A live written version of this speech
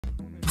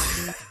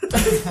Edit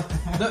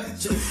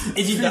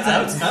that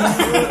out.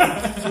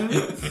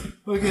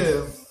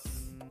 Okay.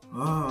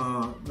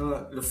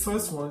 No, the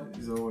first one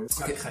is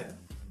always... Okay, great.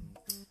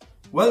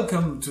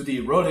 Welcome to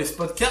the Rolistes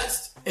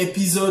Podcast,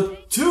 episode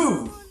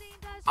 2.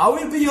 I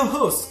will be your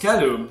host,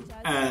 Callum,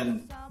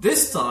 and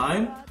this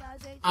time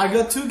I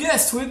got two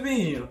guests with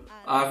me.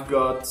 I've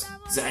got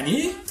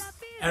Xany.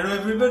 Hello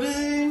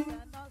everybody.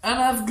 And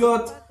I've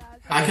got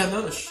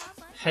Haqadosch.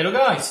 Hello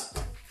guys.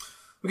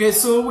 Okay,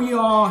 so we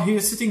are here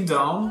sitting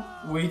down,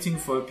 waiting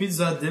for a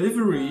pizza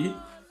delivery,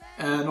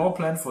 and our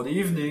plan for the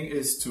evening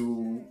is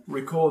to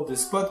record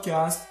this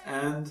podcast,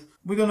 and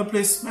we're gonna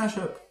play Smash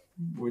Up,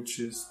 which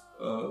is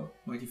a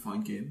mighty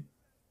fine game.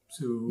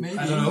 So maybe.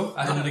 I don't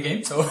know the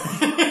game, so...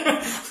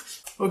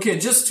 Okay,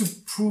 just to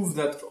prove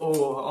that how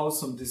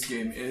awesome this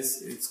game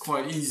is, it's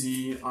quite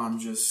easy. I'm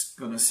just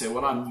gonna say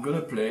what I'm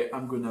gonna play.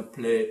 I'm gonna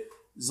play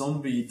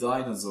zombie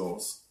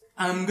dinosaurs.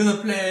 I'm gonna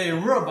play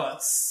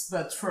robots,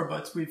 but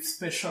robots with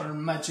special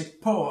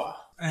magic power.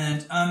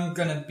 And I'm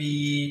gonna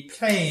be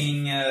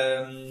playing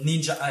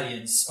ninja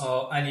aliens,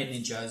 or alien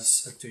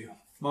ninjas, up to you.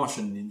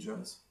 Martian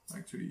ninjas,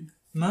 actually.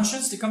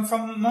 Martians, they come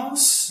from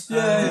Mars?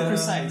 Yeah,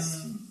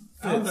 precise.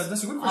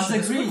 That's a good question.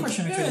 That's a good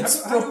question, actually. Yeah,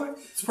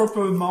 it's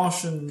proper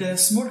Martian. The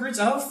small grids,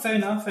 fair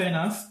enough.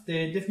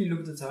 They definitely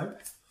look the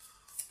type.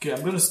 Okay,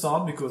 I'm gonna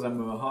start because I'm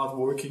a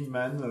hard-working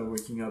man,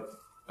 waking up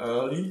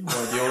early,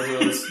 while the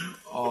others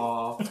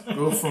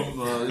go from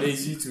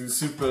lazy to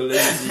super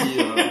lazy.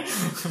 Okay.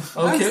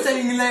 I'm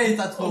staying late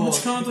at home. How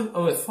much count?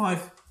 Oh,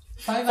 5.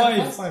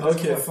 5.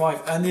 Okay,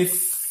 5. And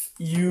if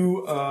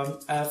you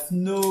have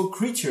no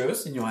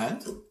creatures in your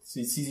hand, so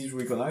it's easy to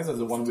recognize as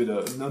the one with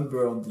a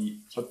number on the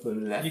upper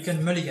left. You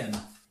can mulligan.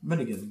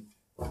 Mulligan.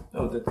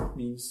 Oh, that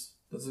means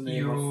that's the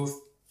name You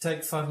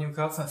take 4 new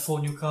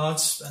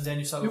cards, and then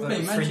you start with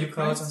 3 new cards.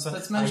 Right? And so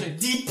that's magic. I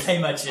did play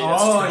magic.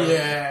 Oh,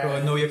 yeah.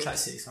 Or know your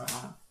classics. Right?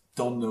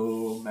 Don't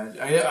know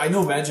magic. I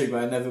know magic,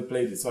 but I never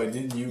played it, so I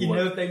didn't know. You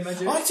never played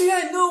magic? Oh, actually,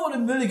 I know what a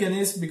mulligan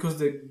is because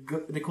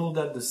they call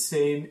that the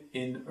same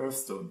in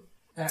Hearthstone.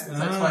 Yeah,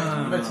 that's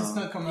right. But it's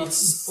not coming.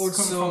 It's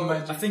also from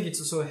magic. I think it's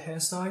also a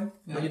hairstyle,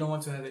 but you don't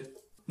want to have it.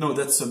 No,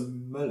 that's a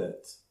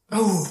mullet.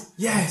 Oh,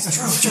 yes,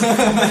 true.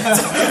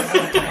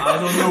 I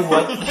don't know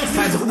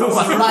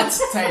what rat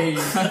tail.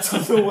 I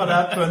don't know what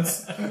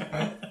happens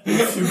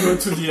if you go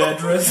to the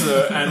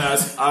hairdresser and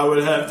ask, I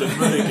will have the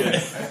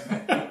mulligan.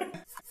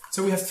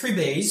 So we have 3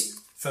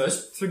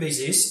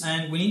 bases,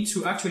 and we need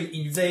to actually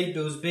invade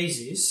those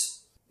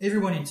bases.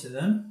 Everyone into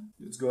them.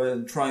 Let's go ahead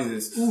and try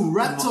this. Ooh,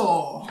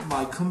 raptor!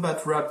 My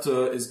combat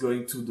raptor is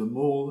going to the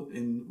mall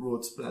in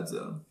Rollistes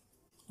Plaza.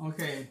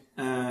 Okay.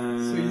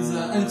 So he's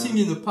hunting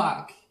in the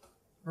park.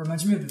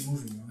 Reminds me of the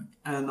movie, right?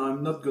 And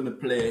I'm not gonna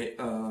play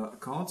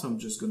cards, I'm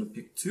just gonna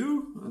pick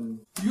 2. And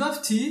you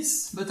have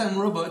teeth, but I'm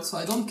robot, so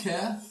I don't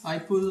care. I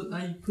put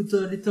a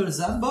little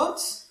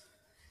Zapbot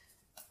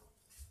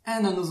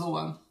and another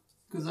one,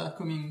 because they're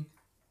coming.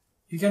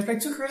 You can play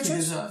 2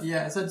 creatures? Together.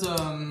 Yeah,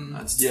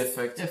 that's the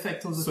effect.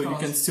 Effect of the So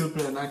cards. you can still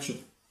play an action.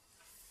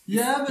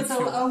 Yeah, but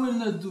I will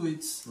not do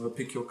it. Well,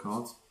 pick your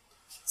cards.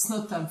 It's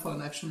not time for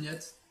an action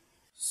yet.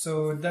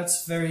 So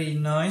that's very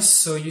nice.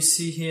 So you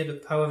see here the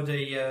power of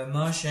the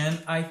Martian.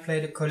 I play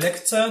the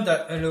collector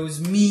that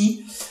allows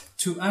me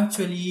to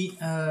actually...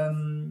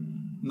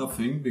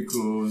 Nothing,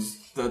 because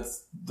that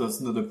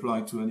does not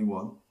apply to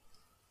anyone.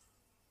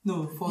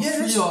 No, for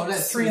 3 or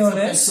less. 3 or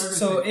less.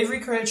 So every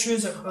creature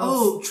is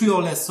above 3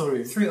 or less,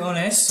 sorry. 3 or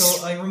less.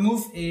 So I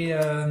remove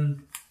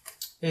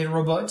a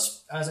robot,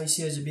 as I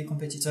see as a big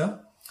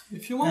competitor.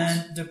 If you want.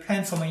 And the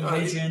plan for my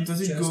invasion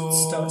does it just go...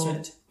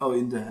 started. Oh,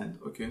 in the hand,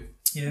 okay.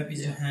 Yeah,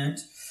 it's the hand.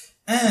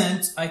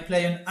 And I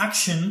play an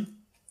action,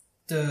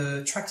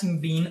 the tracking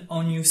bean,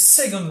 on your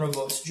second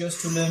robot,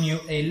 just to learn you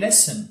a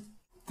lesson.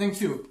 Thank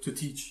you. To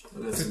teach a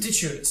To lesson.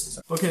 teach you a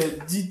lesson. Okay,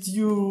 did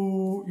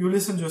you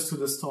listen just to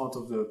the start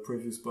of the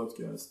previous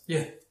podcast?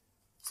 Yeah.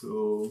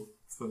 So,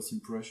 first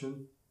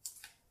impression?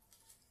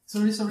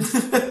 Sorry.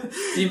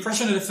 The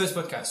impression of the first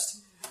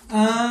podcast.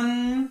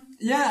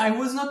 Yeah, I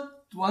was not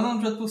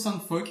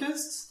 100%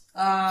 focused.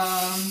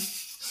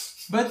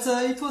 But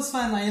it was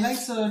fun. I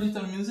liked the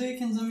little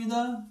music in the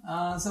middle.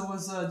 There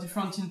was a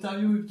different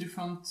interview with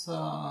different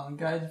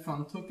guys,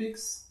 different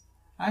topics.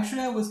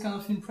 Actually, I was kind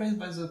of impressed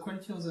by the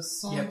quality of the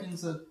sound in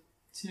the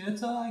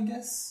theater, I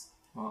guess.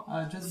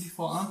 Wow. Just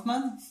before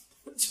Ant-Man.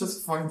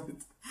 Just find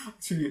it.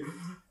 Actually,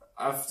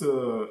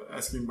 after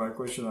asking my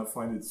question, I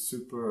find it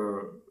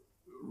super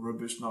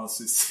rubbish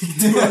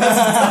narcissistic. But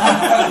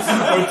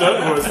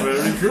that was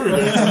very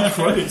good.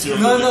 Quality.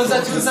 No,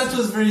 that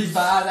was very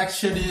bad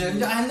actually,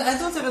 and I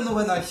don't even know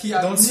when I hear.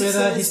 Don't say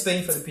that. He's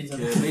paying for the pizza.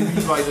 Yeah,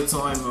 maybe by the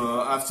time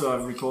after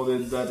I've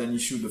recorded that and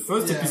issued the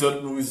first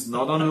episode, who is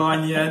not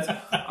online yet,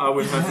 I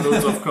will have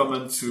loads of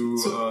comments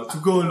to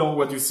go along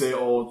what you say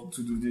or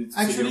to do this.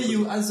 Actually,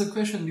 you ask the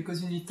question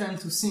because you need time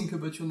to think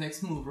about your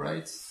next move,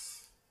 right?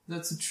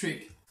 That's a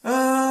trick.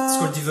 It's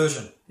called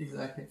diversion.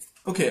 Exactly.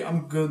 Okay,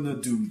 I'm gonna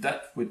do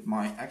that with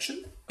my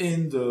action.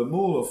 In the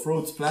Mall of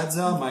Rollistes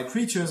Plaza, my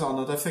creatures are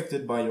not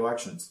affected by your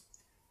actions.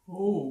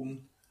 Oh.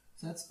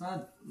 That's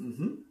bad.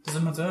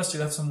 Doesn't matter, I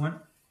still have someone.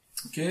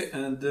 Okay,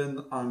 and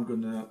then I'm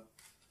gonna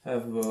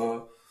have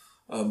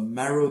a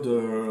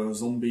marauder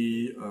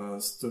zombie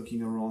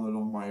stalking around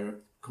along my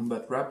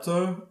combat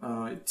raptor.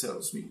 It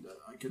tells me that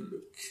I can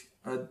look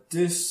at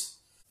this.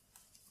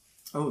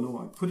 Oh no,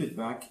 I put it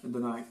back and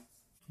then I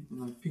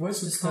pick What's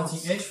two the starting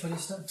cards. age for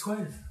this start?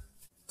 12.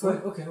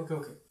 12, okay.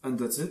 And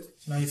that's it.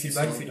 So now you feel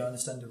bad if you don't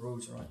understand the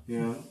rules, right?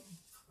 Yeah.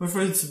 I'm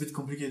afraid it's a bit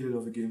complicated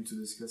of a game to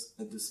discuss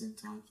at the same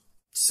time.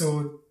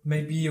 So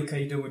maybe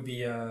Hokkaido would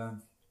be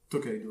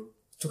Tokaido.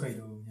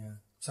 Tokaido, yeah.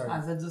 Sorry.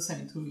 That's the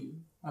same too.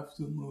 You have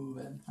to move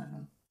and I don't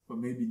know. But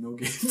maybe no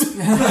game.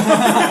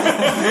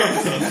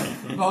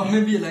 Or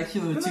maybe like,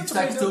 you know,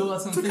 tic-tac-toe or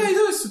something.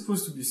 Tokaido is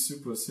supposed to be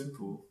super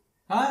simple.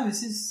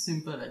 This is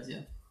simple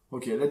idea.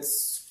 Okay,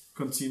 let's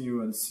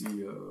continue and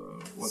see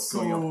what's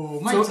going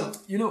on. My turn.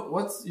 You know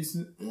what?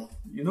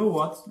 You know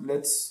what?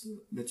 Let's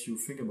let you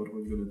think about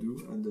what you're gonna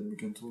do, and then we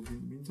can talk in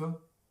the meantime.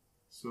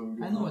 So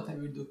I know what I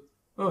will do.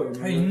 Oh, you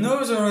know He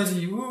knows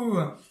already.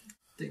 Ooh.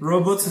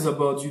 Robots is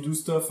about you do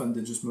stuff and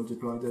they just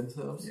multiply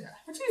themselves. Yeah.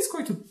 Actually, it's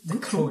quite a They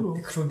clone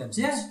themselves.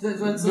 Yeah,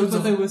 that's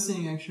what I was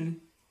saying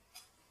actually.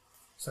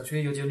 So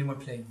actually you're the only one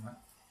playing, right?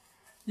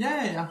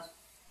 Yeah.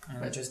 And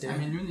But just I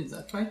mean, you need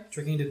that, right?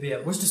 drinking the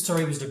beer. What's the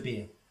story with the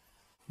beer?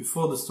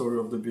 Before the story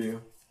of the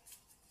beer,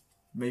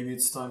 maybe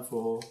it's time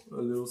for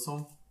a little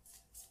song.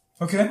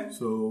 Okay.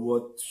 So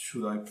what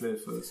should I play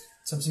first?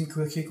 Something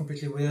quirky,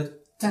 completely weird.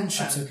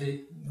 Tension.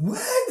 Absolutely. What?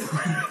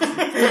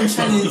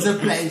 Tension in the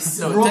place.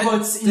 No,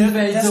 Robots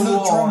invade There's the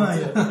no drama world.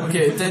 here.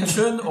 Okay,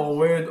 tension or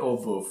weird or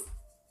both?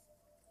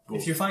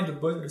 If you find the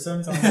both at the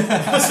same time.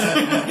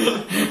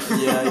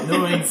 Yeah,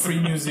 knowing Free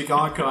Music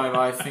Archive,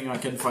 I think I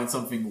can find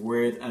something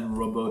weird and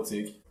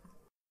robotic.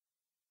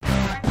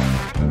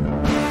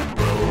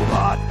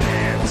 Robot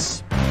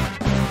pants.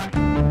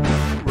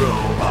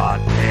 Robot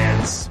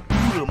pants.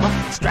 Boot 'em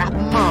up, strap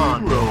 'em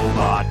on.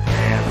 Robot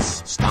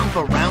pants. Stomp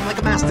around like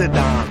a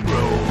mastodon.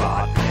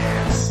 Robot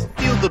pants.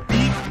 Feel the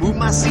beat, move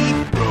my seat.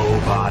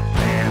 Robot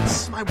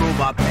pants. My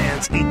robot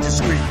pants ain't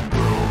discreet.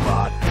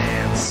 Robot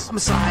pants. I'm a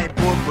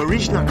cyborg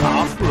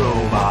Baryshnikov.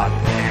 Robot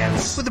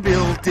pants. With a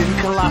built-in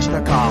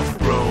Kalashnikov.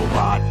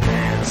 Robot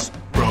pants.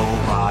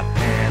 Robot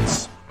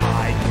pants.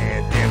 I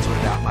can't dance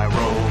without my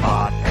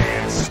robot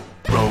pants.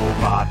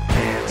 Robot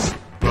pants.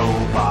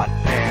 Robot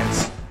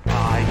pants.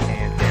 I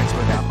can't dance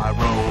without my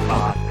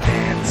robot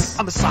pants.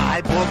 I'm a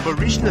cyborg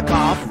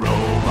Baryshnikov.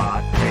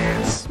 Robot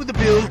pants. With a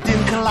built-in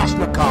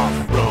Kalashnikov.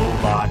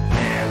 Robot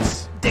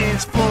pants.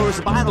 Dance floor is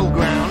a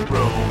battleground.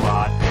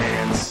 Robot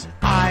pants.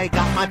 I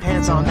got my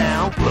pants on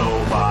now.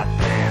 Robot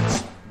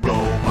pants.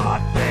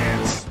 Robot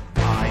pants.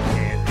 I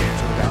can't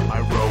dance without my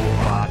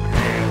robot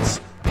pants.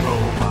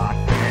 Robot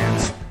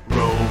pants.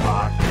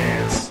 Robot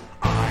pants.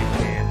 I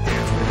can't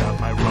dance without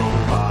my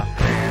robot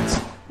pants.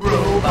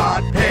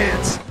 Robot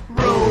pants.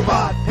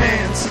 Robot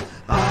pants.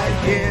 I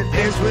can't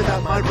dance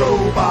without my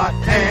robot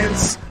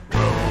pants.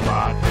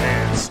 Robot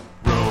pants.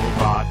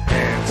 Robot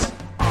pants.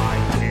 I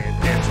can't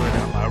dance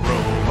without my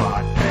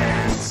robot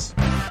pants.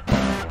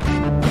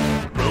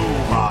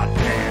 Robot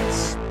pants.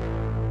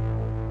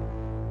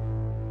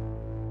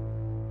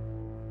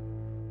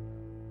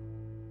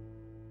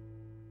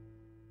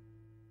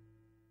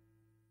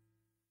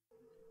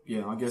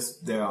 Yeah, I guess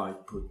there I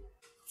put.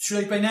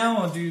 Should I play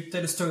now or do you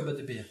tell a story about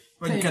the beer?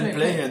 Well, you can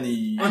play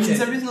any. I mean, Okay.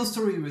 there is no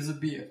story with the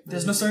beer.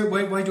 There's no story.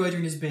 Why do I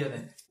drink this beer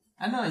then?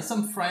 I know, it's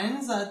some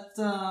friends that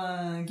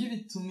give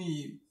it to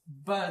me,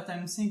 but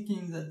I'm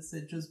thinking that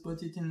they just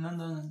bought it in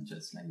London and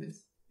just like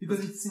this.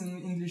 Because it's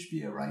in English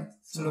beer, right?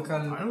 So local.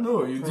 I don't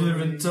know, you didn't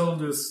even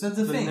tell us That's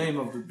the thing. name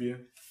of the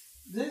beer.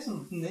 There's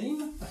no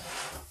name.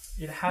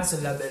 It has a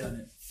label on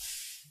it.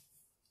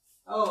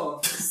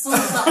 Oh,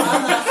 Santa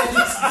Ana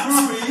Alex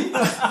Brewery.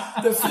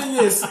 The thing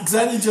is,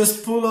 Xany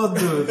just pulled out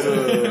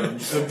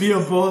the beer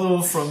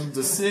bottle from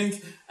the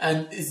sink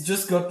and it's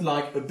just got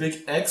like a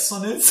big X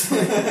on it.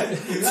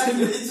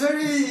 It's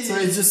very... So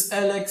it's just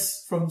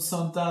Alex from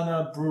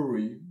Santana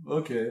Brewery.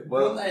 Okay,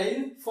 well. Blonde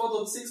ale,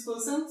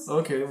 4.6%.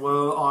 Okay,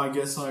 well, I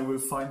guess I will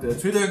find their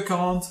Twitter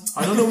account.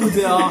 I don't know who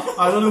they are,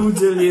 I don't know who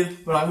they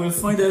live, but I will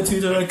find their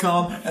Twitter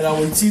account and I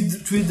will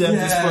tweet them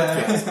this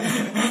podcast.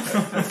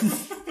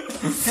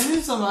 Can you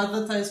do some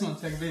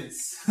advertisement like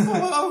this?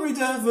 Well, I already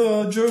have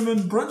a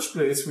German brunch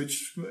place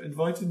which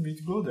invited me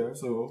to go there,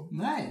 so.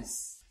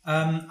 Nice.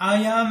 I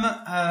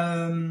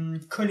am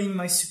calling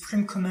my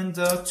Supreme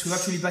Commander to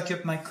actually back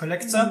up my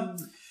collector.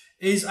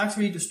 Is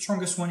actually the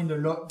strongest one in the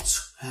lot.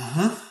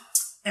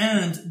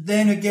 And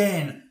then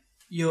again,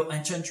 your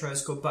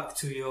enchantress go back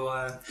to your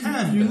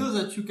hand. You know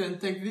that you can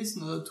take this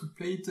in order to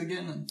play it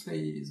again and play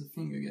the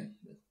thing again.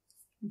 But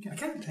you can. I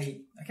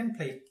can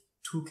play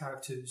 2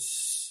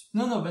 characters.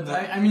 No, but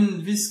I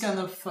mean, this kind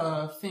of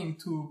thing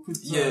to put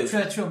the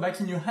creature back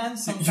in your hand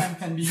sometimes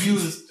can be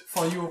used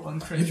for your own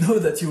creature. You know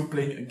that you're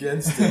playing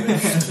against him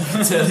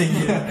and telling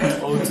him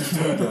how to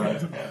do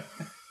that.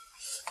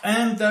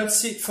 And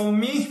that's it for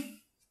me.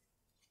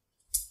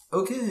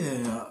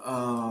 Okay,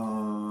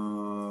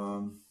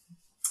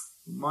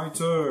 my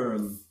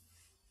turn.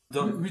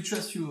 Don't. We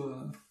trust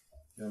you.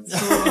 Yeah.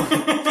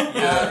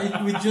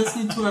 So, we just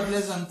need to have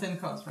less than 10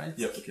 cards, right?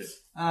 Yeah. Okay.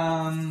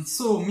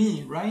 So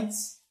me, right?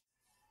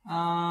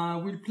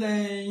 We'll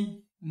play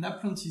an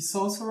apprentice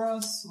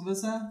sorceress over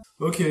there.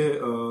 Okay.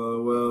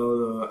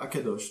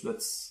 Haqadosch,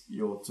 that's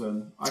your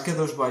turn.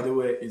 Haqadosch, by the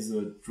way, is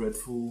a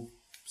dreadful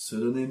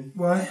pseudonym.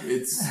 Why?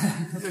 It's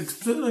a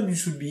pseudonym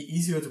should be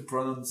easier to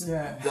pronounce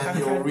Yeah. than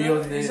your real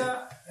Is name.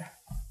 that-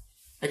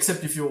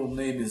 Except if your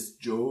name is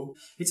Joe.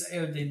 It's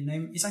the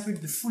name. It's actually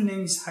the full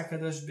name is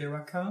Haqadosch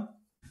Beraka,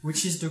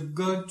 which is the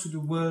god to the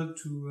world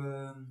to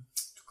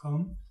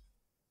come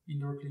in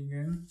the role-playing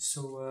game.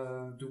 So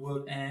the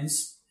world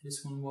ends.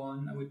 This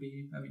one. It would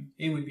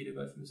be the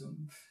god for this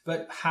one.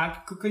 But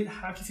hack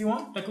if you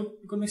want. That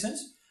could make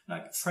sense.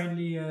 Like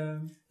friendly.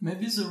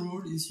 Maybe the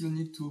rule is you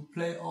need to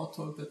play or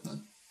talk, but not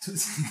to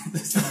sing at the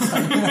same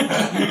time.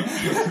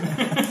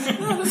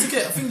 No, that's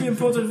okay. I think the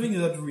important thing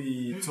is that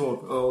we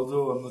talk,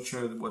 although I'm not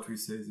sure what we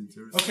say is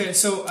interesting. Okay,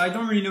 so I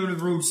don't really know the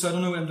rules, so I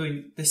don't know what I'm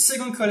doing. The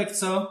second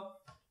collector,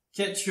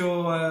 get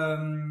your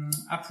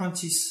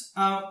apprentice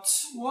out.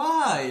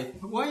 Why?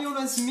 Why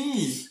always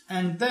me?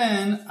 And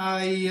then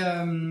I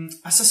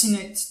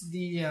assassinate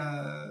the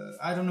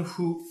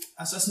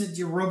assassinate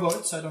the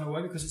robot. So I don't know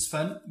why, because it's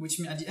fun. Which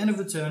means at the end of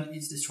the turn,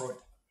 it's destroyed.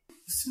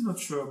 Still not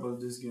sure about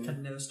this game.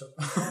 Can never stop.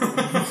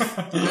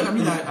 I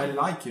mean, I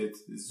like it.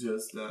 It's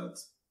just that.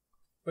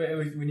 Wait,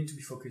 we need to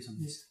be focused on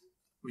this.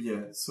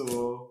 Yeah. So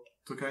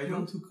You Tokaido.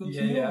 want to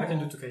continue? Yeah, I can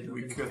do Tokaido.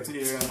 We cut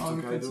here and Oh,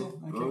 we cut Tokaido.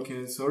 here, okay.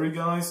 Okay, sorry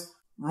guys.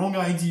 Wrong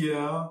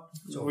idea.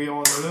 So- We are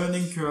on a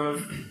learning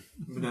curve.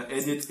 I'm gonna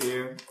edit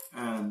here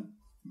and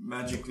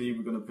magically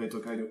we're gonna play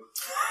Tokaido.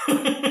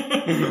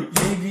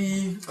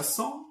 Maybe a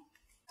song?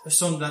 A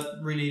song that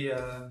really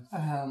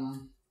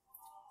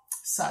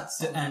Sad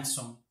song. the end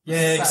song. Yeah,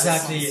 Sad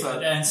exactly. song,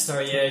 sad. The end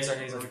story. Yeah,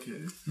 exactly.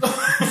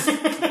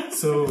 Okay.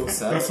 So,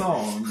 sad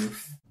song.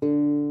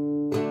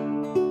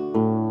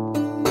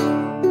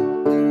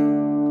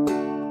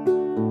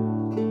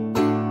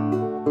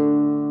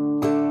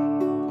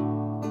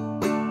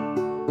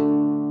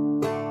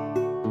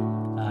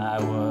 I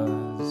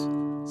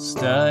was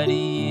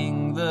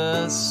studying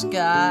the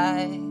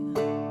sky,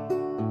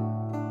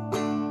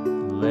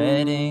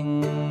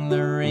 letting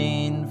the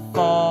rain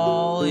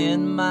fall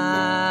in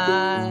my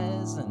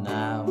eyes, and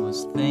I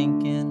was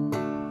thinking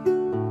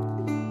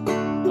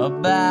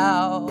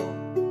about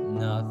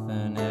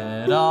nothing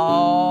at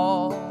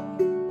all.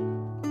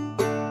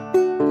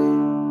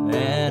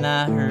 Then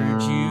I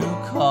heard you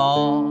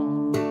call.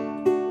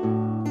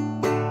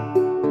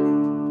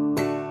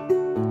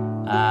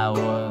 I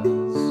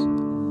was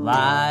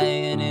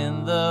lying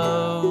in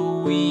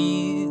the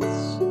weeds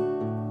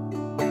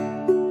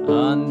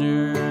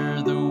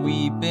under the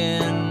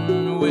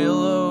weeping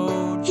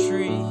willow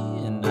tree,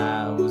 and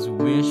I was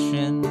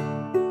wishing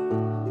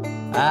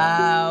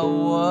I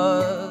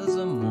was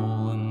a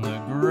mole in the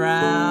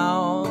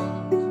ground.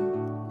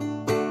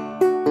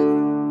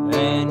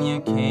 Then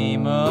you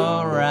came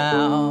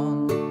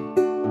around.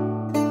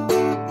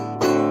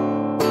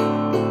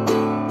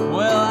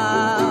 Well,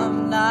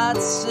 I'm not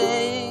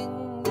saying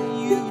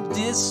you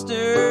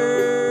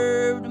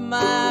disturbed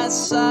my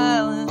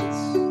silence.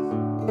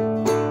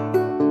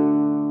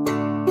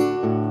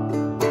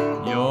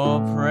 Your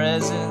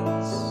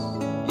presence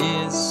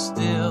is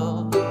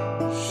still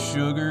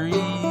sugary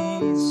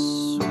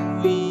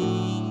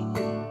sweet.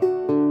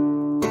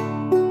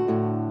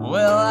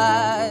 Well,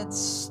 I'd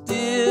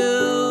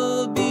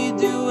still be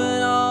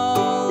doing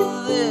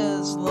all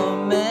this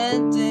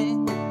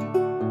lamenting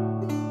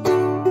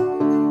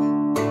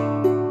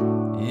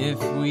if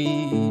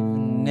we've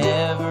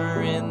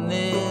never in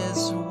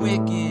this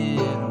wicked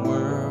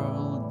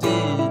world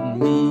did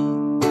meet.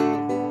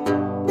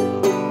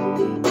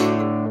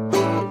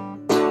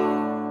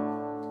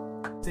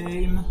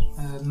 Fame,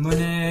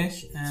 money,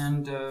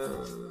 and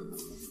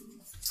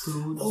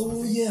food.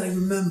 Oh yeah, I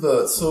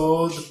remember.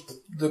 So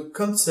the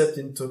concept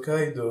in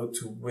Tokaido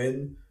to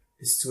win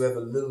is to have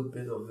a little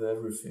bit of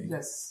everything.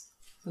 Yes.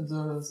 That's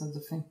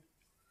the thing.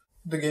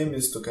 The game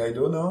is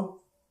Tokaido now.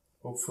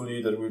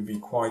 Hopefully that will be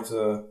quite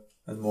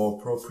and more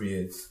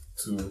appropriate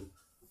to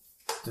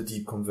the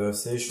deep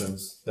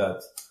conversations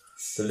that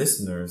the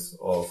listeners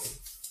of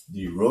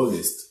the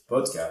Rolist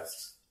Podcast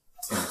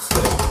can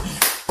expect.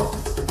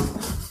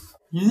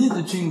 You need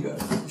a jingle.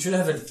 You should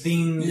have a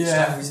ding.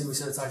 Yeah. We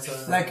said the title.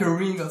 Like a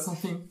ring or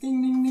something.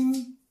 Ding, ding,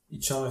 ding.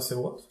 Each time I say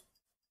what?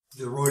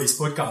 the Rolistes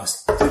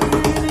Podcast.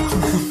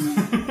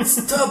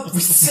 Stop! We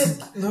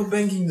said no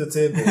banging the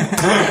table.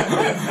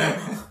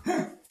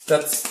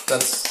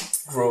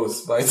 That's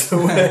gross, by the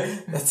way.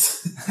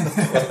 That's not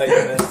what I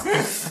meant.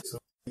 So,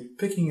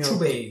 picking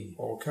up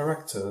our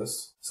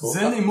characters. So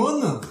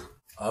Zenemon!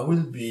 I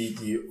will be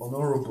the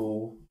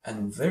honorable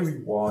and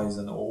very wise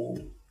and old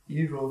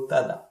hero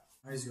Tada.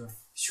 Nice guy.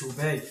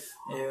 Shubei.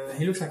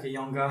 He looks like a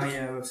young guy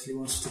who actually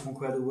wants to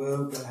conquer the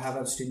world, but have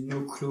absolutely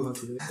no clue how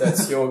to do it.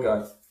 That's your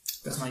guy.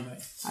 That's my guy.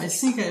 I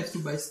think I have to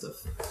buy stuff.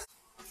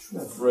 Should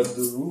have read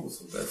the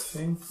rules of that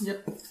thing.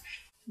 Yep.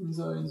 In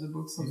the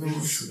books of the Maybe you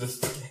rules. should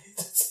have played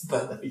it. It's a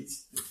bad idea.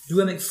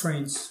 Do I make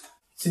friends?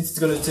 Since it's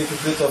gonna take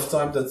a bit of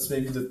time, that's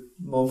maybe the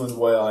moment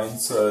where I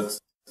insert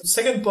the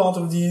second part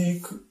of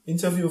the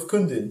interview of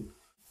Kundin.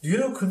 Do you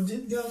know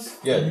Kundin, guys?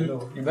 Yeah, you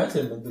know. You met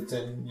him at the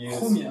 10 years.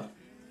 Premier.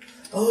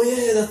 Oh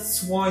yeah,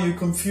 that's why you're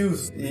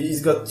confused.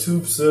 He's got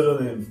two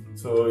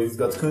pseudonyms. So he's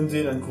got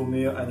Kundin and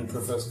Kumir, and he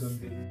prefers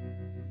Kundin.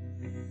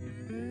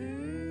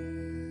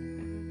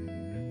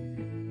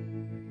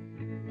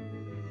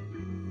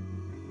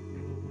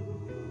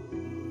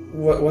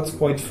 What's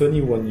quite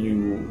funny when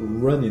you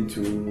run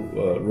into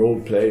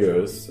role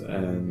players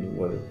and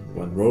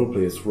when role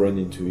players run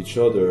into each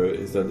other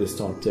is that they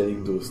start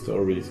telling those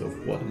stories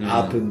of what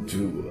happened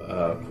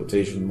to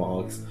quotation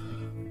marks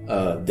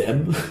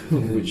them,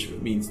 which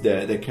means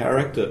their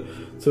character.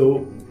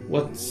 So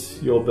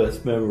what's your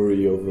best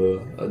memory of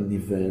an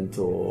event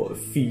or a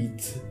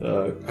feat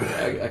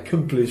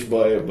accomplished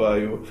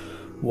by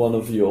one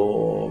of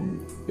your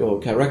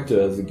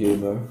characters as a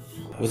gamer?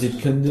 Was it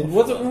Kundin?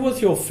 What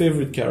was your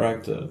favorite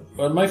character?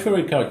 Well, my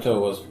favorite character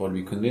was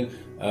probably Kundin.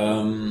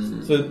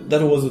 So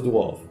that was a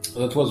dwarf.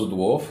 That was a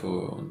dwarf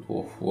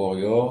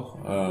warrior,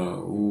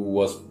 who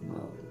was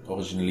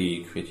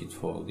originally created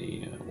for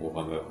the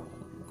Warhammer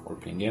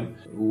role-playing game,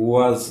 who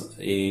was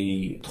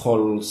a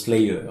troll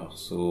slayer.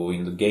 So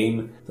in the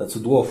game, that's a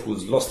dwarf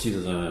who's lost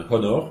his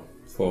honor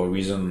for a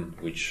reason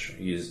which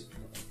is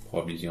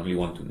probably the only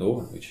one to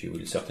know, which he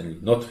will certainly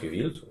not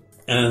reveal.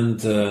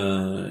 And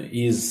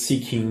is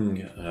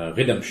seeking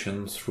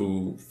redemption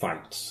through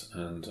fights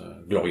and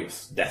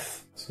glorious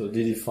death. So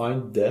did he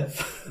find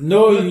death?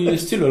 No, he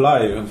is still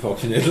alive,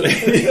 unfortunately.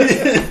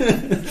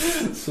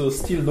 So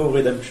still no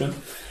redemption.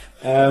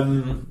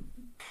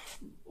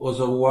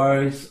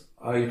 Otherwise,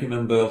 I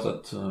remember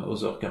that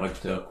other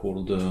character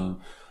called,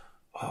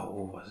 what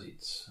was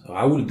it?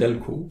 Raoul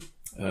Delco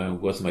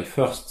was my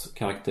first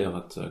character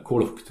at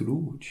Call of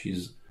Cthulhu, which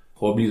is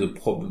probably the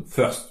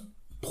first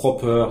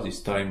proper,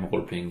 this time,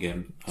 role-playing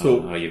game I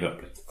ever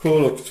played.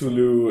 Call of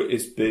Cthulhu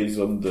is based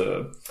on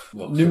the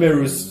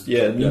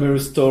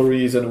numerous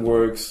stories and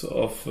works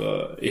of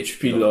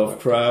H.P.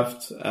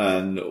 Lovecraft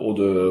and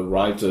other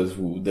writers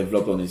who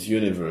developed on his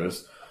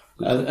universe.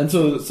 And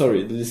so,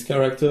 sorry, this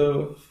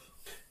character...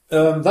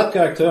 that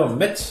character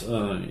met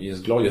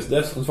his glorious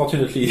death.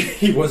 Unfortunately,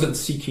 he wasn't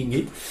seeking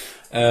it.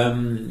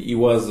 He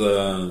was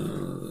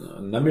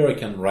an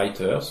American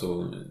writer,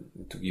 so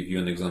to give you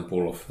an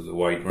example of the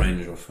wide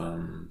range of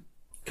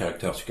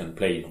characters you can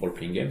play in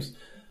role-playing games.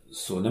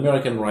 So an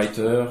American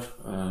writer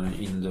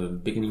in the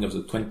beginning of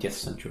the 20th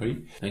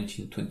century,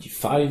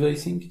 1925 I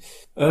think,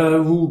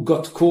 who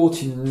got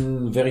caught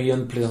in very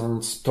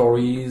unpleasant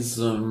stories,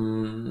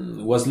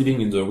 was living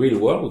in the real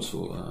world,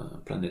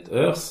 so planet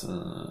Earth,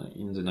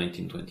 in the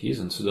 1920s,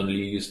 and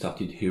suddenly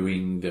started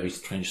hearing very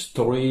strange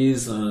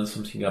stories.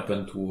 Something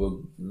happened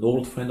to an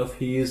old friend of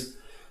his,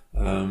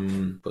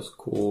 it was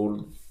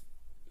called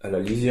À la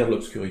lisière de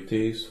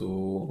l'obscurité,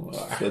 so...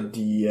 At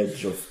the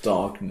edge of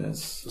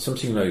darkness.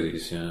 Something like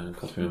this, yeah. I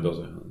can't remember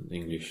the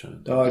English.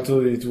 I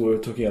thought we were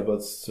talking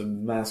about the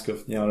Mask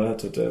of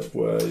Nyarlathotep,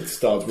 where it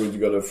starts with you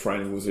got a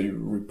friend who's a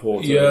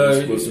reporter, and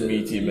you're supposed to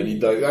meet him, and he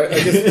dies. I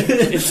guess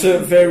it's a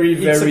very,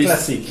 very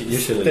classic,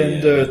 usually,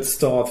 standard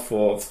start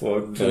for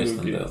very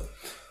standard.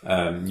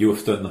 You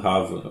often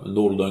have an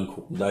old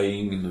uncle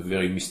dying in a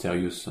very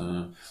mysterious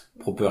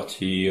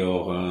property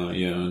or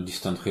a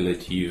distant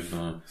relative.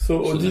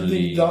 So did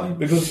he die?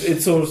 Because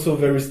it's also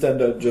very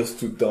standard just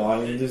to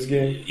die in this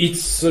game.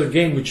 It's a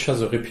game which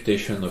has a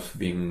reputation of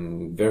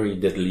being very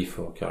deadly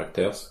for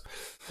characters.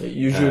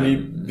 Usually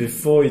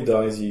before he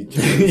dies, he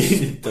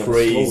turns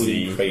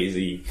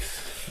crazy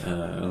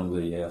along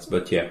the years.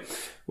 But yeah.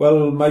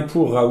 Well, my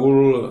poor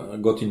Raoul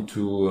got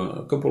into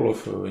a couple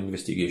of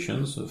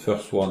investigations. The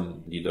first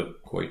one did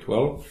up quite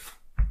well.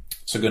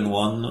 Second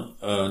one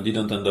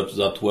didn't end up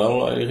that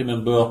well. I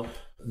remember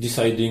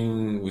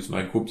deciding with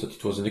my group that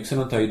it was an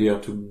excellent idea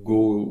to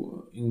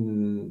go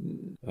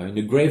in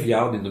a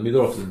graveyard in the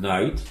middle of the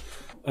night.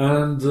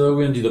 And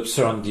we ended up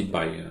surrounded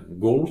by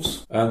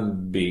ghouls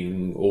and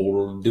being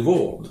all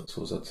devoured.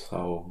 So that's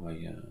how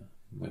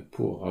my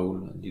poor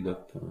Raoul ended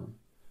up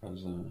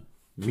as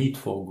meat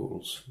for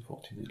ghouls,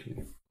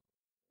 unfortunately.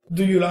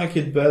 Do you like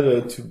it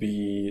better to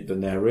be the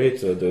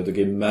narrator, the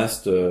game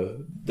master,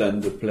 than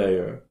the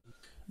player?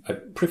 I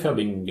prefer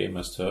being game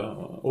master,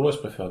 always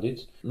preferred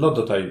it. Not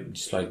that I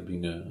dislike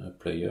being a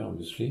player,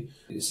 obviously.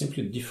 It's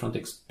simply a different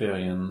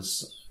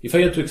experience. If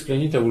I had to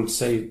explain it, I would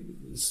say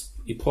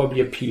it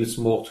probably appeals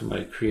more to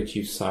my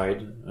creative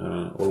side.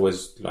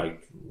 Always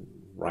like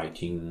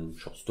writing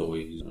short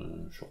stories,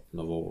 short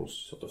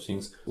novels, sort of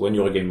things. When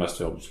you're a game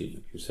master, obviously,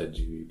 like you said,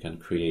 you can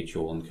create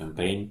your own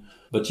campaign.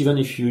 But even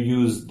if you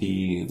use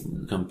the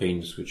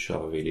campaigns which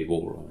are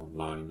available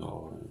online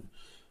or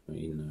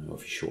in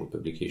official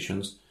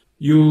publications,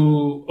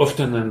 you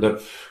often end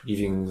up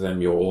giving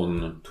them your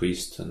own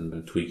twist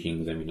and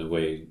tweaking them in a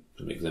way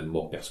to make them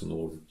more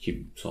personal,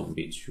 keep some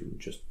bits, you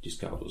just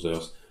discard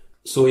others.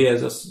 So yeah,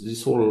 there's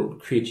this whole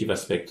creative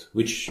aspect,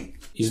 which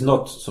is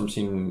not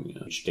something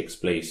which takes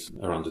place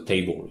around the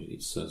table.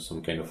 It's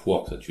some kind of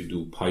work that you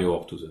do prior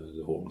to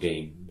the whole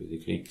game,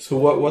 basically. So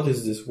what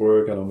is this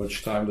work and how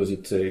much time does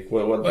it take?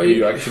 What do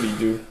you actually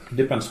do? It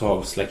depends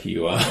how slacky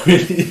you are,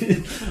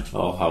 really,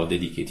 or how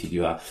dedicated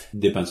you are. It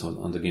depends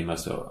on the game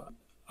master.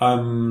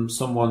 I'm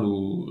someone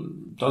who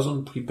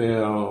doesn't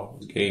prepare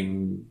the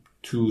game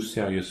too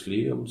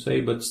seriously, I would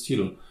say, but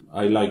still,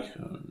 I like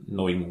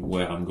knowing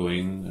where I'm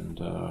going, and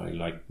I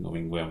like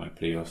knowing where my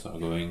players are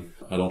going.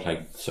 I don't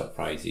like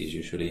surprises,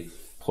 usually.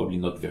 Probably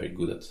not very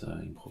good at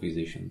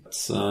improvisation. But,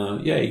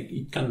 yeah,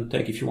 it can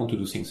take, if you want to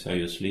do things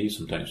seriously,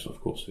 sometimes,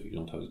 of course, you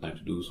don't have the time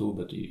to do so,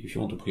 but if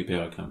you want to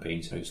prepare a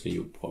campaign seriously,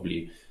 you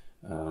probably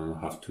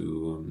have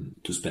to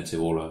spend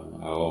several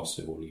hours,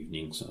 several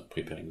evenings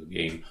preparing the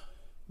game.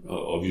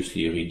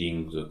 Obviously,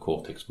 reading the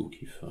core textbook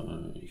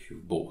if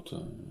you bought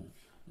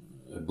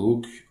a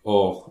book,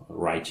 or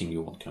writing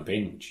your own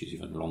campaign, which is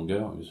even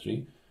longer,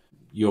 obviously.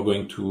 You're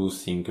going to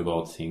think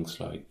about things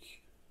like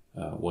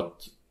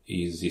what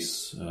is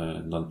this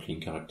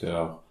non-playing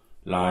character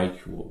like,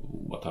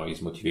 what are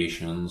his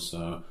motivations,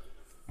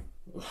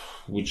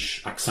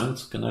 which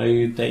accent can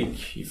I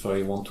take if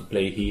I want to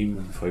play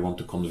him, if I want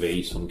to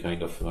convey some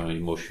kind of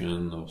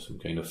emotion or some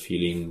kind of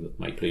feeling that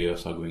my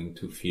players are going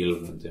to feel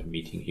when they're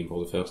meeting him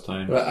for the first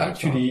time. Well, I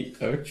actually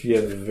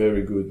have a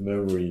very good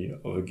memory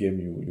of a game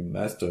you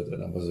mastered,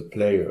 and I was a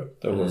player.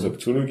 That was a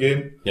Cthulhu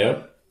game.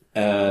 Yeah.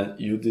 And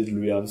you did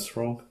Louis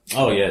Armstrong.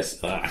 Oh yes,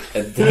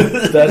 and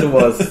that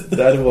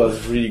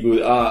was really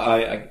good.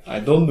 I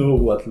don't know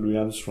what Louis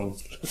Armstrong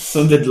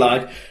sounded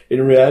like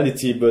in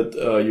reality, but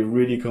you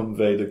really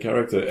conveyed the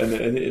character,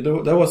 and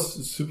that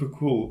was super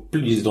cool.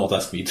 Please don't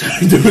ask me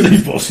to do an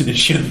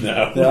impersonation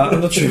now. Yeah,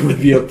 I'm not sure it would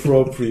be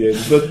appropriate,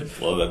 but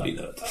probably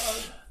not.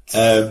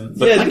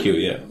 But yeah, thank you.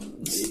 Yeah,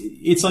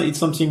 it's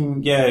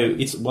something. Yeah,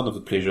 it's one of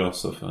the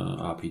pleasures of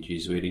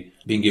RPGs, really,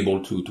 being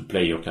able to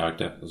play your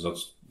character.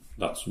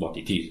 That's what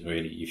it is,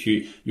 really. If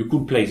you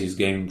could play this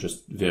game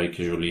just very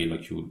casually,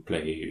 like you would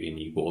play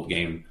any board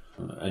game,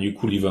 and you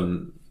could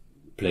even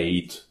play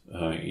it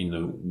in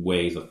a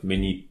way that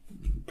many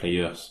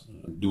players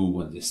do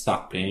when they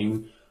start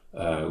playing,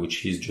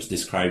 which is just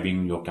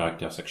describing your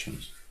character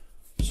sections.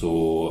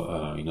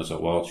 So, in other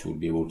words, you will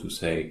be able to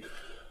say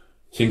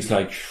things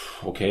like,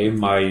 okay,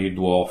 my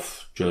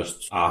dwarf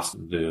just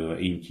asked the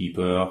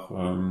innkeeper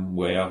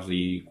where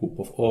the group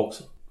of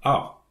orcs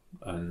are,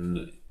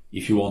 and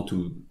if you want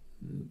to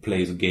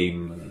play the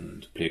game,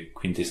 to play a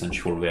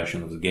quintessential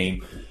version of the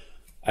game,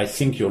 I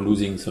think you're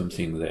losing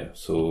something there.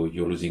 So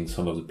you're losing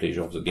some of the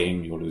pleasure of the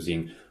game, you're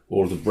losing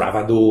all the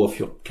bravado of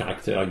your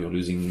character, you're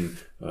losing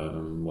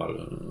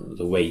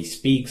the way he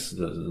speaks.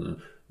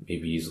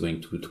 Maybe he's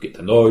going to get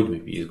annoyed,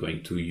 maybe he's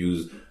going to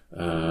use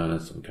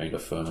some kind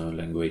of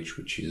language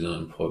which is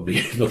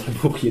probably not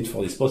appropriate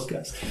for this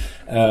podcast.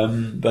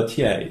 But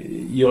yeah,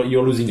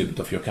 you're losing a bit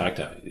of your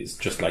character. It's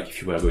just like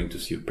if you were going to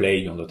see a play,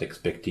 you're not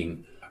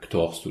expecting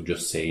actors to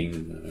just saying,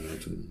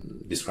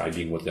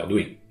 describing what they're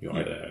doing. You're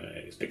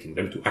expecting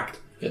them to act.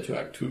 Yeah, to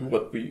act to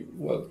what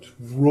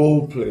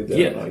role play them,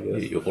 yeah, I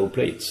guess. You role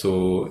play it.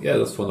 So yeah,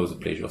 that's one of the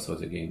pleasures of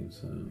the games.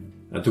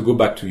 And to go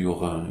back to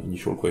your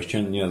initial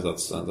question, yeah,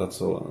 that's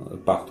a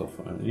part of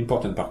an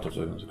important part of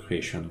the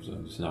creation of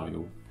the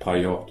scenario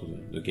prior to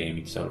the game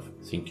itself.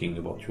 Thinking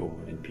about your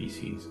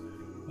NPCs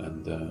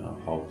and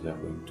how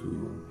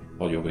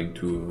you're going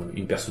to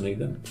impersonate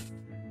them.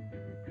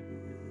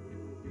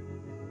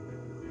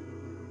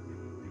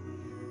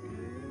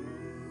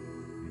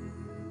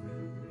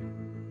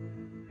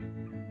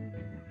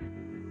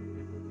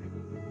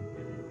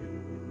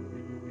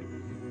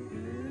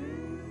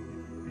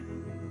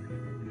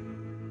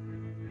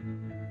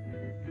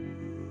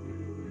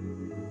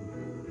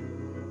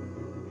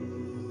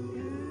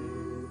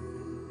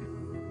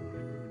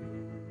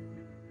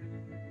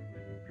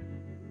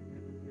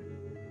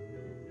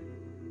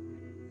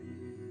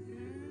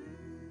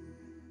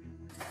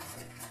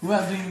 We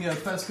are doing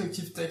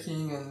perspective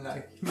taking and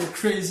we're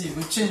crazy.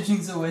 We're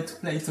changing the way to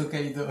play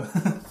Tokaido.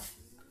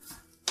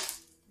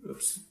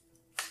 Oops.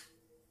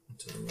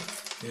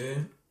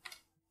 Okay.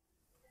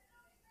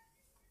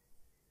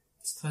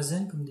 C'est très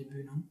zen comme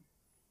début, non?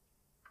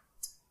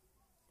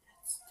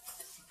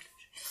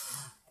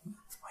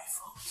 It's my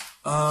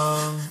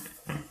fault.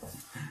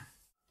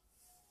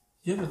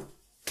 Yeah, but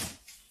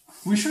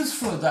we should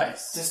throw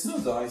dice. there's no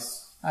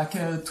dice.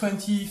 Like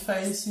 20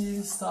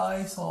 faces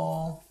dice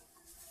or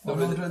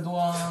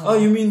 101. Oh,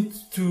 you mean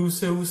to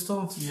say who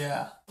starts?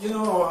 Yeah. You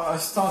know, I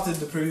started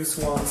the previous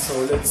one,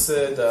 so let's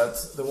say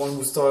that the one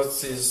who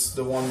starts is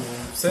the one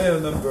who say a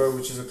number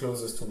which is the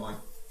closest to mine.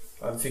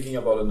 I'm thinking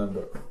about a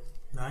number.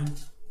 9.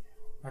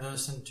 I don't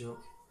understand the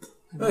joke.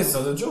 No, it's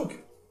not a joke.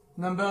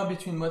 Number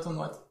between what and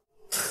what?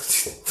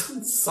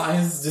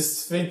 Science,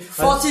 this thing.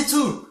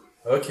 42!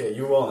 Okay,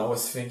 you won. I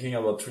was thinking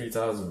about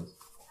 3,000.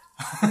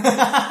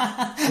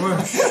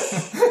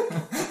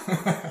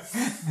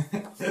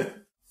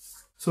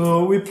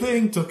 So we're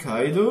playing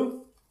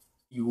Tokaido.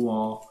 You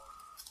are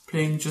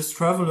playing just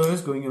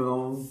travelers going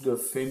along the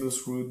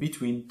famous route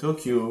between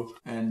Tokyo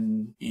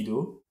and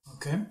Edo.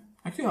 Okay.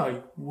 Actually,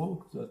 I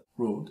walked that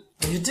road.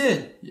 Oh, you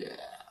did? Yeah.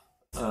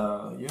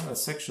 A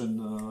section,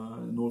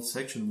 an old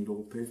section with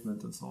all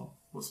pavement and so on.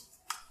 Was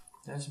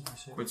That's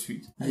impressive. quite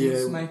sweet. I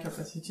used my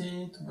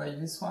capacity to buy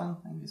this one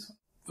and this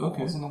one.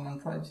 Okay. Also normal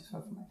price, this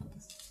one for my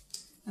capacity.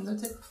 And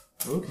that's it.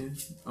 Okay.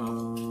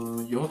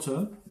 Your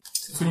turn.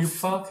 So how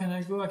far can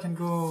I go? I can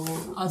go...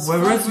 As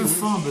Wherever you as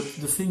far, but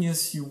the thing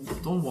is, you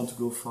don't want to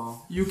go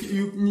far. You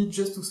need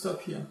just to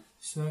stop here.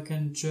 So I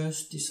can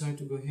just decide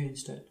to go here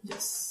instead.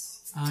 Yes.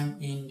 I'm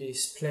in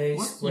this place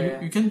What?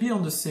 where... You can be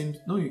on the same...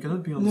 No, you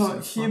cannot be on the No,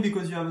 same here spot.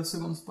 because you have a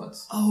second spot.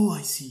 Oh,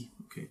 I see.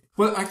 Okay.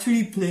 Well,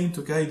 actually, playing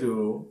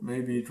Tokaido,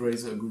 maybe it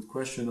raises a good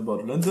question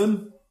about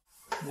London.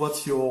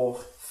 What's your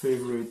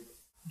favorite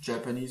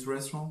Japanese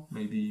restaurant?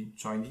 Maybe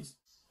Chinese?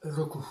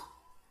 Roku.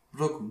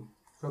 Roku.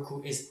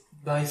 Roku is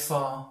by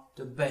far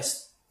the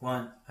best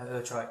one I've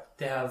ever tried.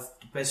 They have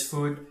the best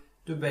food,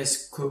 the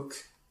best cook,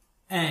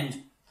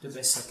 and the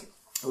best sake.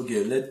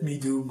 Okay, let me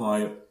do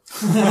my...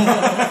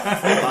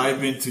 I've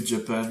been to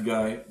Japan,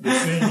 guy. The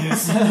thing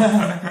is,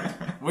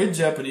 with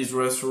Japanese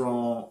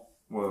restaurant,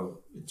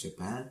 well, in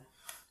Japan,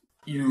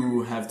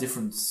 you have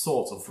different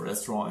sorts of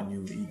restaurant and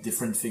you eat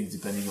different things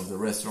depending on the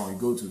restaurant you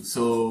go to.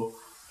 So,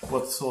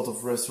 what sort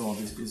of restaurant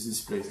is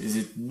this place? Is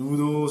it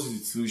noodles? Is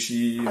it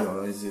sushi?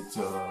 Or is it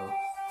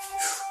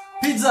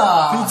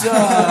Pizza! pizza?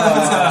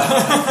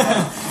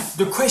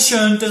 The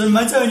question doesn't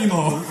matter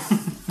anymore.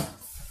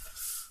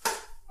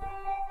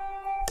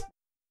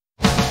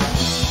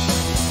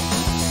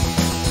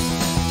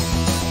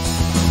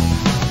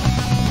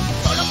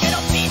 Solo quiero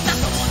pizza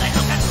como de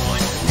rock and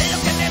roll. De lo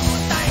que me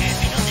gusta es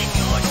mi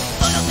nutrición.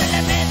 Todos los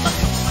elementos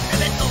de un buen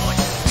reventón.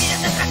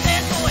 Miren de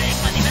tracento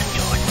esta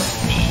diversión.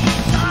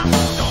 Pizza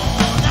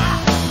toda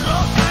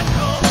rock and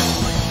roll.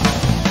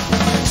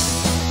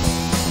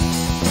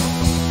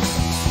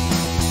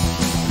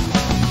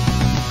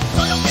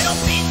 Solo quiero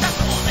pizza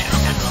como de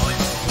rock and roll.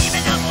 Y me he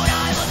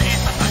enamorado de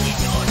esta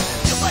tradición.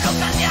 Si fuera un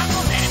cardíaco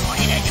me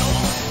moriré yo.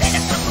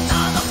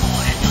 Electrocutado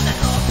por el dios del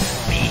rock.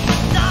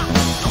 Pizza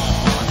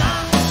toda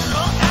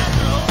rock and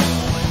roll. Pizza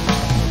toda rock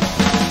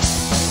and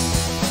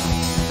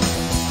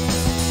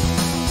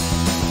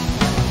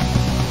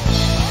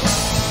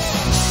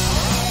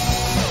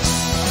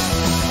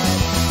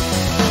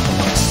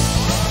roll. Pizza toda rock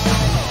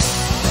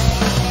and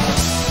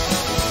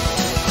roll. Pizza toda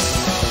rock and roll. Pizza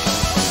toda rock and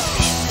roll.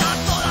 Pizza toda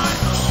rock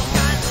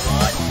and roll. Pizza toda rock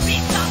and roll. Pizza toda rock and roll. Pizza toda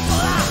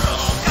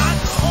rock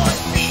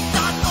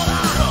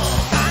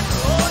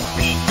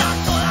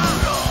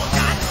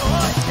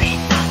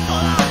and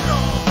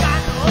roll.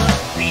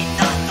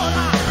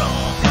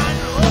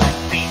 Pizza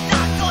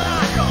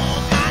toda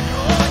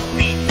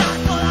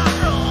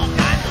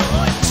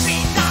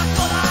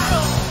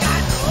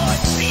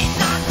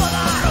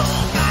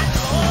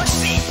rock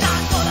and roll.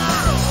 Pizza toda rock and roll. Pizza toda rock and roll. Pizza toda rock and roll. Pizza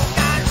toda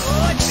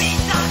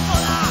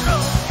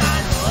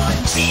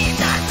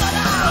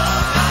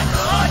rock and roll. Pizza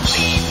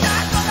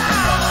toda rock and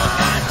roll.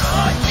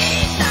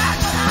 Pizza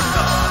toda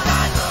rock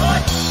and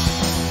roll.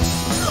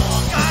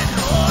 Rock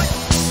and roll.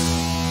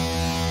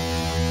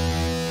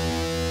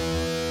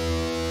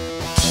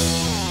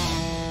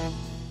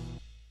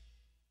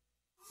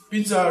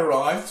 Pizza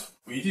arrived.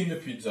 We're eating the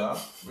pizza,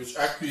 which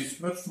actually is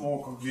much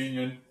more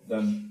convenient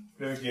than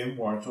play a game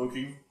while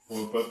talking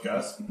for a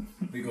podcast,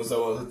 because that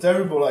was a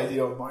terrible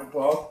idea on my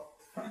part,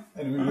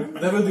 and we will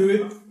never do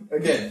it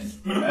again,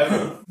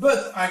 ever.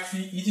 But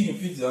actually, eating a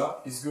pizza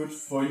is good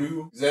for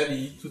you,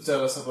 Xany, to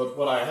tell us about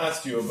what I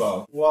asked you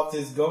about. What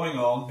is going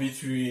on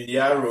between the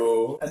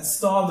Arrow and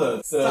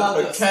Stardust, a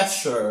Stardust.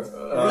 catcher,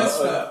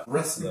 Wrestler.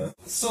 wrestler.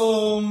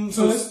 So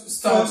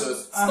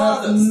Stardust. I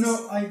have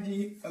no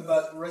idea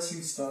about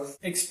wrestling stuff.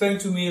 Explain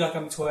to me like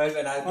I'm 12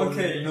 and I don't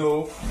Okay.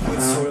 know what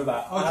it's all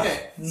about.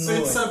 Okay, I have so no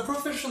it's idea. a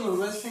professional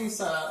wrestling,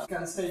 so you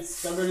can say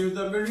it's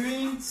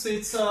WWE, so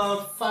it's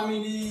a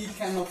family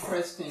kind of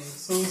wrestling.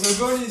 So the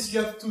goal is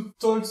you have to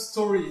tell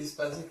stories,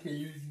 basically.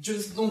 You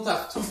just don't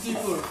have two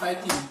people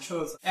fighting each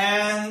other.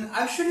 And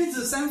actually it's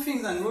the same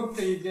thing than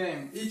roleplay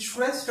game. Each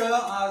wrestler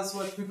has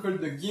what we call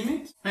the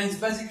gimmick, and it's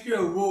basically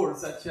a role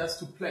that he has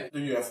to play. Do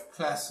you have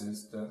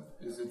classes then?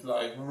 Is it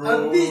like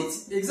A bit,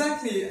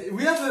 exactly.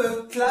 We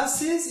have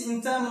classes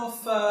in terms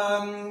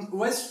of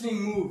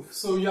wrestling move.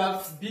 So you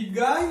have big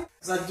guy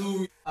that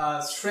do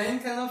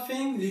strength kind of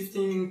thing,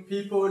 lifting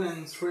people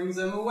and throwing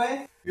them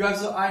away. You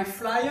have the high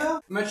flyer,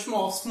 much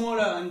more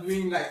smaller and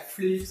doing like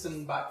flips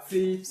and back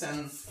flips,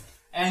 and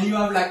you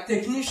have like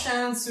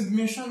technician,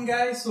 submission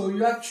guy. So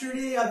you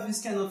actually have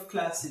this kind of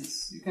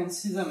classes. You can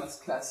see them as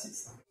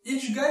classes.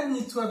 Each guy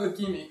needs to have a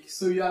gimmick.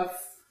 So you have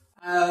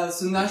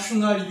the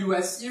national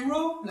US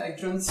hero, like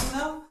John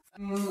Cena.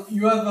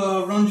 You have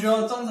a Randy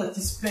Orton that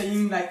is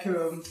playing like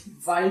a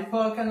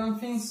Viper kind of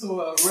thing, so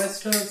a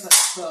wrestler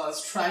that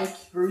strike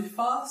very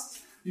fast.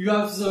 You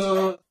have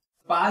the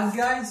bad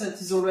guy that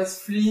is always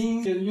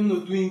fleeing,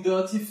 doing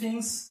dirty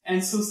things.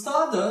 And so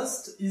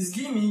Stardust, his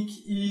gimmick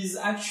is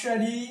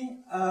actually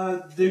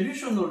a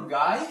delusional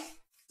guy.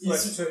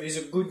 So he's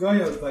a good guy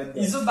or a bad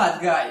guy? He's a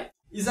bad guy.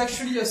 is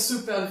actually a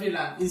super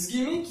villain. His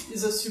gimmick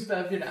is a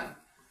super villain.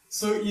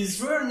 So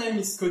his real name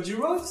is Cody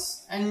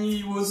Rhodes, and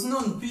he was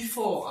known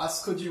before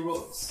as Cody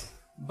Rhodes.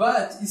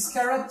 But his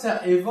character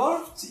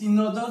evolved in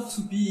order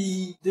to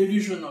be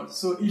delusional.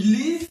 So he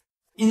lived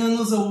in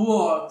another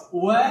world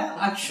where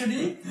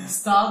actually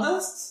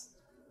Stardust,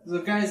 the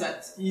guy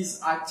that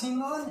he's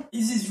acting on,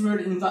 is his real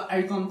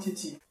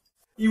identity.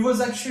 He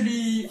was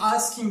actually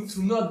asking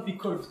to not be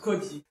called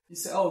Cody. He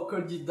said, oh,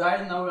 Cody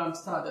died, now I'm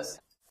Stardust.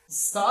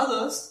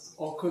 Stardust,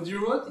 or Cody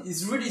Rhodes,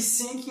 is really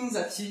thinking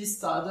that he is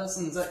Stardust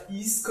and that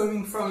he's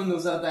coming from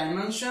another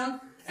dimension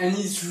and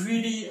he's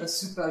really a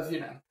super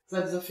villain.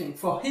 That's the thing.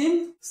 For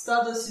him,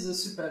 Stardust is a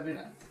super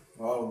villain.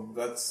 Wow,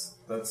 that's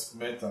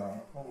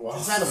meta. Oh, wow.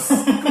 That's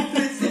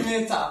completely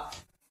meta.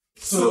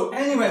 So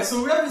anyway,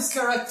 so we have this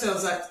character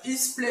that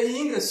is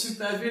playing a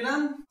super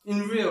villain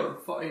in real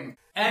for him.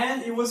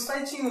 And he was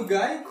fighting a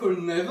guy called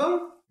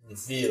Neville.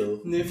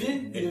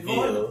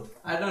 Neville?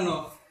 I don't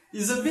know.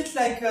 He's a bit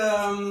like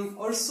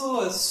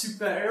also a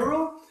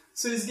superhero.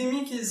 So his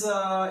gimmick is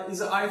a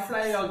high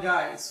flyer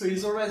guy. So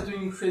he's always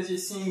doing crazy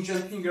things,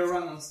 jumping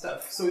around and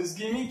stuff. So his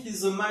gimmick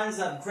is a man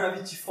that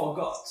gravity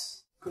forgot.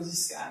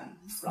 Because he can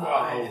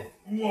fly.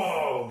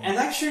 Wow. And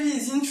actually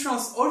his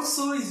interest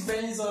also is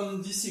based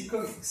on DC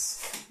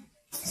Comics.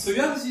 So you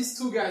have these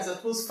two guys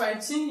that was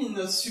fighting in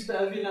a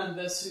super villain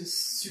versus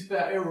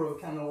superhero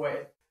kind of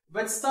way.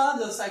 But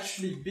Stardust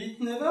actually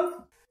beat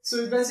Neville.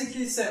 So he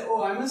basically said,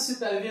 oh, I'm a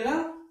super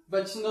villain,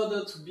 but in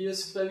order to be a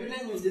super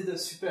villain, you need a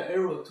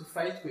superhero to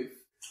fight with.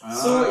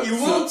 So he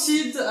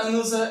wanted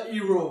another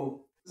hero.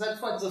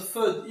 That's what the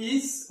feud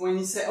is when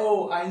he said,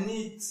 oh, I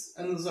need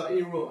another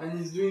hero, and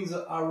he's doing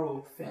the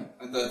arrow thing.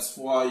 And that's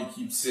why he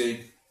keeps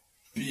saying,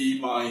 be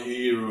my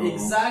hero.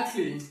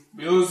 Exactly.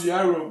 Because the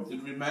arrow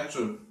did rematch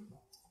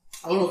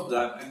all of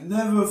that and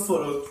never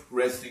followed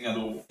wrestling at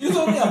all. You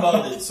told me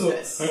about it, so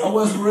Yes. I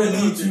was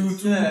ready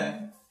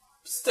to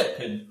step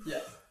in.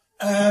 Yeah.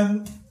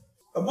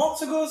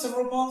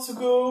 Several months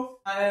ago.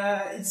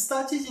 It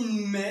started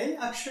in May,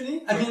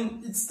 actually. I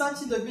mean, it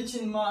started a bit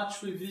in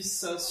March with this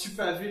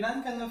super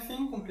villain kind of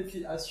thing,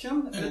 completely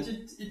assumed. But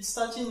it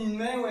started in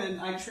May when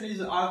actually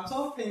the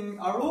actor playing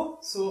Arrow,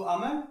 so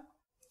Amel.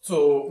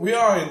 So we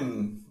are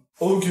in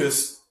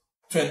August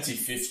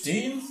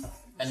 2015,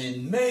 and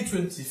in May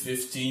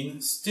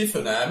 2015,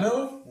 Stephen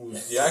Amell,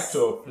 who's the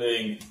actor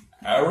playing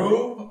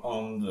Arrow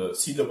on the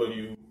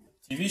CW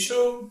TV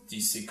show,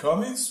 DC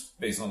Comics,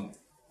 based on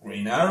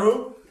Green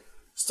Arrow,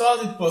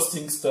 started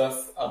posting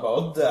stuff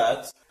about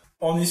that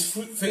on his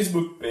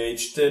Facebook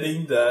page,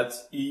 telling that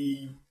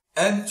he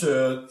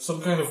entered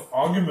some kind of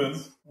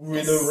argument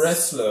with a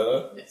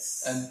wrestler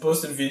and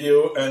posted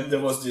video, and there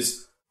was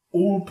this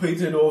all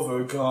painted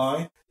over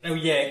guy. Oh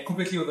yeah,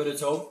 completely over the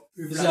top.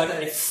 It was like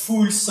a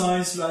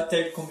full-size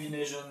latex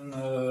combination,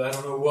 I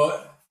don't know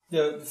what.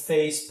 The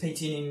face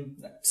painted in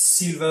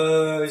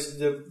silver,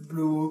 the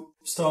blue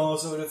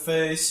stars over the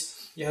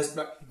face. He has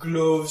black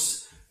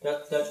gloves.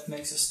 That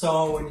makes a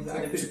star when you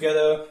put them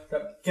together.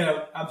 That kind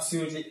of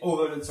absolutely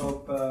over the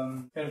top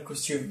kind of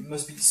costume.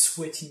 Must be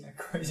sweating like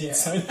crazy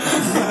inside.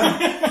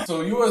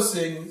 So you were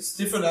saying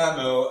Stephen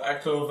Amell,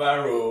 actor of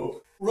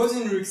Arrow, was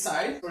in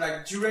ringside,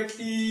 like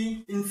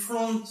directly in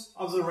front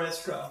of the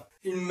wrestler.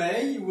 In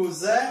May, he was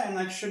there, and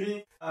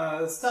actually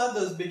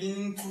Stardust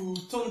beginning to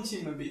taunt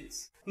him a bit.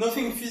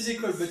 Nothing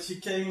physical, but he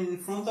came in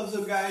front of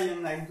the guy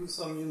and like do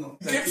some, you know.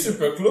 kept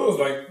super close,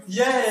 like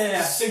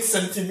 6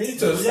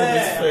 centimeters from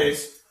his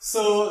face.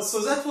 So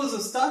that was the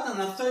start,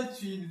 and after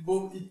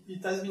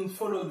it has been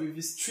followed with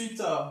this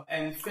Twitter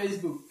and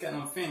Facebook kind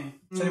of thing.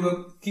 So they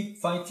will keep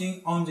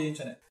fighting on the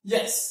internet.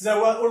 Yes, they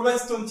were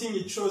always taunting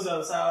each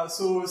other.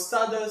 So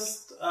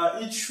Stardust,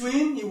 each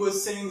win, he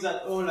was saying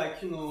that, oh,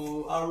 like, you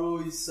know, Arrow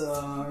is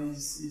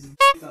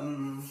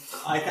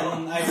I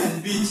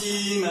can beat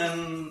him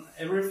and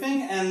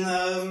everything.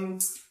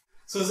 And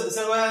so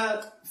they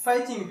were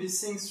fighting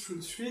these things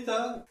through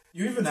Twitter.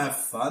 You even have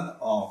fan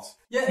art.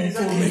 Yeah,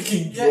 People exactly.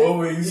 making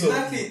drawings of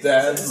that.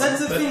 That's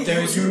the But thing.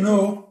 there is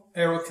no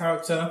hero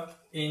character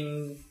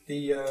in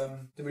the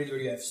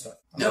WWF stuff.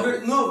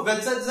 No,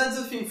 but that's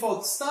the thing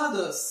for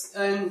Stardust.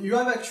 And you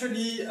have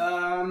actually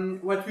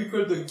what we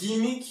call the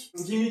gimmick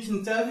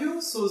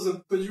interview. So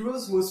the Cody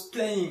Rhodes was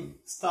playing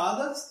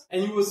Stardust,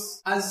 and he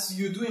was, as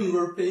you do in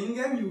role-playing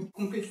game, you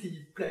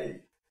completely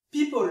play.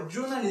 People,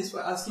 journalists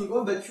were asking,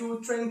 oh, but you're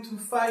trying to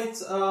fight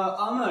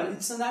Amel,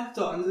 it's an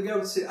actor. And the guy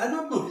would say, I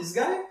don't know this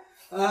guy.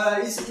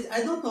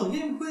 I don't know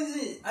him. Who is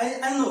he?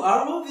 I know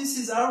Arrow. This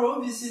is Arrow.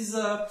 This is,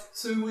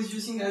 so he was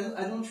using,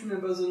 I don't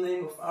remember the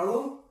name of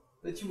Arrow,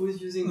 but he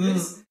was using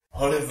this.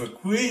 Oliver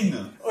Queen.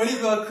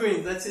 Oliver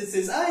Queen, that's it. It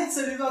says, it's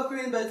Oliver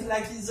Queen, but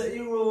like he's a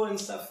hero and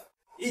stuff.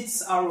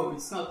 It's Arrow.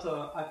 It's not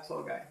an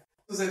actor guy.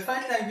 So they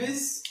fight like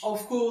this.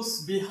 Of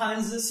course,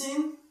 behind the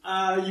scene,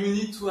 you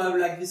need to have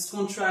like this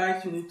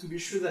contract. You need to be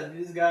sure that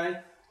this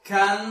guy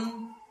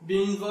can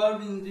be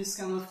involved in this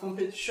kind of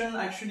competition.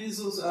 Actually,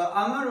 those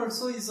Amel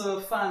also is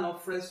a fan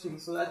of wrestling,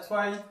 so that's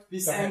why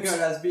this angle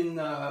has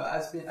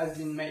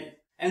been made.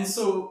 And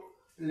so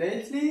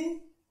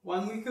lately,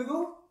 1 week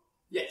ago,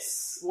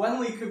 Yes. 1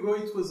 week ago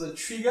it was a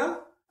trigger,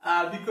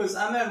 because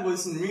Amel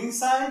was in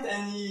ringside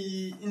and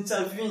he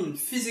intervened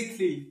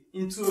physically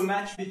into a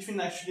match between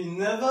actually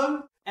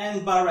Neville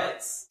and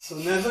Barrett. So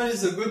Neville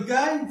is a good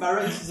guy,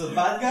 Barrett is a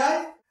bad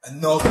guy.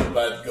 Another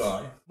bad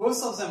guy.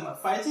 Both of them are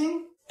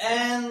fighting,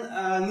 and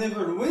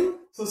Neville win.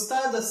 So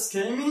Stardust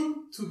came in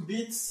to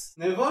beat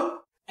Neville,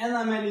 and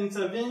Amel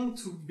intervened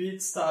to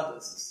beat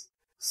Stardust.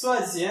 So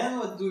at the end,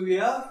 what do we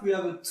have? We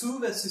have a 2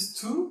 versus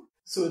 2,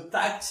 so a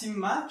tag team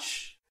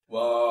match,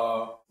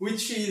 Wow.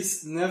 which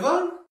is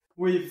Neville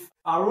with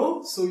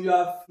arrow. So you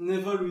have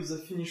Neville with the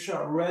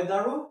finisher red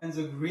arrow and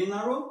the green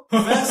arrow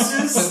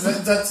versus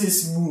That's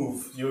his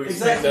move. You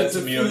explained exactly that to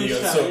the me earlier.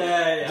 finisher. So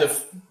Yeah.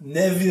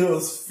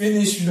 Neville's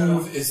finish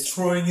move is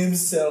throwing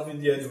himself in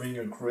the air doing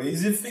a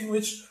crazy thing,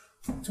 which,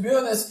 to be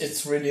honest,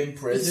 it's really It's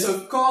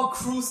impressive. a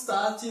corkscrew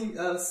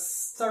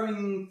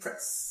starring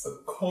press. A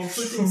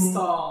corkscrew. Shooting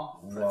star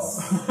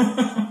press.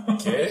 Wow.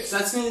 Okay.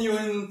 That means you're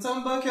in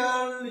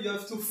turnbuckle, you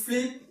have to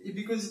flip,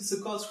 because it's a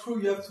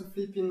corkscrew, you have to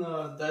flip in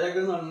a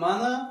diagonal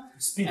manner,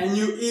 Spin. and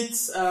you hit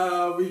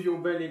with your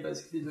belly,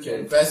 basically.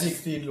 Okay,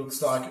 basically it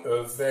looks like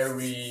a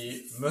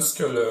very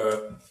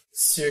muscular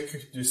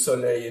Cirque du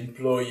Soleil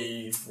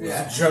employee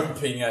was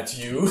jumping at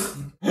you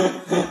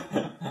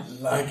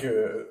like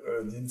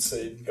an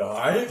insane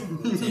guy.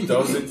 He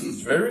does it,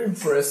 it's very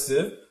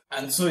impressive.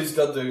 And so he's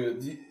got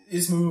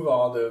his move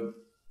are the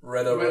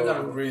red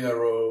arrow, green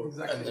arrow,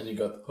 Exactly. and then you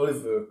got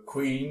Oliver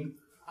Queen,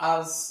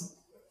 As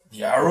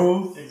the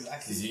arrow,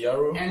 exactly. the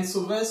arrow. And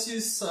so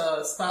versus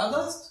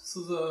Stardust, so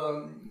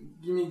the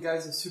gimmick guy,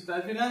 the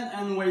super villain,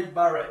 and Wade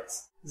Barrett.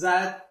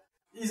 That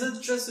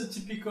isn't just a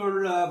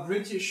typical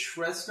British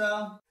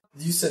wrestler.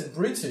 You said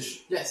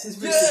British. Yes, he's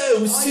British. Yeah,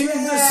 we're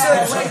singing the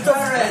song Wade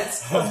Barrett.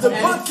 of the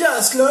And-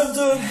 podcast,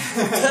 London,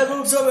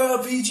 tabletop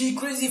RPG,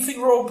 crazy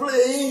thing role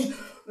playing,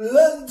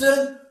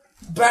 London,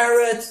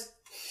 Barrett,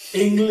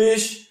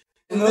 English.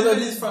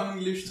 Neville is from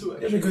English too,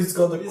 actually. Yeah, because it's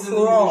got the He's an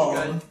English guy.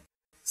 crown.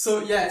 So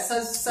yes,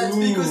 that's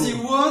because he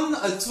won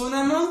a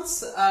tournament,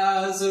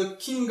 the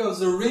King of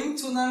the Ring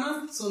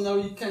tournament. So now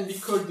he can be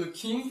called the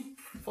King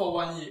for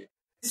 1 year.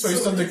 So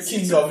he's not the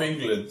king of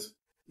England.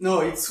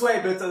 No, it's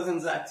way better than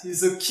that.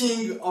 He's the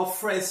king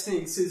of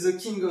wrestling. So he's the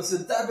king of the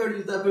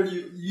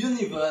WWE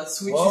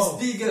universe, which Wow.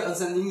 is bigger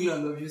than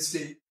England,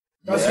 obviously.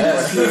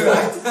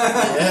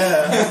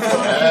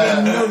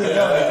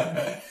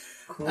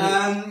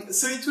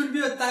 So it will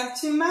be a tag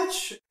team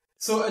match.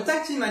 So a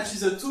tag team match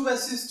is a 2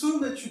 versus 2,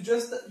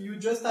 but you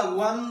just have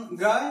one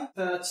guy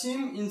per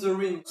team in the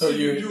ring. So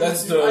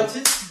that's the write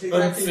it. Exactly.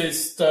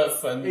 unfaced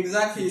stuff and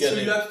Exactly. you So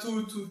get you it. have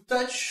to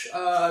touch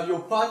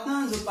your partner,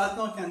 and the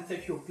partner can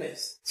take your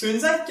place. So in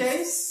that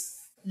case,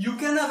 you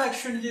can have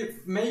actually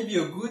maybe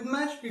a good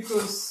match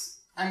because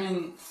I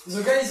mean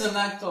the guy is an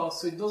actor,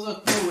 so he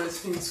doesn't know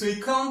wrestling, so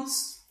he can't.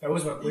 That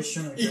was my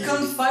question. He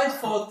can't fight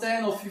for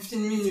 10 or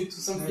 15 minutes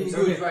to something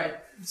Exactly. good, right?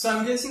 So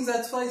I'm guessing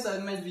that's why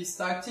that made this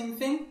tag team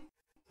thing.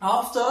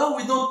 After,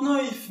 we don't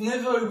know if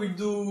Neville will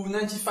do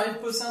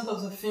 95%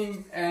 of the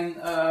thing and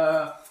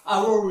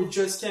Arrow will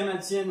just come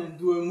at the end and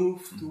do a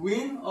move to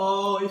win,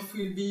 or if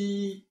we'll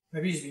be...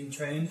 Maybe he's being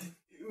trained.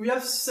 We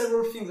have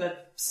several things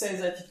that say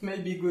that it may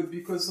be good,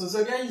 because so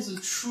the guy is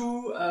a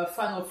true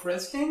fan of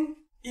wrestling.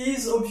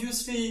 He's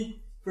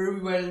obviously very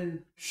well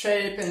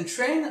shaped and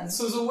trained,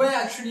 so the way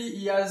actually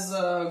he has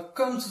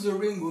come to the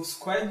ring was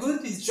quite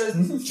good. He's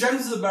just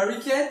jumps the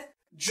barricade,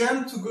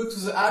 jump to go to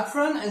the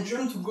apron, and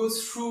jump to go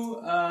through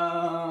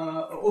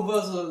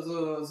over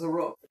the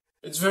rope.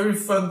 It's very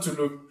fun to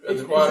look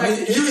at. Well, I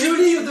mean,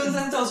 Usually you don't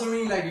enter the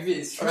ring like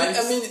this, right?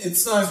 I mean,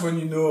 it's nice when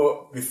you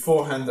know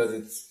beforehand that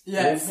it's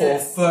Yeah, all for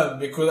fun,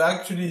 because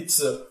actually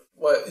it's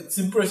it's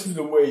impressive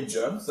the way he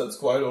jumps. That's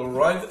quite all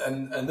right,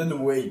 and then the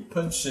way he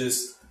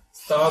punches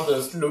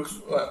Stardust looks.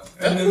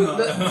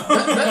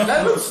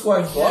 That looks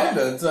quite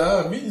violent.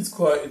 I mean, it's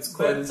quite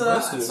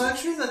impressive. So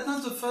actually, that's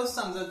not the first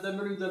time that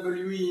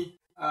WWE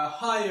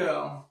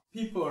hire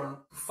people to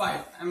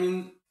fight. I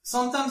mean,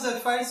 sometimes they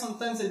fight,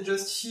 sometimes they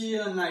just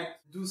hear and like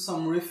do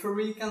some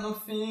referee kind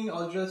of thing,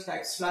 or just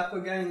like slap a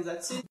guy and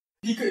that's it.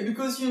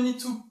 Because you need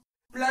to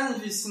plan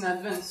this in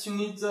advance. You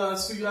need so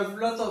you have a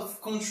lot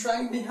of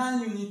contract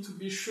behind. You need to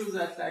be sure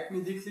that like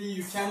medically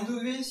you can do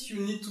this.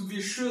 You need to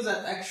be sure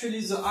that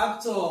actually the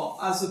actor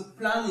has a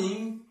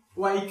planning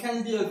where he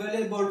can be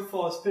available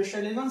for a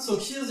special event. So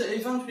here the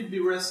event will be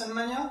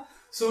WrestleMania.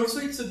 So also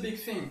it's a big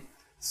thing.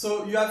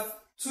 So you have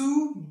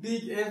 2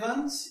 big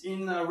events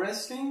in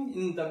wrestling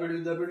in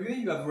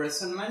WWE. You have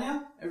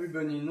WrestleMania,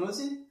 everybody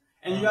knows it,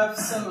 and you have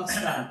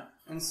SummerSlam.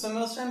 And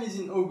SummerSlam is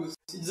in August.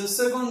 It's the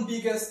second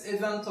biggest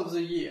event of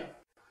the year.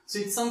 So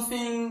it's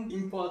something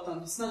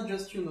important. It's not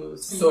just, a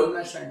single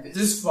match like this.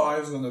 This fight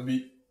is gonna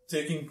be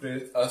taking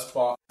place as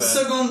part.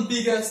 Second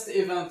biggest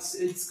event.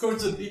 It's called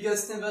the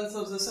biggest event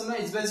of the summer.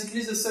 It's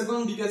basically the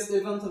second biggest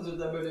event of the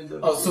WWE.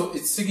 Oh, so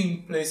it's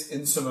taking place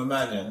in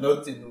Summermania,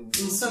 not in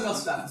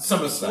SummerSlam.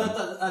 SummerSlam.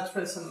 Not at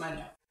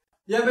WrestleMania.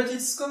 Yeah, but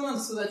it's common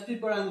so that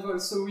people are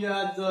involved. So we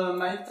had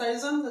Mike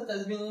Tyson that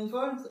has been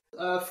involved,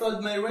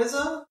 Floyd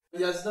Mayweather,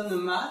 He has done a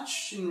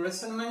match in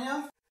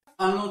WrestleMania.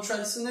 Arnold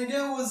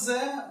Schwarzenegger was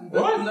there,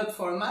 but What? not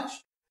for a match.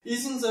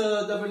 He's in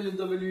the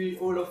WWE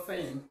Hall of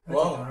Fame.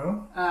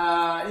 Wow.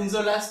 In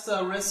the last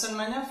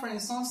WrestleMania, for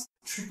instance,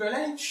 Triple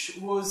H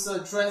was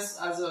dressed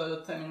as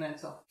a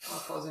Terminator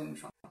for the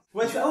entrance.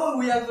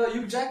 We have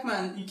Hugh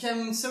Jackman. He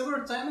came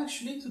several times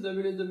actually to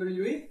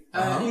WWE,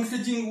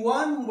 including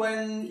one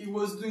when he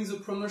was doing the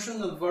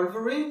promotion of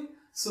Wolverine.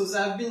 So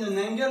there have been an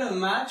angle, a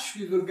match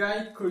with a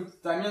guy called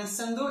Damian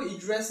Sandow. He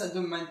dressed as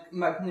a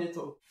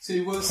Magneto. So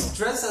he was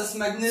dressed as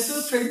Magneto,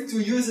 trying to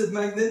use a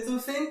Magneto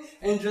thing,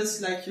 and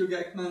just like Hugh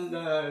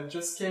Jackman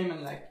just came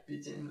and like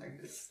beat him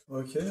like this.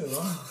 Okay,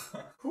 wow.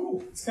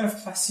 Cool. It's kind of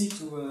classy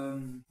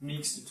to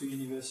mix the two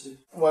universes.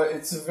 Well,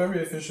 it's a very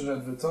efficient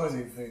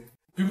advertising thing.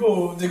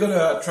 People, they're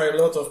gonna try a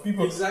lot of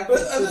people. Exactly.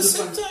 But at the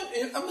So same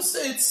time, I must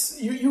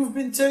say, you've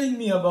been telling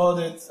me about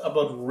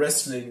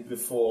wrestling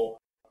before.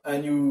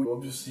 And you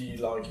obviously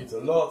like it a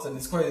lot, and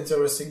it's quite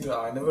interesting.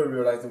 I never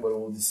realized about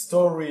all the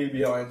story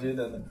behind it,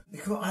 and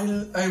because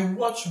I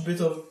watched a bit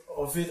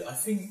of it. I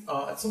think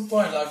at some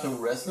point I liked a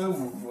wrestler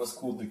who was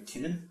called the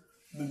Kid,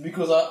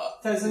 because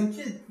Tyson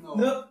Kidd?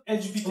 No,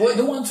 HBK. well,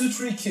 the 1, 2,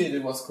 3 Kid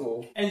it was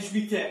called.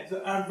 HBK, the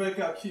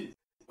Heartbreaker Kid.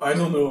 I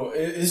don't know.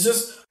 It's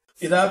just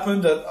it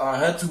happened that I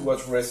had to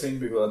watch wrestling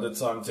because at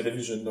the time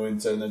television, no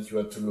internet, you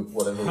had to look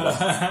whatever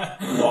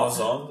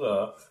was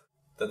on.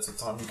 That's a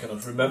time you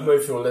cannot remember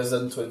if you're less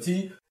than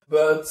 20.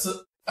 But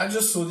I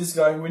just saw this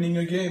guy winning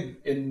a game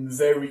in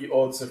very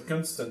odd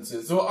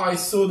circumstances. So I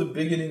saw the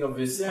beginning of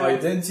his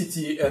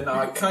identity, and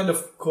I kind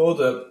of caught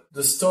up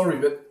the story.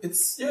 But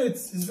it's very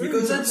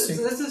Because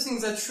interesting. that's the thing,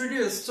 that's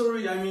really a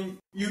story. I mean,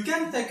 you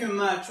can take a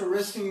match, a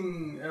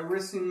wrestling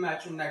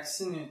match and like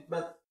sing it,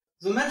 but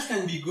the match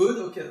can be good,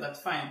 okay,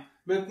 that's fine.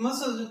 But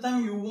most of the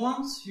time you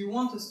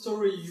want a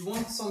story, you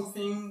want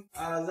something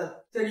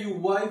that tell you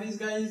why these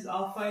guys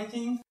are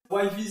fighting,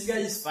 why this guy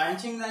is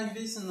fighting like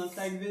this and not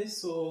like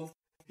this. So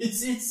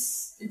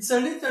it's a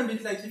little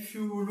bit like if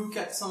you look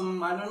at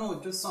some, I don't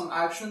know, just some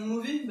action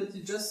movie, but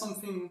it's just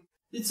something,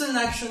 it's an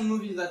action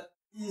movie that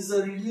is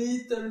a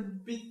little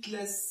bit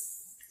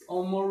less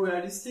or more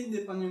realistic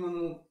depending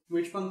on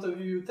which point of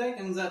view you take,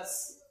 and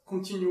that's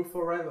continue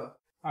forever.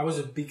 I was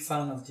a big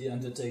fan of The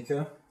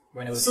Undertaker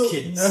when I was a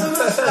kid.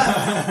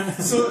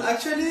 So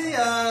actually,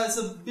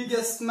 the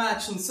biggest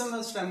match in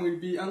SummerSlam will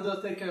be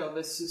Undertaker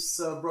versus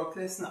Brock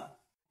Lesnar.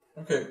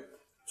 Okay,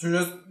 so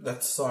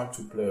that's time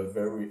to play a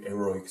very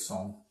heroic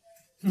song.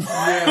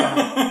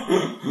 Yeah.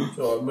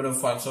 So I'm gonna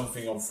find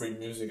something on Free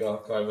Music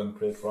Archive and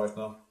play it right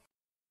now.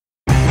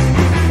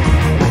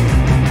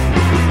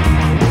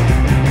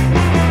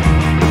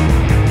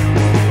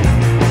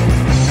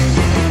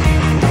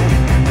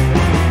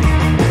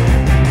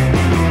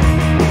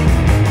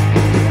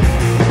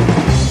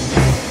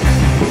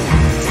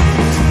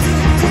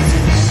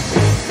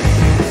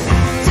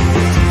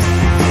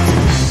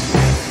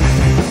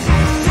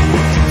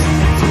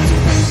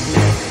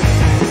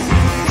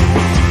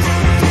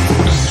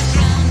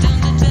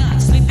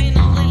 Sleeping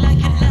all like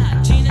a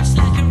lot, teenage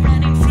like a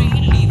running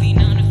free, leaving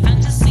on a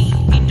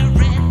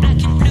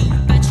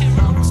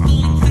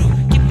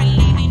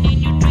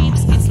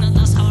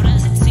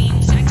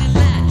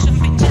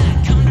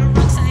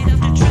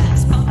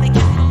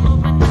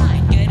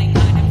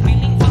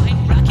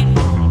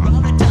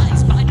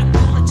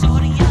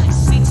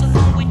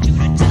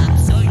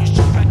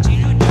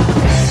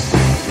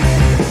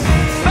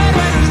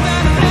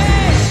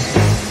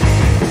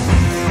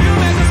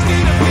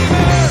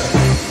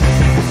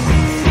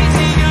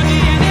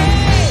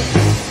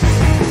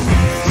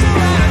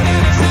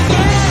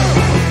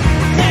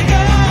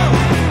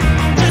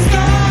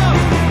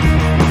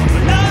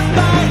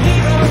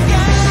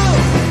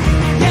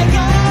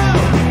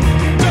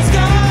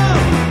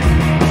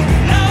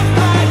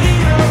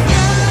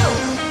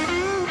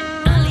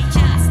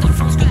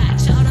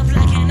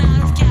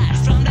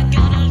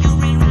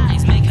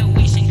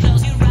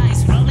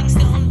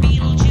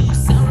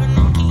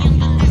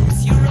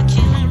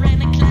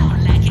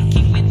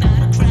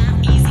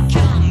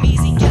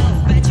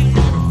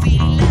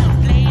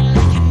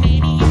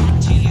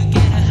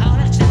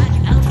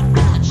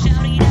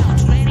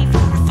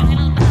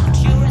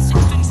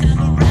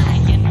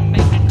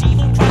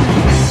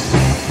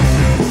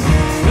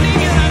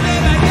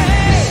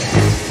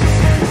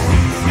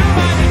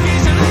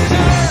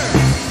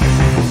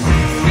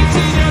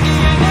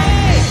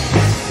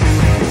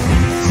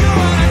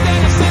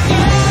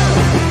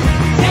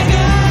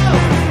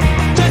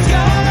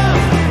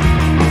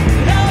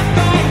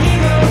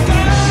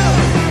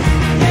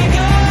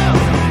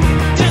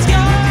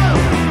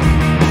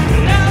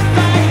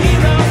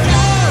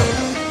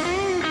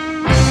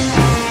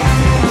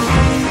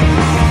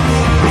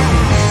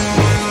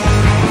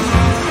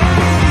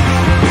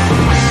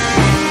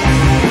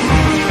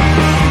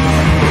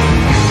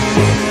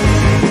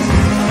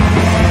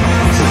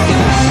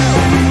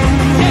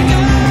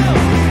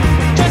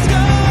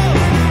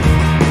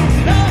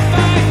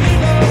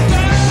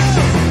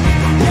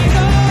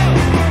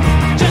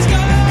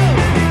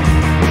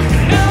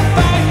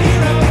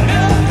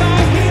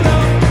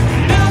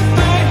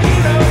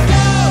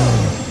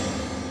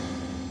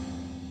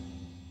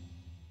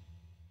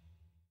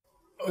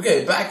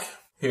Okay, back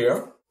here.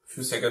 A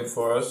few seconds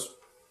for us.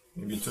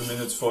 Maybe 2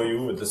 minutes for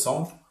you with the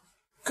song.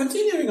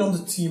 Continuing on the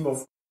theme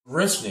of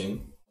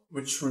wrestling,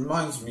 which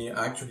reminds me,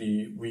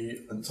 actually,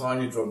 we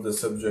entirely dropped the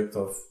subject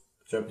of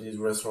Japanese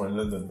wrestler in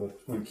London, but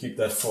we'll keep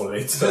that for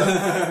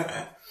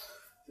later.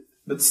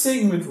 But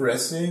staying with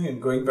wrestling and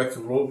going back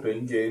to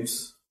role-playing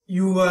games,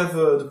 you have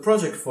the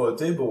project for a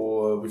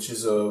table, which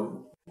is a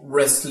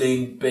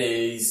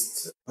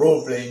wrestling-based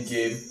role-playing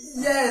game.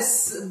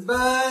 Yes,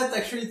 but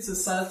actually it's a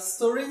sad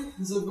story.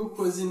 The book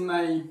was in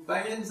my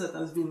baggage that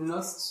has been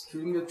lost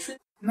during a trip.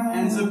 No.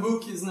 And the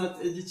book is not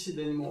edited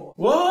anymore.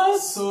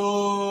 What?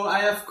 So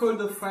I have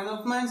called a friend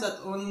of mine that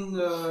owns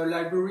a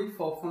library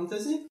for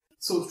fantasy.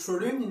 So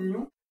Trolling in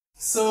Lyon.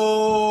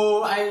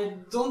 So I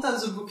don't have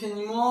the book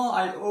anymore.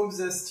 I hope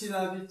they still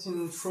have it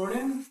in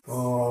Trolling.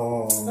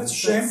 Oh. That's a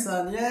shame.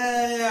 Sad.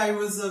 Yeah, I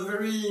was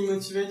very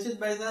motivated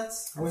by that.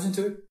 I wasn't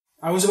too.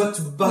 I was about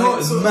to buy No,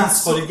 a so-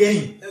 mask for the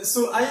game.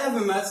 So I have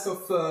a mask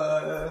of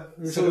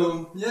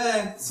so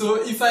yeah.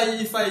 So if I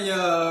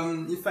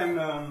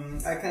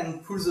can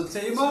pull the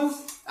table,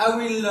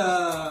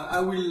 I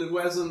will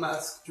wear the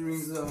mask during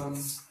the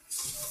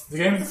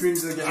game.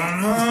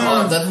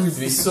 Oh, that would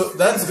be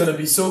that's gonna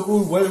be so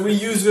cool. Well, we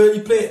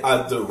usually play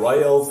at the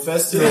Royal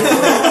Festival.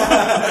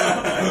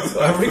 So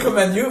I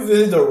recommend you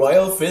visit the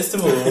Royal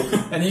Festival,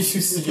 and if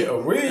you see a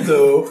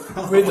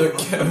weirdo with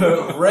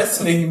a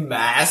wrestling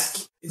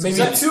mask,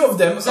 maybe two of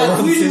them that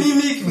around will him.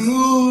 mimic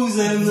moves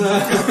and.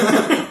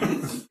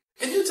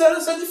 Can you tell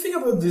us anything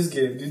about this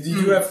game? Did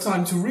you have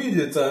time to read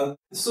it?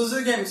 So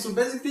the game, so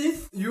basically,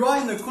 you are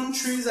in a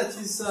country that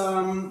is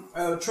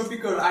a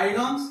tropical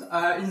island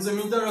in the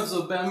middle of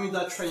the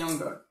Bermuda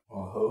Triangle.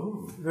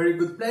 Oh. Very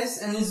good place,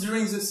 and it's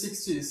during the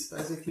 60s,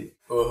 basically.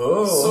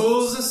 Oh.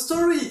 So the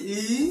story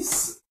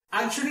is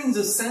actually in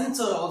the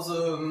center of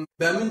the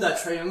Bermuda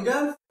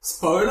Triangle.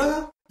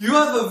 Spoiler! You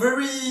have a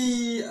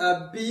very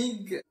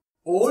big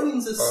hole in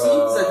the sea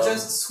that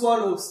just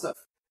swallows stuff.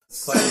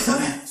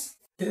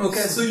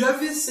 Okay, so you have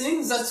this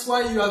thing, that's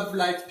why you have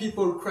like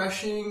people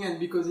crashing and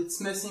because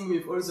it's messing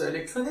with all the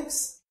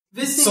electronics.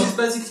 This thing is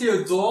basically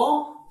a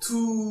door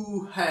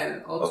to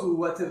hell or to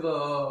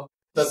whatever.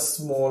 That's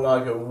more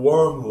like a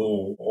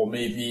wormhole, or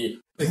maybe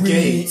A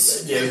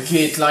gate. Yeah, a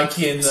gate like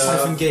in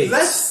Siphon gate.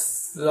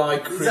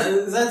 like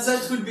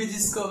That will be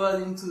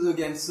discovered into the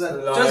game. So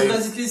that Like- just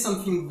basically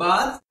something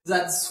bad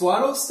that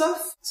swallows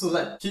stuff, so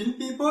that kill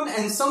people,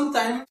 and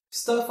sometimes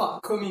stuff are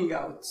coming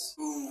out.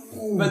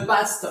 But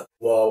bad stuff.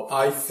 wow,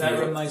 I That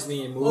feel reminds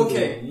me of a movie.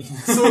 Okay.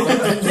 So,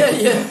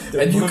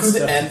 yeah. And you could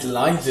end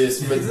like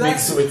this, but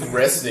mixed with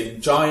wrestling,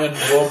 giant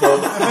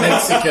robot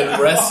Mexican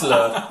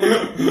wrestler.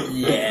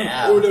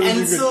 Yeah.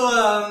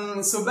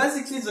 and so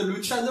basically the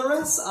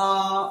Luchadores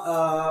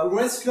are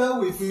wrestlers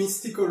with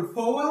mystical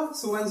power.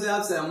 So when they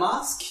have their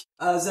mask,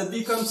 they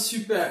become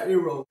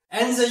superheroes.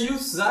 And they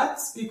use that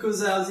because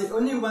they are the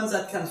only ones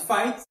that can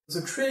fight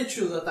the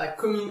creatures that are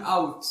coming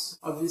out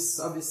of this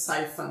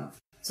siphon.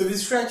 So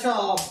these creatures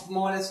are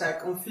more or less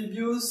like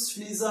amphibious,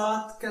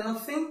 lizard kind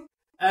of thing.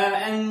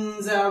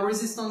 And they are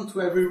resistant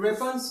to every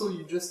weapon, so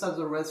you just have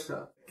the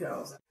wrestler take care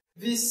of them.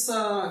 This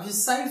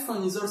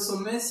siphon is also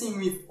messing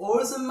with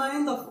all the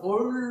mind of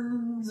all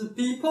the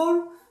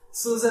people,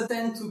 so they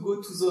tend to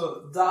go to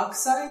the dark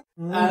side.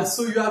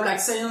 So you have like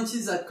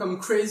scientists that come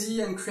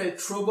crazy and create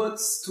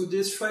robots to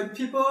destroy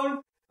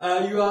people.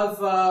 You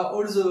have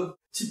all the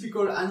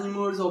typical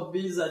animals or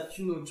beasts that,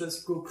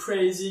 just go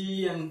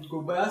crazy and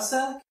go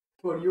berserk.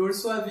 Well, you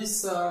also have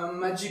this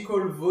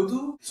magical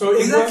voodoo. So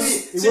it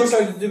Exactly. works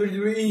like the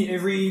WWE.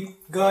 Every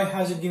guy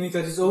has a gimmick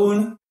of his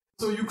own.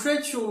 So you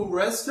create your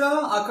wrestler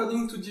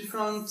according to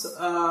different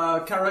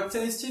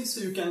characteristics.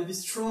 So you can be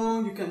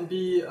strong, you can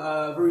be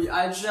very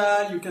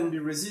agile, you can be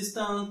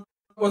resistant.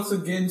 What's the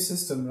game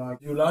system like?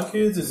 Do you like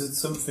it? Is it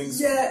something?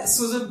 Yeah,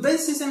 so the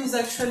base system is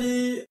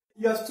actually,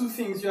 you have two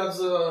things. You have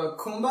the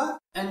combat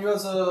and you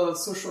have the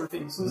social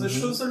thing. So the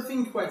social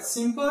thing is quite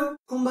simple.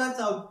 Combat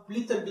are a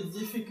little bit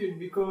difficult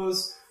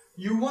because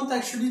you want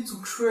actually to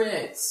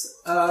create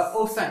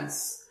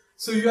offense.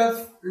 So you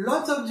have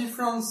lots of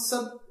different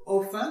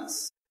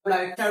sub-offense,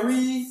 like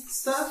carry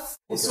stuff.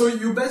 Okay. So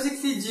you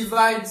basically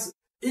divide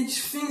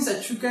each thing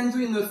that you can do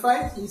in a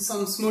fight in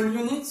some small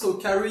units. So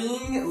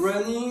carrying,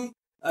 running,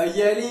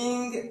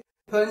 yelling,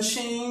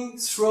 punching,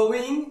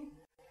 throwing.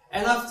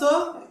 And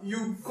after,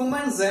 you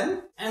combine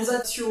them, and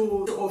that's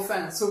your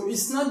offense. So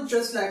it's not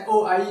just like,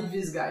 oh, I hit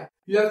this guy.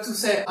 You have to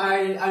say,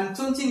 I'm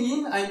taunting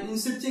him, I'm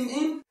insulting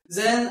him,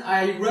 then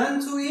I run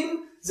to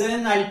him,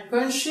 then I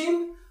punch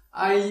him,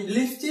 I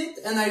lift it,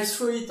 and I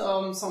throw it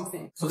on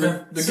something. So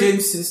the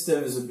game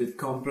system is a bit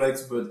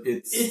complex, but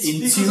it's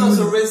in because tune. of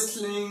the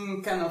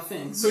wrestling kind of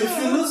thing. So if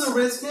you know the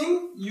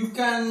wrestling, you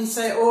can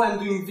say, oh, I'm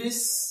doing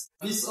this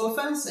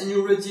offense, and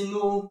you already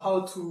know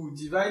how to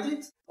divide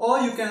it. Or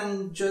you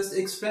can just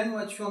explain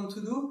what you want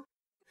to do.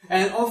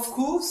 And of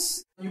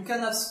course, you can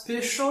have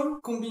special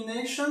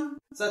combination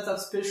that have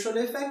special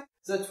effect.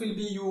 That will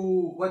be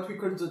what we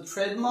call the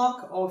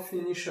trademark or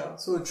finisher.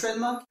 So a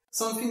trademark,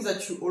 something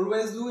that you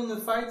always do in a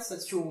fight,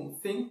 that's your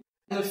thing.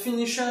 And the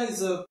finisher is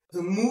the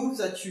move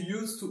that you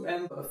use to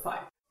end a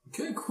fight.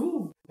 Okay,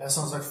 cool. That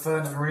sounds like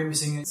fun. I'm really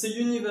missing it. It's a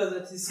universe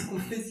that is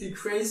completely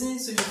crazy,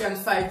 so you can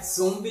fight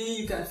zombie,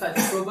 you can fight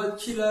robot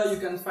killer, you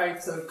can fight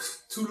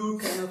Cthulhu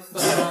kind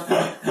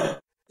of...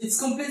 It's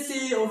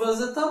completely over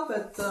the top,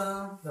 but...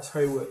 That's how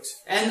it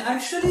works. And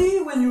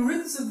actually, when you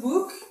read the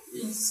book,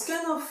 it's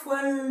kind of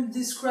well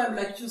described.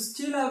 Like, you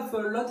still have a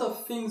lot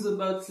of things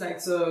about,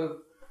 like,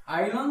 the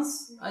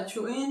islands that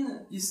you're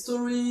in,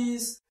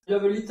 histories. You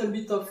have a little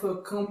bit of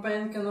a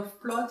campaign kind of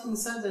plot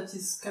inside that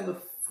is kind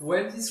of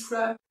well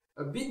described.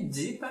 A bit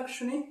deep,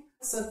 actually.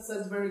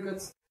 That's very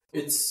good.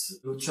 It's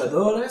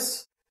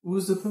Luchadores.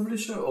 Who's the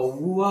publisher, or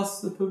who was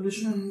the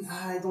publisher?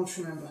 I don't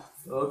remember.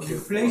 Okay. You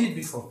played it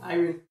before. I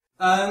will.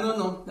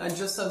 No. I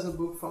just have the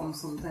book from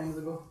some time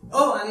ago.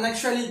 Oh, and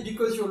actually,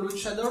 because you're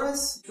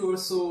Luchadores, you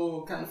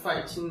also can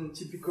fight in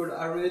typical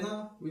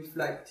arena with,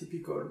 like,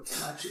 typical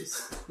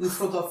matches. In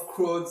front of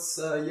crowds,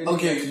 yelling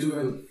Okay, at you you. do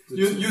And the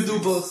you two do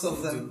things. both of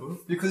You them. do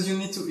both. Because you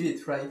need to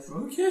eat, right?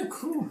 Okay,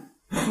 cool.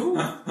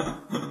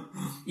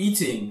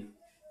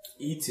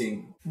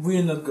 Eating.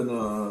 We're not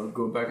gonna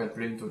go back at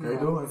playing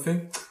Tokaido, I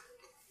think.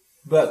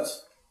 But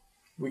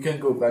we can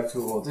go back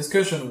to our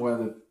discussion where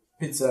the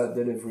pizza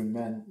delivery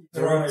man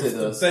directed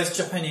The us. best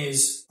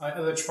Japanese I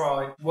ever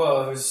tried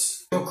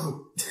was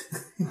Roku.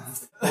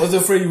 I was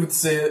afraid you would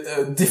say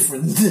a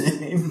different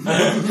name.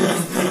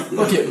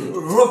 Okay,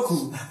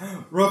 Roku.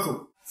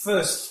 Roku.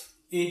 First,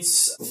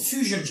 it's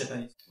fusion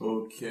Japanese.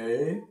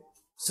 Okay.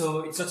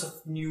 So it's lots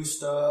of new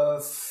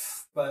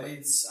stuff, but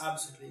it's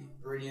absolutely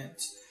brilliant.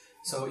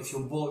 So if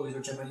you're bored with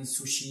your Japanese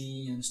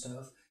sushi and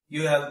stuff,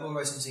 you have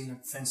always something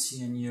like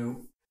fancy and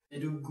new. They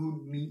do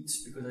good meat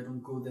because I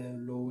don't go there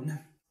alone.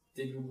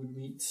 They do good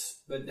meat,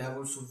 but they have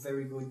also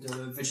very good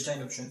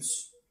vegetarian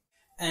options.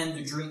 And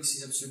the drinks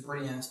is absolutely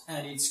brilliant,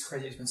 and it's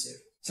crazy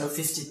expensive. So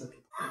 50 per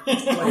people.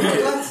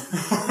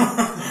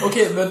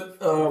 Okay,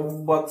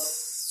 but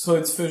so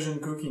it's fusion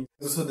cooking.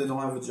 So they don't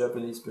have a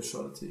Japanese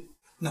specialty.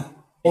 No.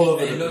 All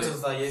over a the lot place.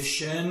 of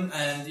variation,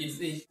 and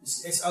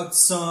it's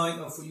outside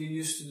of what you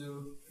used to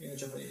do in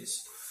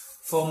Japanese.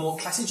 For more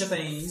classic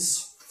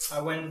Japanese,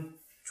 I went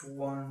to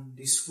one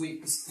this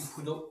week. It's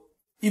Ippudo.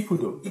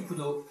 Ippudo,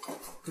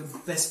 the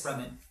best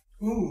ramen.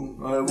 Ooh.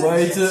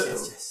 Wait.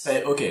 Yes.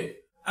 Okay.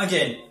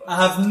 Again, I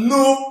have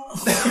no...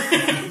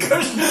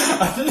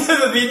 I've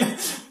never been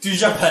to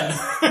Japan.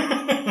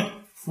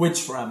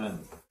 Which ramen?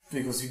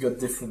 Because you got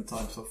different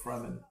types of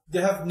ramen. They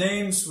have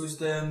names with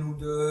their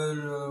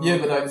noodle... Yeah,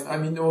 but I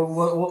mean,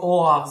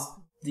 all are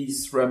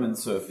these ramen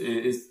served?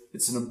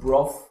 It's in a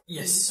broth?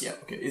 Yes. Yeah,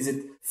 okay. Is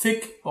it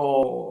thick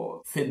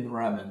or thin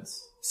ramens?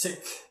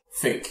 Thick.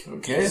 Thick,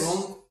 okay.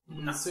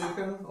 Long,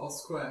 circle, or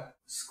square?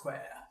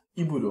 Square.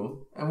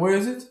 Ippudo. And where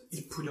is it?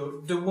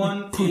 Ippudo. The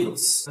one Ippudo.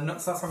 is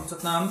not far from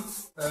Tottenham,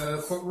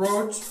 Court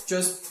Road,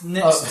 just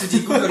next to the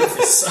Google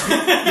office.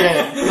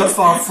 Yeah, not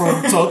far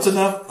from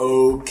Tottenham.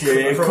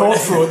 Okay,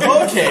 Court Road.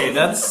 Okay,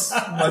 that's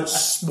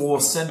much more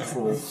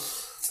central.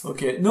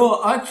 Okay,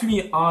 no,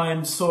 actually,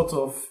 I'm sort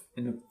of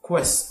in a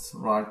quest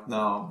right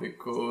now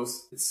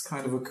because it's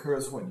kind of a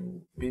curse when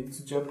you've been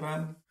to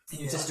Japan.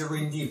 You just the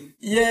real deal.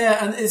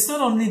 Yeah, and it's not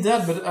only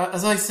that, but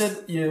as I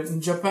said, in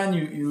Japan,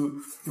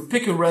 you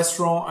pick a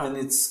restaurant and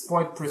it's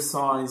quite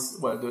precise.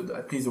 Well,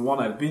 at least the one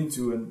I've been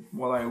to and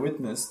what I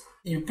witnessed,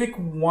 you pick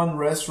one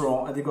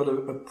restaurant and they got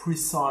a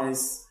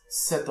precise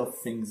set of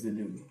things they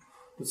do.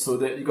 So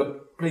that you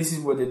got places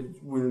where they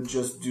will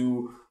just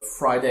do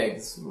fried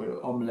eggs,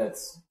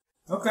 omelets,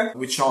 Okay.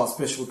 which are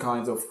special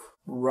kinds of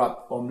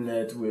wrap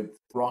omelette with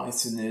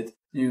rice in it.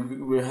 You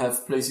will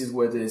have places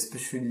where they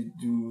especially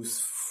do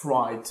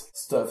fried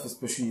stuff,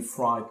 especially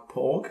fried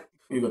pork.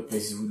 You got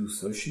places who do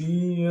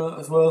sushi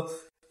as well.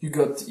 You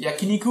got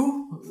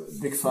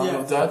yakiniku, big fan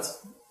of that.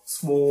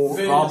 Small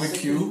Very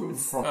barbecue yakiniku. in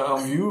front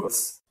of you.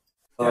 Lots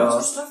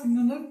of stuff in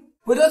London?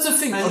 But that's the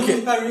thing, I know okay.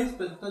 in Paris,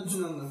 but not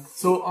in London.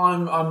 So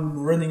I'm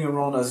running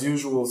around as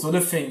usual. So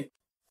the thing,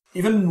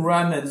 even in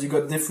ramen, you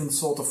got different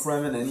sort of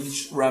ramen, and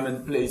each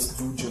ramen place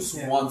do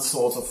just one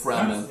sort of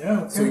ramen.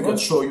 Yeah, okay. So you got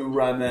shoyu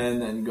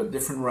ramen, and you got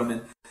different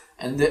ramen.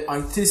 And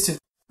I tasted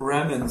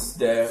ramens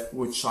there,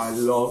 which I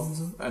loved,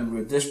 and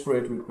we're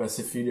desperate with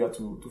Pasiphilia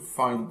to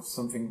find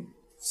something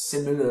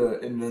similar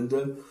in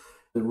London.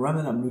 The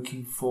ramen I'm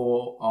looking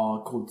for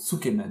are called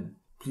sukemen.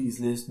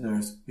 Please,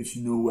 listeners, if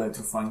you know where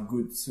to find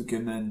good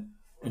sukemen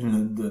in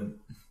London,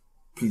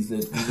 please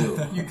let me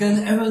know. You can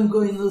even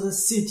go in another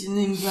city in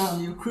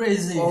England, you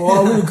crazy. Oh,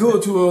 I will go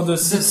to other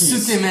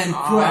cities. Sukemen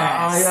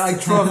I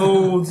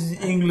traveled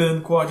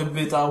England quite a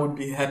bit. I would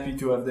be happy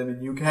to have them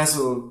in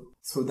Newcastle.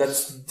 So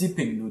that's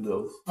dipping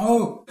noodles.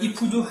 Oh,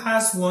 Ippudo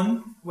has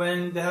one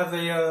when they have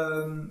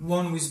a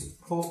one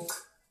with pork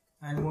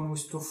and one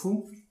with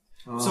tofu.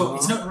 So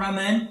it's not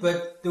ramen,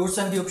 but they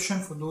also have the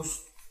option for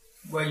those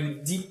where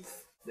you dip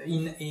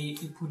in a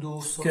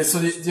Ippudo sauce. Okay, so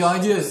the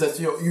idea is that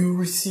you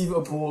receive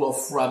a bowl of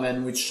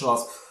ramen which are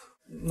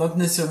not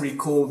necessarily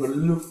cold, but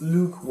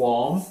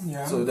lukewarm.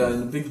 Yeah. So they're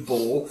in a big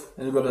bowl,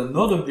 and you've got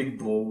another big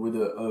bowl with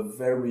a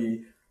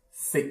very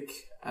thick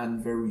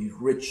and very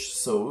rich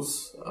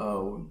sauce.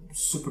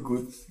 Super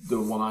good. The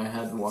one I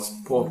had was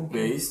pork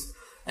based.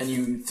 And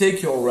you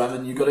take your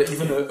ramen, you got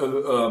even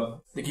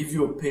they give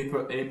you a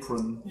paper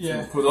apron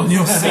to put on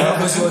yourself.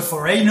 Because you're a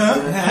foreigner.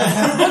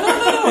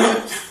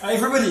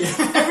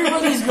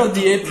 Everybody's got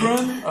the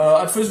apron.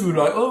 At first we were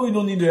like, oh, we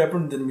don't need the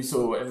apron. Then we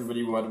saw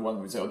everybody who had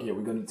one. We said, okay,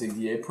 we're going to take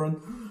the apron.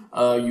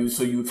 You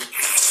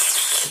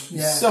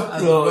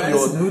suck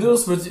your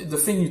noodles, but the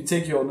thing, you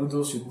take your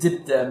noodles, you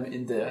dip them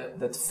in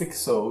that thick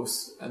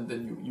sauce, and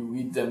then you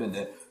eat them, and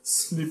they're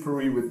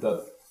slippery with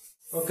that.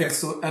 Okay,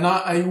 so, and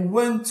I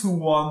went to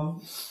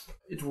one,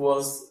 it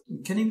was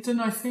in Kennington,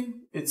 I think.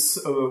 It's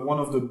one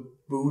of the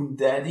Boon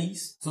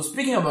Daddies. So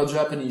speaking about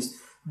Japanese,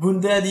 Boon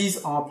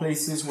Daddies are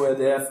places where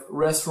they have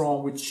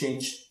restaurants which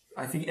change,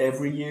 I think,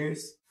 every year.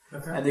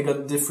 Okay. And they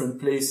got different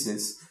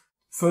places.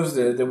 First,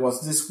 there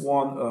was this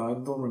one, I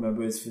don't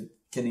remember, it's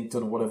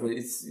Kennington or whatever.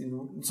 It's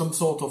in some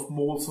sort of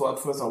mall, so at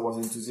first I was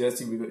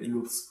enthusiastic because it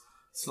looks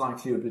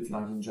slightly a bit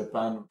like in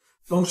Japan.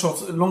 Long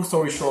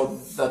story short,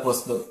 that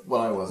was not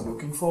what I was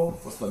looking for.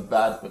 It was not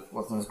bad, but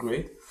was not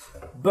great.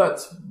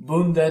 But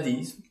Boon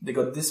Daddies, they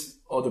got this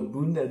other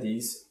Boon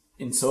Daddies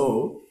in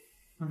Soho.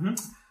 Mm-hmm.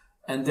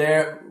 And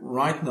there,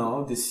 right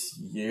now, this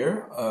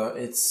year,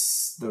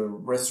 it's the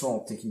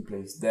restaurant taking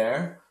place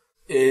there,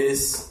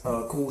 is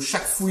called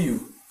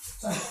Shakufuyu.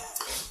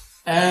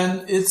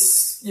 And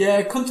it's,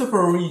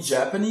 contemporary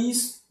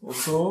Japanese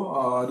also.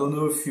 I don't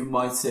know if you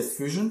might say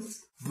fusion,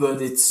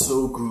 but it's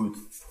so good.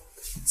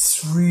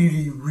 It's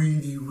really,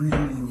 really,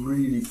 really,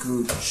 really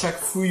good.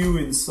 Shakufuyu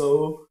in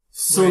Soho,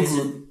 so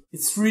good.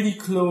 It's really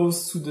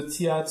close to the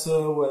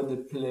theater where they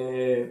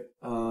play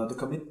The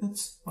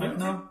Commitments right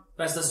now.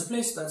 That's the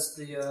place. That's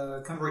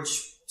the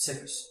Cambridge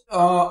Circus.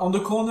 On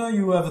the corner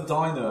you have a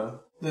diner.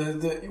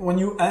 When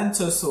you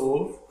enter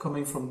Soho,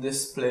 coming from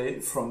this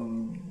place,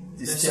 from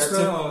this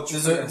theater,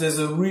 there's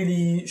a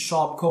really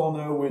sharp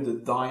corner with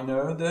a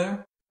diner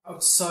there.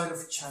 Outside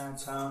of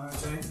Chinatown,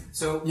 okay.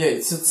 So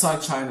it's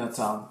outside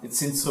Chinatown.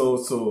 It's in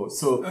Soho.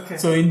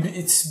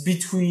 It's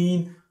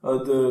between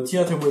the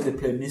theater where they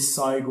play Miss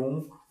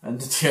Saigon and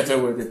the theater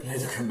where they play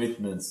The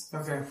Commitments.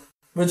 Okay.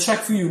 But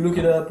Shakufuyu, look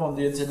it up on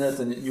the internet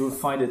and you'll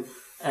find it.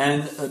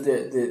 And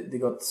they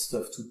got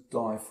stuff to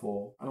die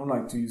for. I don't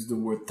like to use the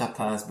word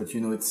tapas, but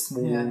it's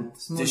small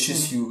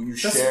dishes you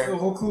share.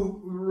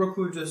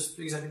 Roku just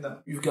exactly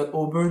that. You've got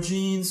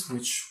aubergines,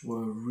 which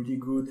were really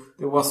good.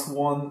 There was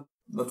one,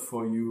 not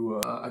for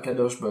you,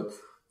 Haqadosch, but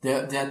they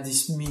had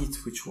this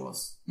meat which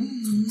was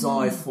to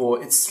die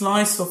for. It's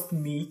slice of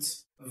meat,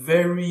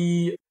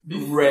 very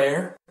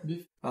rare.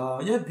 Beef?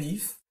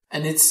 Beef.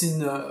 And it's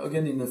in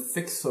a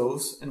thick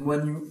sauce. And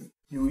when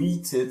you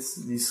eat it,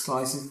 these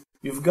slices,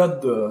 you've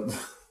got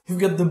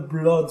the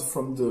blood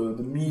from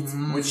the meat,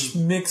 which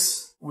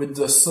mix with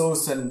the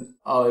sauce, and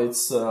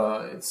it's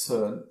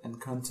an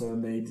encounter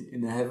made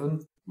in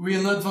heaven. We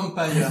are not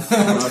vampire.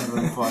 We're not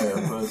vampire,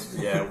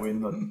 but we're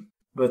not.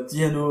 But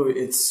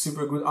it's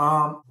super good.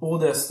 All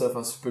their stuff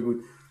are super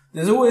good.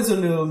 There's always a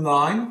little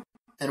line,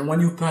 and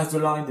when you pass the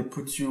line, they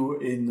put you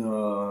in.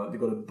 They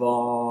got a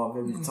bar,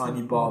 very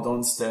tiny bar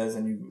downstairs,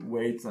 and you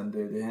wait, and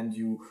they hand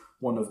you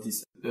one of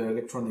these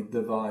electronic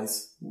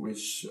device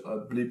which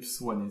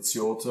blips when it's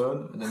your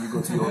turn, and then you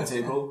go to your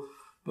table.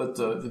 But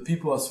the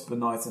people are super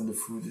nice, and the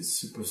food is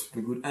super,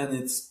 super good, and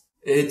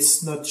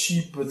it's not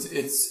cheap, but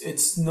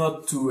it's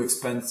not too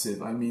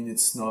expensive. I mean,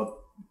 it's not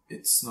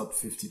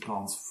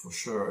 £50 for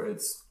sure.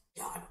 It's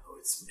I don't know,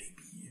 it's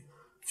maybe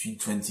between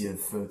 20 and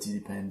 30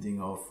 depending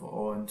on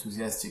how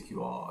enthusiastic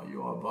you are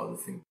about the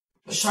thing.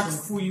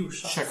 Shakufuyu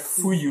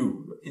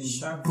in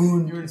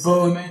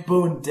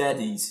Boon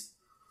Daddies.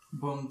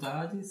 Boon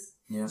Daddies?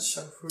 Yeah.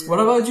 What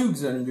about you,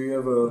 Xany? Do you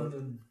have a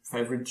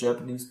favorite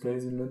Japanese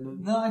place in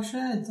London? No,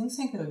 actually, I don't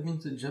think I've been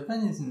to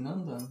Japanese in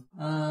London.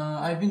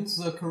 I've been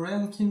to the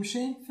Korean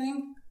kimchi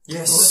thing.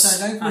 Yes, which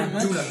I like very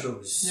much. I do like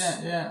those.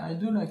 Yeah, I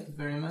do like it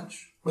very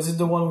much. Was it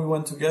the one we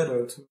went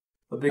together to?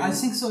 I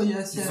think so,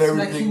 yes. Very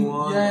like big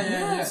one.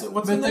 Yeah. So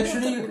what's but the name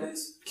actually, of that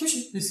place? Kimchi.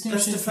 It's kimchi.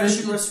 That's the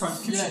flagship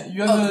restaurant. Kimchi. Yeah,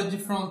 you have a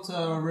different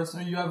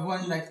restaurant. You have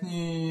one like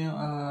near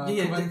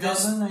Covent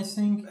Garden, I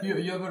think.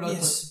 You have a lot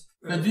of.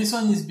 But this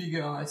one is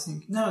bigger, I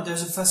think. No,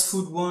 there's a fast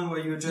food one where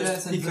you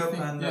just pick up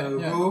and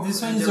go. This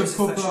one is a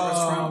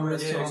proper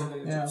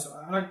restaurant. Yeah. So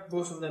I like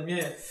both of them.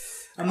 Yeah.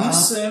 I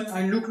must say,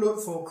 I look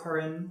for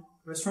Korean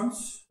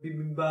restaurants,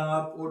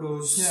 bibimbap, all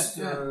those.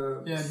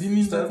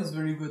 Bibimbap stuff. is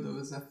very good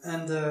over there.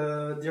 And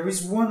there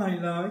is one I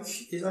like.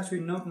 It's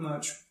actually not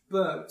much,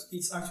 but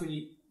it's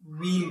actually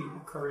really a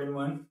Korean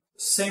one.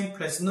 Same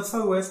place, not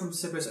far away from the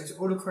same place. Actually,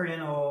 all the Korean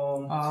are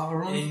along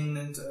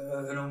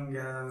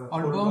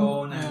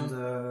Holborn and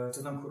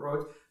Tottenham Court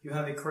Road. You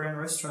have a Korean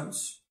restaurant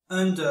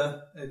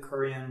under a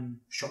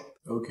Korean shop.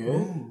 Okay.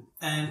 Ooh.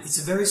 And it's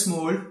very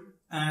small.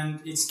 And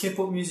it's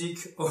K-pop music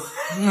all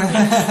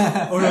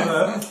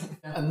over.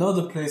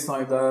 Another place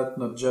like that,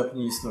 not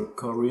Japanese, not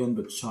Korean,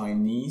 but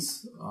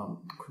Chinese.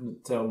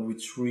 Couldn't tell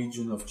which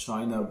region of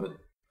China, but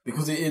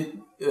because it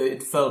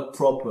it felt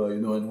proper,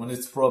 and when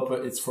it's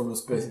proper, it's from a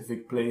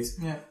specific place.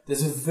 Yeah.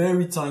 There's a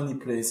very tiny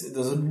place. It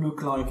doesn't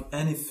look like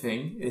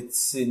anything.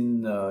 It's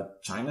in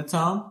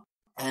Chinatown,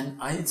 and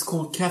it's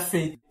called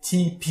Cafe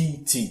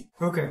TPT.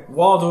 Okay.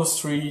 Wardour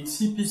Street.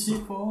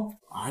 CPC for?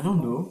 I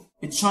don't know.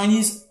 It's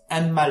Chinese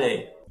and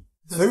Malay.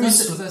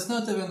 That's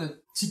not even a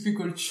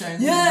typical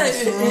Chinese Yeah,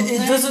 restaurant it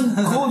name. doesn't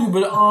call you,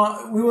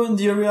 but we were in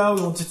the area,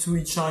 we wanted to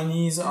eat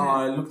Chinese,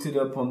 I looked it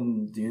up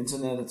on the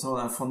internet and so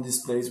on, I found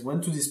this place,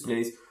 went to this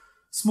place,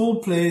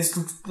 small place,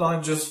 looked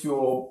like just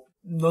your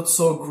not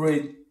so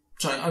great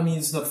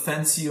it's not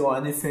fancy or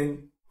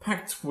anything,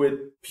 packed with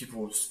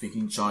people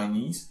speaking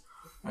Chinese.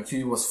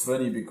 Actually, it was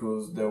funny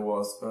because there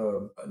was,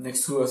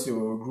 next to us, there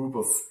were a group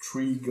of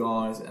 3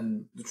 guys,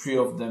 and the 3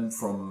 of them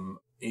from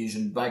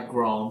Asian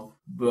background,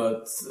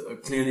 but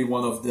clearly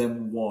one of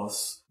them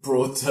was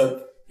brought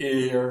up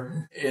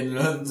here in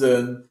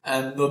London,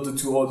 and not the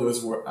 2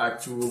 others were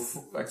actually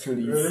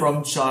really?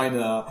 From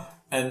China,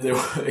 and they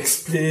were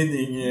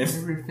explaining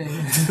everything.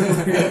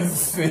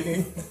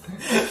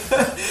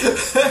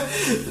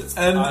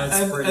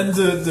 and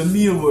the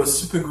meal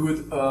was super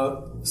good.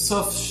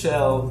 Soft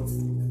shell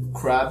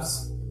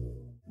crabs,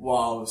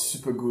 wow,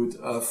 super good.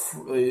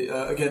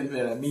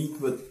 Again, meat,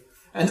 but.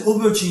 And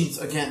aubergines,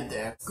 again,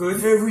 there. Good.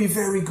 Very,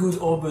 very good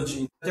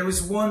aubergine. There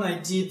was one I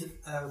did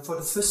for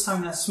the first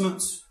time last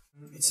month.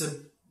 It's a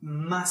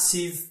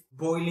massive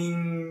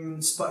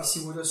boiling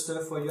spicy water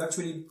stuff where you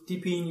actually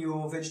dip in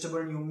your vegetable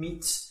and your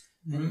meat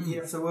and eat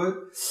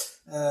afterward.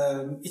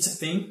 It's a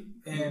thing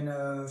in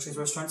a Chinese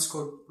restaurant. It's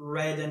called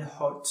Red and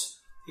Hot.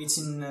 It's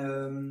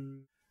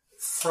in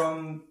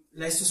from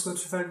Leicester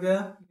Square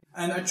there.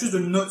 And I choose the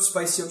not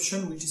spicy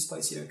option, which is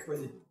spicy like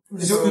crazy.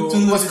 So, good to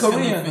know was this kind of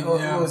Korean, thing, or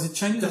yeah. was it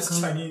Chinese? That's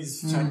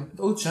Chinese.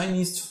 Oh,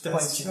 Chinese.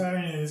 That's spicy.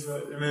 Chinese,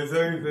 but they're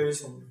very, very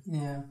strong.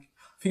 Yeah. I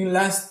think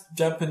last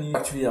Japanese,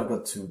 actually I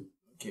got 2.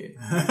 Okay.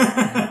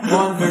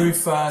 One very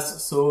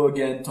fast, so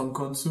again,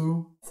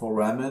 tonkotsu for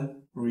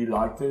ramen. Really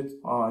liked it.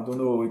 I don't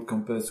know how it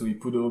compares to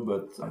Ippudo,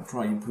 but I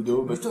try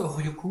Ippudo, but no,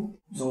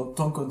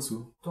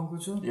 tonkotsu.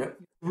 Tonkotsu? Yeah.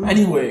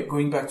 Anyway,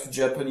 going back to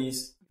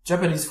Japanese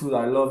food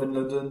I love in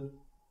London.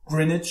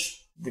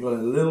 Greenwich, they got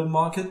a little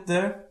market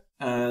there,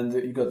 and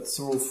you got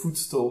several food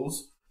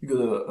stalls. You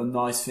got a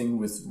nice thing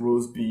with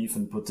roast beef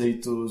and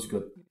potatoes. You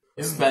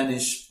got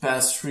Spanish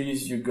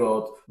pastries. You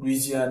got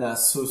Louisiana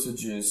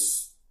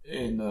sausages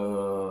in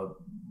a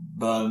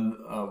bun,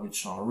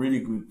 which are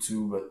really good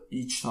too. But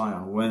each time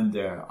I went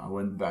there, I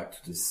went back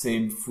to the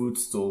same food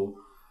stall.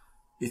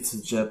 It's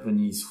a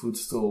Japanese food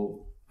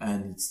stall,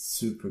 and it's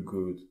super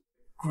good.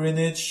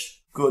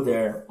 Greenwich, go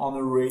there on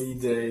a rainy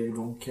day. You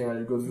don't care.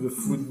 You go to the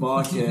food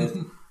market.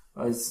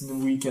 It's in the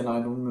weekend.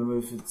 I don't remember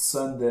if it's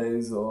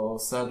Sundays or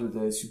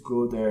Saturdays. You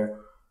go there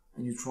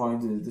and you try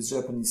the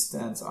Japanese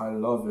stands. I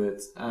love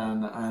it.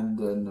 And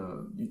then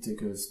you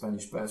take a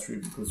Spanish pastry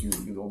because you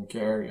don't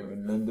care. You're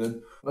in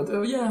London. But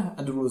yeah,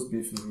 and the roast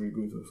beef is really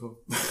good also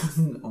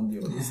on the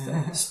other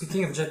stand.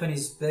 Speaking of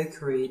Japanese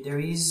bakery, there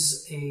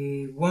is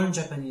one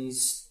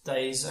Japanese that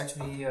is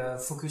actually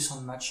focused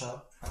on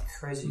matcha, like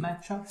crazy.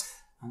 Matcha?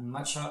 And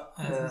matcha,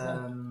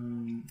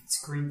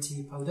 it's green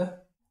tea powder.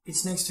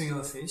 It's next to your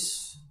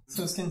office.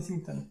 So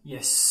Kensington.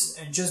 Yes,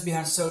 and just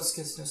behind South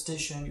Kensington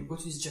Station, you go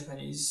to this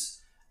Japanese,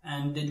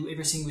 and they do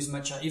everything with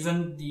matcha.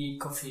 Even the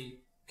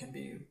coffee can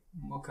be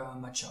mocha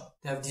and matcha.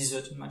 They have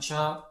dessert with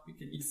matcha. You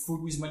can eat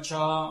food with matcha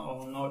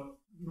or not,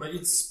 but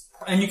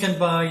and you can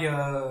buy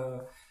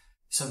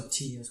some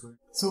tea as well.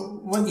 So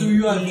what do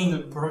you have in the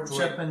Broadway.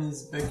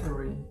 Japanese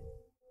bakery?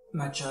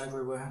 Matcha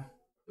everywhere.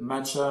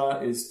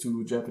 Matcha is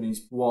to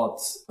Japanese what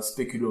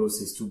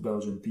speculoos is to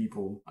Belgian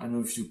people. I don't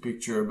know if you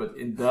picture, but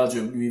in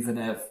Belgium you even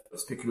have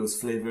speculoos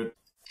flavored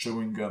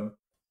chewing gum.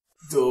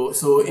 So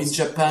in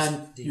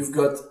Japan you've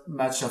got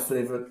matcha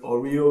flavored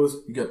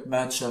Oreos, you got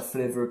matcha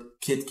flavored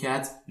Kit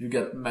Kat, you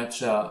got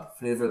matcha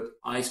flavored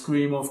ice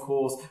cream, of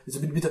course. It's a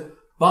bit bitter.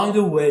 By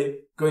the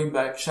way, going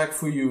back, Shack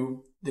for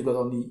You, they got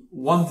only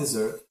one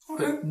dessert,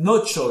 but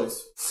no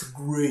choice. It's a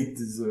great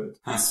dessert.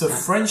 It's a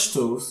French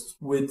toast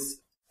with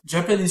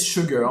Japanese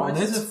sugar on it.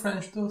 What is a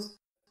French toast?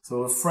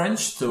 So a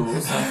French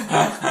toast.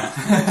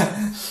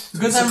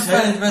 Because I'm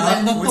French, but I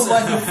don't know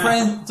what a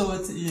French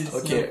toast is.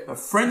 Okay, a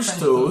French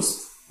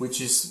toast,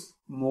 which is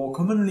more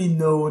commonly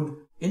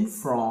known in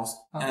France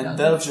and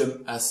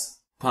Belgium as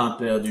pain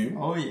perdu.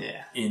 Oh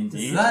yeah.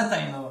 Indeed. That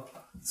I know.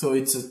 So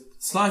it's a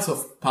slice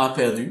of pain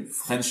perdu,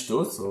 French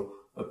toast, so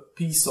a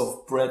piece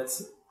of bread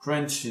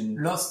drenched in...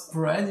 Lost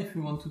bread, if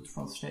you want to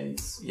translate.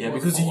 Yeah,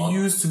 because you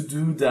used to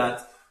do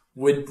that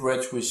with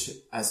bread which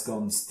has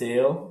gone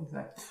stale.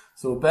 Exactly.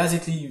 So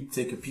basically you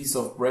take a piece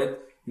of bread,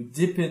 you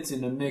dip it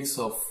in a mix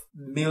of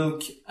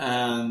milk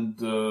and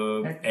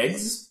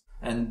eggs,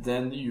 and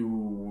then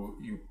you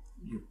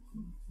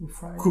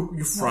fry it. You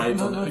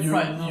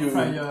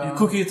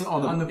cook it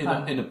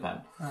in a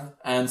pan.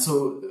 And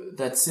so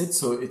that's it.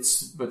 So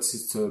it's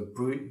a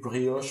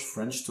brioche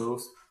French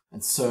toast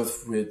and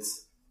served with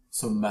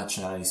some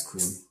matcha ice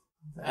cream.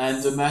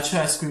 And the matcha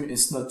ice cream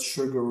is not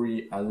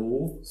sugary at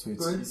all, so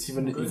it's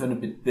even a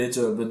bit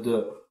better. But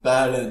the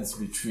balance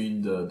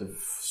between the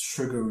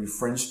sugary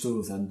French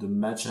toast and the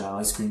matcha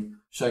ice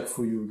cream, check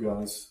for you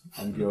guys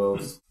and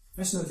girls.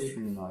 That's not It's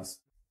really nice.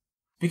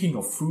 Speaking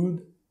of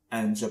food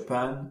and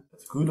Japan,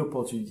 it's a good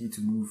opportunity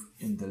to move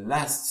in the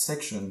last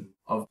section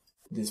of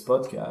this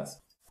podcast,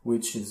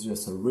 which is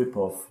just a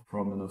rip-off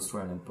from an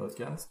Australian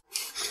podcast.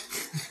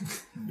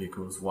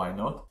 Because why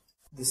not?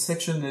 This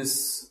section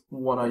is,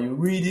 what are you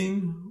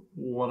reading?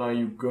 What are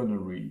you gonna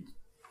read?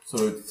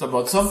 So it's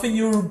about something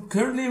you're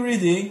currently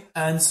reading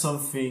and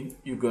something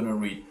you're gonna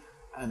read.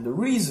 And the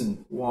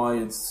reason why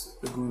it's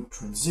a good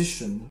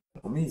transition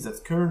for me is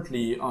that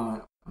currently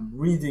I'm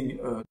reading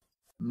a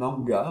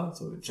manga,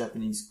 so a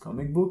Japanese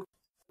comic book,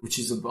 which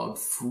is about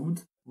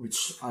food,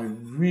 which I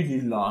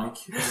really like,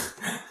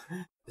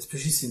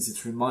 especially since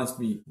it reminds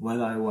me when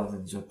I was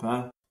in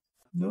Japan.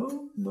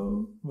 Well,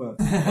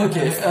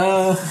 okay,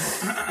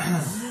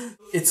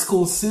 it's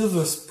called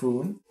Silver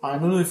Spoon. I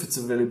don't know if it's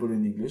available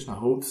in English, I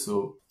hope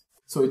so.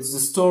 So it's the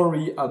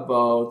story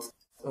about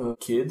a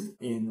kid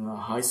in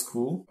high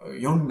school, a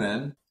young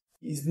man.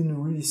 He's been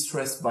really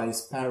stressed by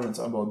his parents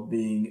about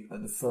being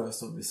the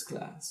first of his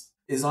class.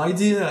 His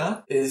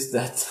idea is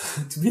that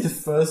to be the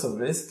first of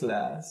his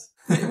class,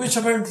 which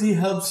apparently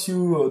helps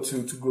you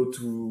to go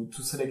to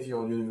select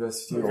your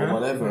university or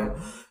whatever,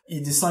 he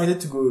decided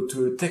to go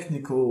to a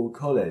technical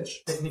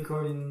college. Technical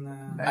in...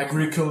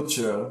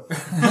 Agriculture.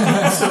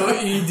 So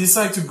he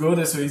decided to go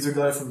there, so he's a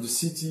guy from the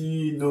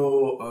city,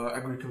 no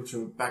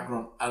agricultural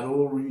background at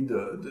all, really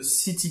the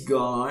city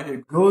guy. He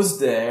goes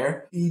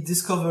there, he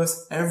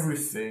discovers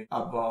everything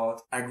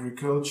about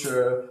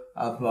agriculture,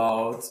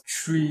 about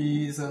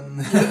trees and...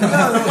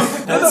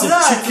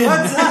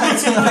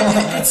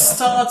 It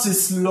starts,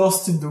 it's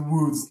lost in the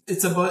woods.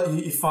 It's about,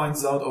 he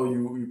finds out, or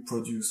you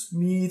produce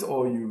meat,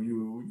 or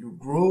you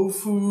grow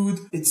food.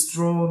 It's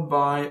drawn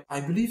by,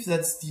 I believe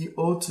that's the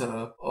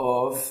author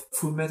of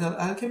Full Metal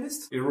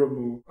Alchemist,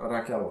 Hiromu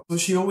Arakawa. So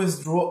she always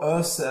draw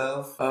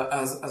herself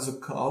as a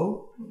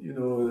cow. You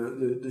know,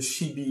 the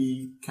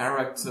chibi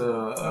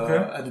character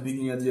at the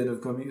beginning and the end of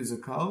the comic is a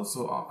cow.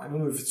 So I don't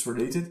know if it's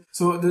related.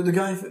 So the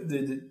guy,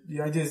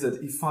 the idea is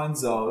that he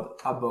finds out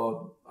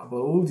about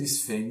all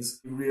these things.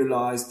 He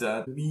realized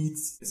that meat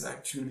is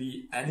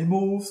actually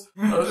animals.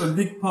 A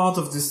big part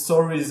of this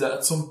story is that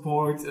at some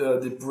point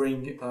they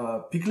bring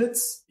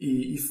piglets.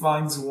 He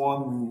finds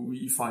one who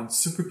he finds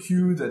super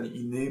cute and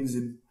he names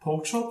him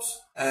Pork Chops.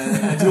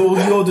 And all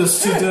the other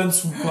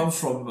students who come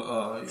from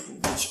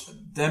which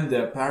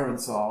their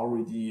parents are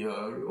already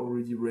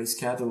raised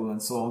cattle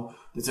and so on.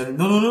 They tell him,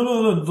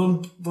 no,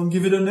 don't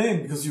give it a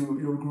name because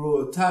you'll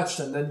grow attached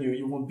and then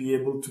you won't be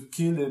able to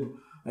kill him.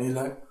 And you're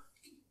like,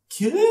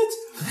 kill it?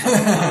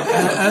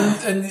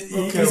 and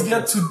he's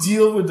got to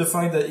deal with the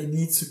fact that he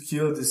needs to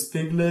kill this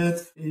piglet.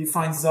 He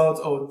finds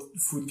out,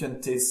 food can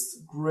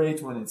taste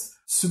great when it's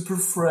super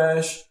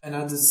fresh. And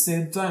at the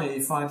same time, he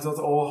finds out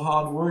how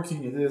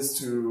hardworking it is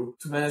to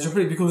manage a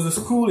plate, because the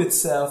school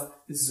itself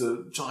is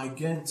a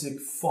gigantic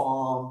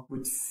farm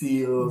with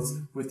fields,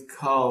 with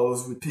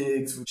cows, with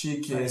pigs, with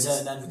chickens.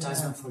 It's an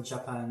advertisement for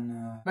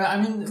Japan. But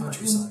I mean,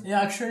 countryside.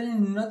 actually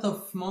in a lot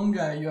of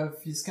manga you have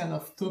this kind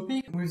of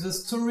topic. With the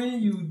story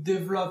you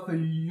develop a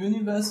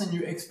universe and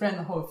you explain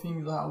how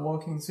things are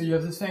working. So you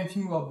have the same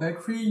thing for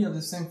bakery, you have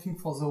the same thing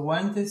for the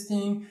wine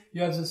tasting,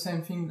 you have the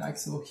same thing like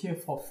so here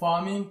for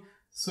farming.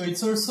 So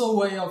it's also a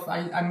way of,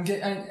 I'm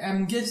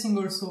guessing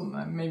also,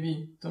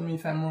 maybe tell me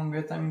if I'm wrong,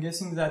 but I'm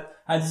guessing that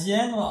at the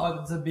end or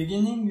at the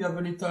beginning you have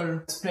a little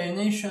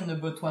explanation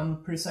about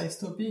one precise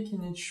topic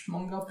in each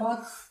manga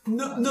part.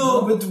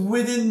 No, but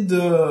within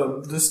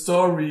the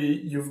story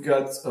you've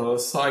got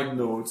side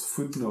notes,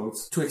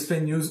 footnotes to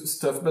explain new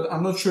stuff. But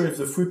I'm not sure if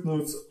the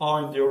footnotes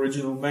are in the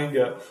original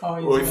manga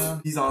or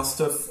if these are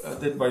stuff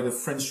did by the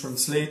French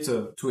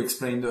translator to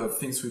explain the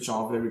things which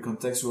are very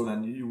contextual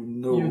and you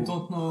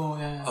don't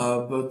know.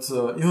 But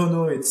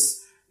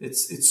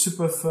it's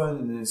super fun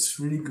and it's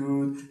really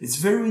good. It's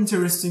very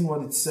interesting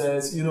what it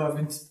says. You know, I've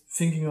been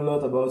thinking a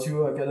lot about you,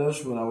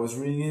 Haqadosch, when I was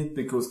reading it,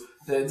 because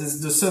there's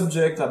the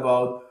subject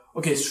about,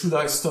 okay, should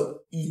I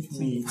stop eating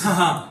meat?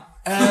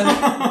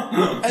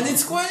 and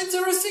it's quite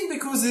interesting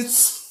because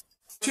it's,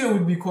 actually I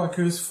would be quite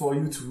curious for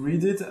you to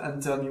read it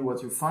and tell me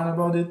what you find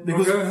about it,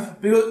 because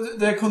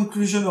the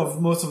conclusion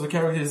of most of the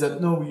characters is that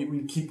no,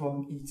 we keep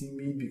on eating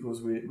meat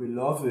because we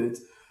love it.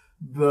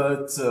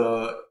 But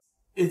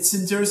it's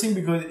interesting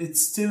because it's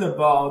still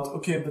about,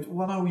 okay, but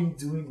what are we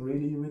doing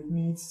really with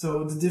meat?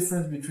 So the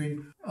difference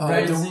between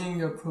raising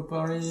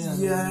properly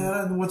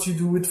and what you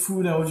do with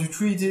food and how you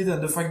treat it,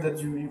 and the fact that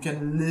you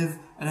can live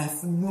and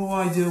have no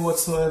idea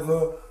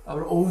whatsoever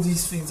how all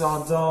these things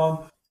are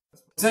done.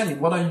 Xany,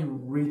 what are you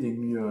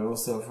reading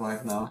yourself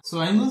right now? So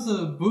I know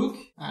the book.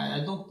 I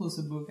don't know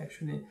the book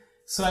actually.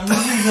 So I'm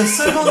reading the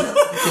second.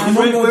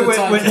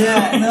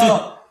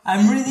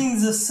 I'm reading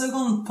the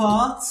second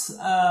part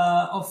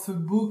of a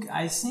book.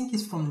 I think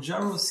it's from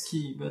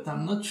Jarowski, but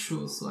I'm not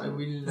sure. So I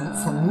will.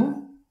 From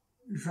who?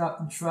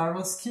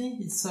 Jaworski.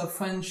 It's a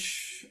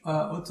French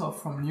author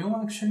from Lyon,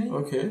 actually.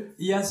 Okay.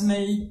 He has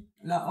made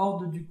La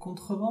Horde du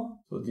Contrevent.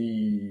 So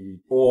the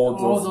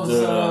Horde of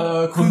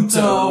the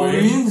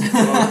Counterwind.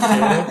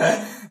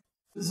 Okay.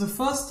 The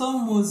first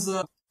tome was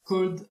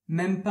called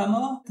Même pas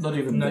mort. Not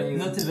even that.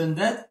 Not even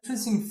that.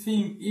 Interesting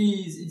thing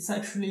is it's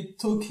actually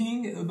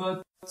talking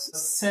about a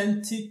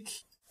Celtic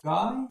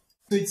guy.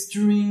 So it's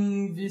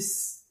during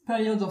this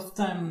period of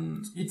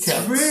time. It's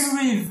Celts.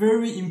 very,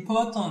 very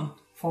important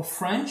for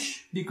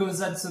French because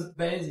that's the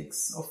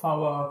basics of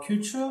our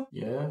culture.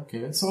 Yeah,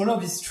 okay. So all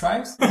of these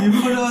tribes, you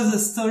follow the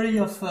story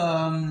of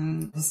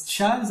these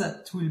tribes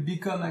that will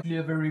become actually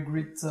a very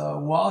great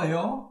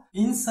warrior.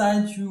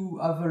 Inside you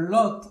have a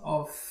lot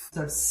of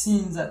the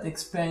scenes that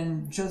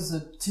explain just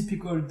the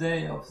typical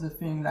day of the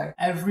thing, like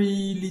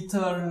every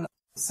little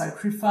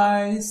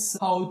sacrifice,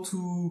 how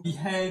to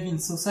behave in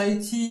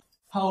society,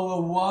 how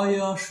a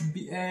warrior should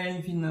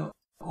behave in a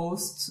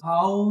host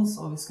house,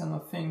 or this kind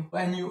of thing.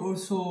 And you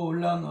also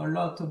learn a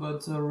lot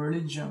about the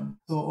religion.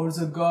 So all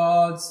the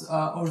gods,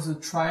 all the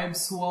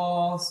tribes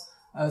wars,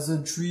 the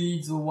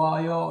druids, the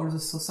warrior, all the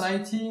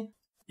society.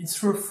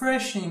 It's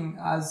refreshing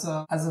as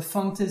a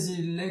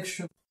fantasy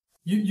lecture.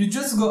 You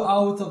just go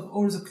out of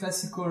all the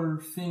classical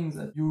things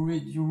that you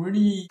read. You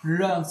really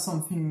learn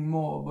something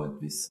more about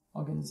this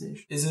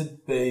organization. Is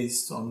it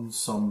based on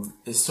some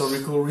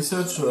historical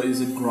research, or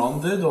is it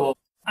grounded, or?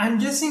 I'm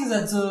guessing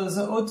that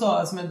the author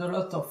has made a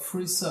lot of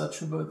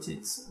research about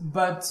it,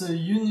 but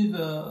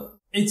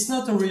it's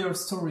not a real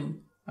story.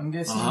 I'm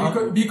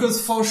guessing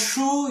because for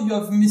sure you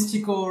have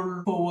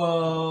mystical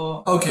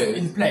power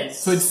in place.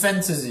 So it's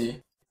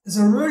fantasy.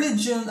 The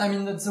religion,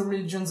 not the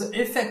religion, the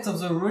effect of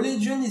the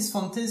religion is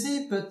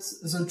fantasy, but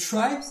the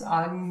tribes,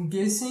 I'm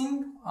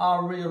guessing,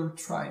 are real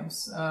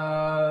tribes.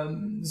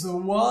 The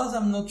wars,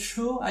 I'm not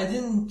sure. I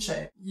didn't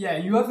check. Yeah,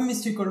 you have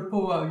mystical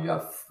power,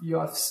 you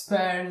have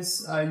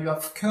spells, you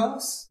have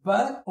curse,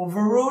 but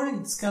overall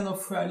it's kind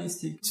of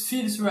realistic. It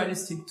feels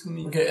realistic to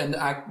me. Okay,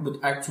 but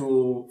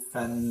actual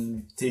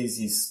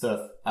fantasy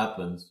stuff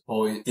happens,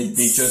 or it'd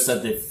be just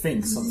that they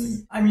think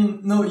something.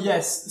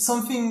 Yes,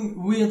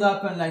 something weird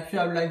happened. Like you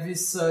have like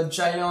this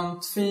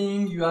giant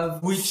thing. You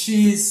have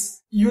witches.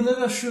 You're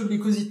never sure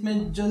because it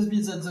may just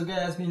be that the guy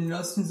has been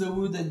lost in the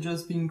wood and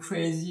just been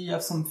crazy,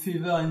 have some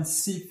fever and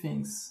see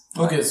things.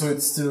 Okay, so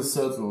it's still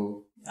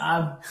subtle.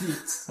 A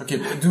bit. Okay,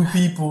 but do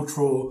people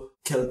throw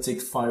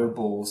Celtic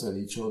fireballs at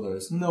each other?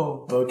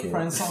 No. Okay.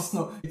 For instance,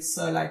 no. It's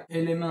like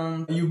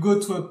element. You go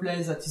to a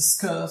place that is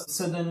cursed,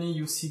 suddenly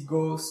you see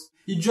ghosts.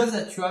 It's just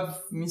that you have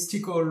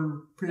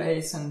mystical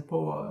place and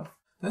power.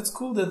 That's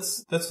cool.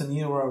 That's an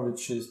era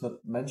which is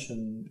not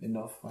mentioned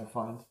enough, I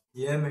find.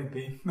 Yeah,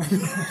 maybe. But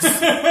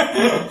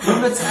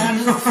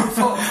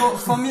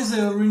for me,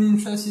 the real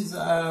interest is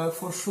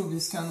for sure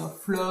this kind of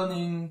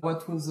learning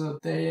what was a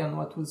day and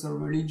what was a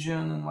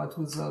religion and what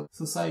was a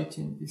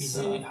society.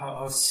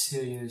 How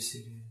serious it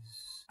is?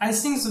 I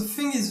think the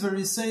thing is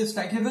very serious,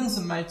 like even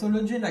the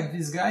mythology, like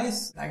these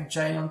guys, like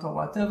giant or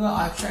whatever,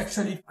 are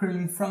actually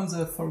coming from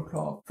the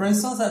folklore. For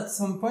instance, at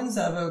some point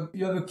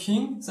you have a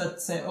king that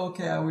say,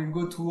 okay, I will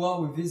go to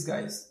war with these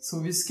guys.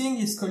 So this king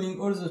is calling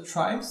all the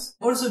tribes.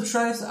 All the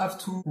tribes have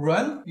to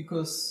run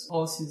because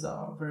horses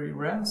are very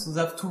rare. So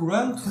they have to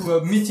run to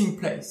a meeting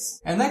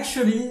place. And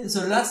actually,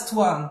 the last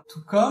one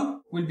to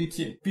come will be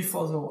killed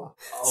before the war.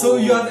 Oh. So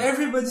you have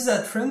everybody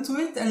that run to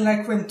it, and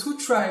like when two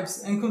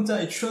tribes encounter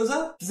each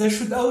other, they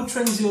should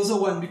outtrain the other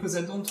one because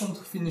they don't want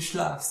to finish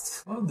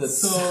last. Oh,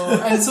 that's...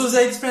 So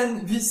they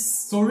explain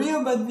this story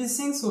about these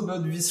things,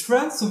 about these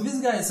friends. So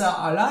these guys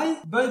are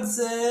alive, but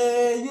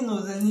they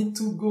need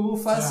to go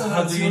faster.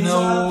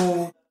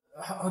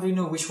 How do you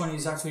know which one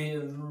is actually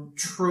a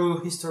true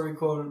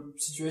historical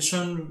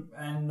situation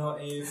and not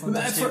a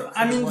fantastic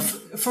one?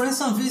 For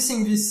instance,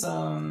 this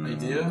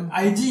idea,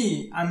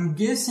 I'm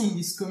guessing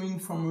is coming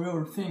from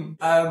real thing.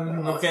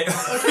 Okay.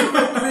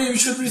 We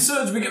should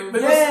research.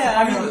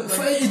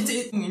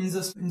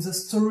 In the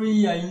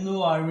story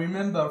I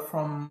remember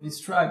from this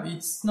tribe,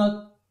 it's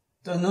not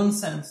the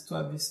nonsense to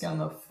have this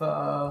kind of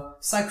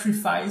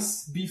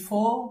sacrifice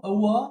before a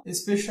war,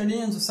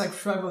 especially, and the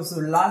sacrifice was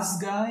the last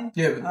guy.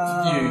 Yeah,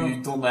 but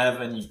you don't have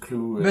any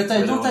clue. But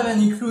I don't have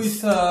any clue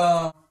if...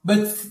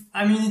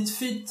 it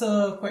fit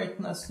quite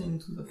nicely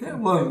into the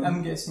film,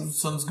 I'm guessing.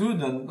 Sounds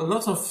good, and a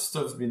lot of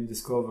stuff's been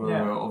discovered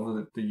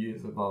over the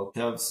years about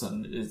Celts,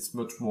 and it's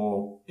much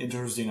more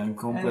interesting and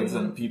complex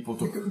than people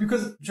talk.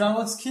 Because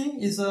Jaworski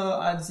is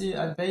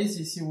at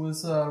basis, he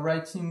was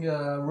writing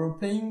a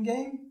role-playing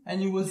game, and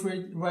he was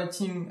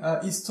writing a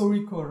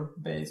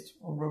historical-based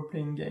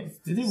role-playing game.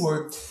 Did he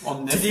work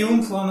on Netflix?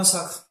 Triumph or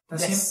Massacre.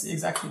 Yes,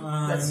 exactly.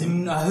 That's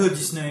him. I heard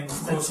his name,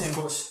 of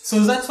course. So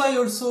that's why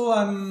also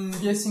I'm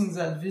guessing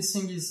that this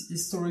thing is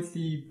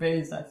historically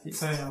based, at least.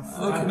 Fair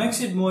enough. It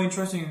makes it more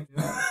interesting.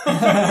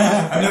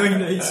 Knowing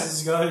that it's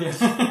this guy. Yes.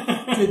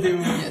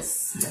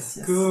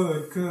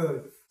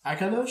 Good.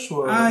 Haqadosch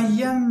or? I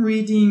am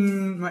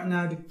reading right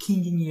now The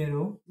King in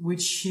Yellow,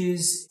 which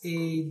is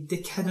a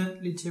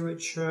decadent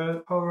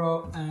literature,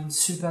 horror and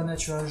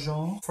supernatural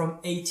genre from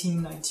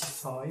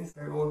 1895.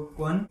 Very old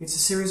one. It's a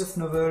series of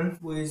novels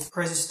with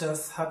crazy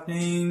stuff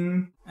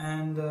happening.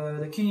 And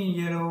The King in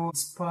Yellow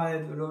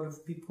inspired a lot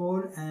of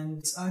people, and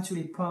it's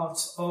actually part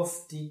of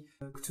the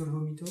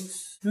Cthulhu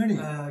mythos. Really?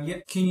 Yeah,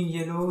 King in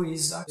Yellow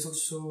is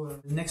also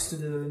next to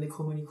the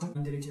Necromonicon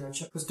in the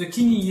literature. Because The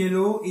King in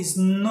Yellow is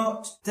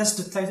not, that's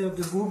the title of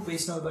the book, but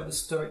it's not about the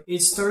story.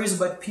 It's stories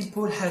about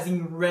people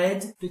having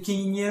read The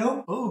King in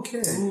Yellow.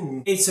 Okay.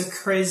 Ooh. It's a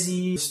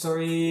crazy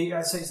story.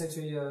 I'd say it's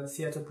actually a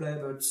theater play,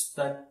 but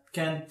that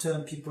can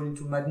turn people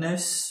into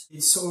madness.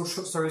 It's all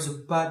short stories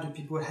about the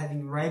people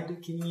having read The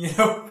King in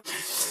Yellow,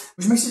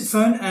 which makes it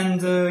fun.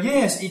 And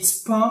yes,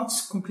 it's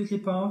completely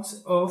part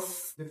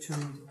of the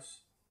Cthulhu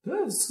mythos.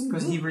 That's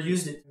Because he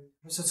reused it.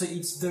 So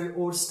it's very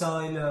old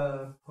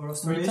style horror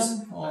stories,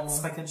 Written, or- like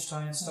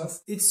Frankenstein and stuff.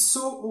 It's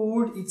so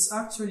old, it's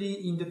actually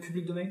in the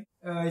public domain.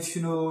 If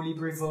you know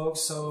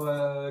LibriVox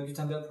or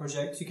Gutenberg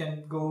Project, you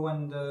can go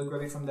and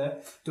grab it from there.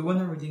 The one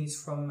I'm reading is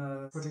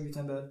from Project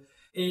Gutenberg.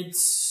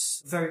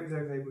 It's very,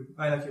 very, very good.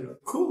 I like it a lot.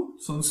 cool.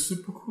 Sounds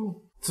super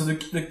cool. So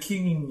the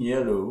King in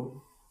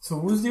Yellow. So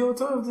who's the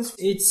author of this?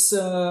 It's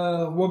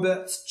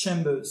Robert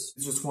Chambers.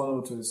 It's just one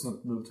author. It's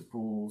not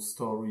multiple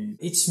stories.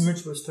 It's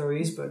multiple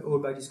stories, but all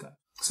by this guy.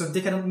 So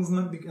decadent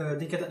movement,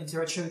 decadent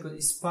literature, because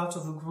it's part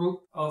of a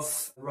group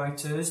of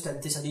writers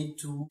that decided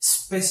to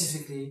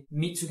specifically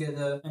meet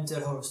together and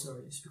tell horror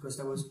stories, because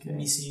that was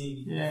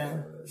missing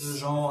the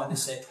genre, and they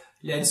say,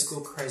 let's go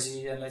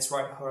crazy and let's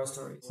write horror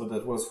stories. So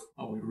that was,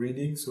 are we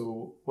reading?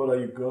 So what are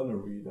you gonna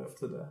read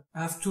after that?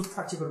 I have two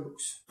practical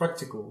books.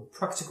 Practical.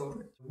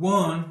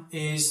 One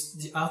is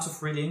The Art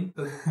of Reading,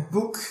 a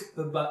book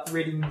about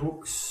reading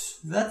books.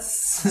 That's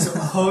So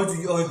how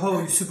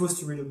are you supposed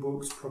to read a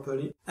book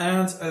properly?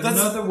 And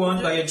another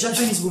one by a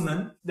Japanese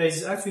woman that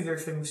is actually very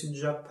famous in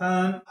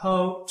Japan,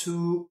 how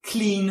to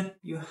clean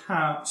your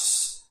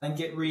house and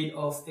get rid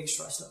of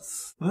extra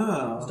stuff.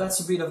 So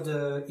that's a bit of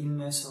the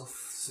illness of,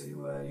 so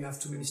you have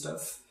too many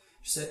stuff.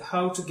 She said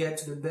how to get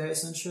to the bare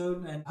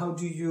essential, and how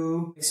do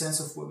you make sense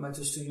of what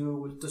matters to you,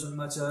 what doesn't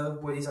matter,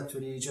 what is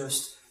actually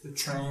just a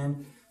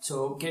trend.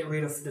 So get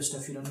rid of the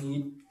stuff you don't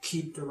need,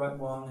 keep the right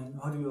one, and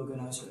how do you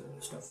organize your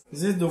stuff?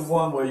 Is it the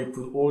one where you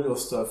put all your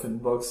stuff in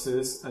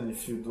boxes, and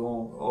if you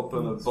don't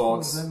open a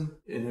box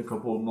in a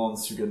couple of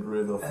months, you get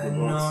rid of the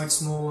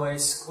box? No,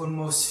 it's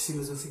almost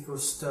philosophical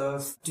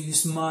stuff. Do you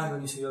smile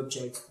when you see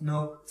object?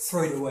 No,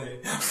 throw it away.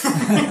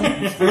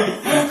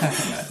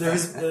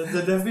 There's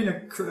been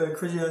a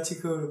crazy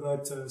article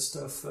about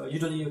stuff. You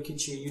don't need a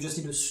kitchen, you just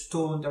need a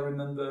stone that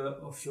remember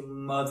of your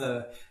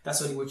mother.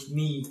 That's only what you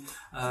need.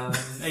 And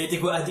they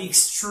go at the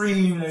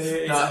extreme.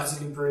 It's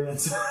absolutely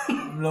brilliant.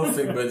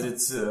 Nothing, but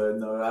it's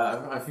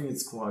I think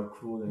it's quite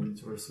cool and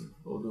interesting.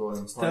 Although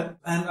I'm fine.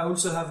 And I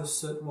also have a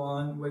third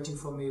one waiting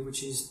for me,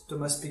 which is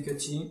Thomas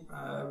Piketty.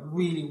 I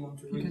really want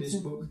to read this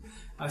book.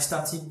 I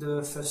started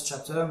the first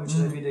chapter, which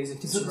is the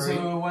executive summary.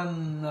 the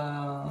one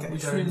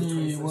which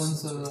really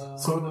wants.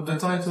 So the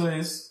title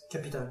is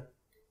Capital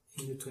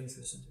in the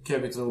 21st century.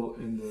 Capital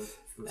in the.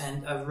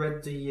 And I've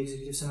read the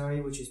executive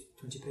summary, which is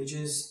 20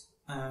 pages.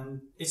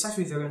 And it's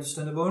actually very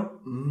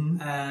understandable.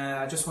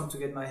 I just want to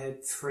get my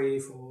head free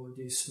for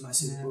this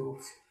massive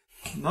book.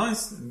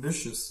 Nice,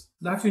 ambitious.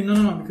 Actually,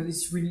 no, because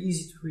it's really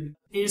easy to read.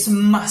 It's a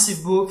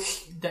massive book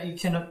that you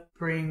cannot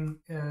bring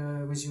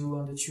with you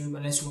on the tube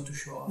unless you want to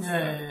show off.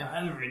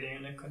 I'm reading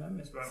an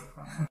economist, but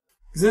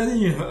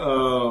Xany,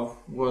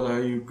 what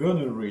are you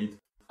gonna read?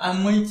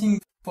 I'm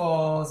waiting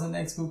for the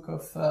next book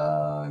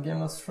of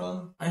Game of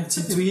Thrones. it's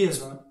in 2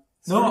 years, right?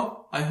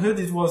 No, I heard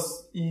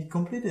he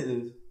completed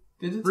it.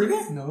 Did it?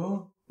 Really?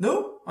 No,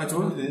 I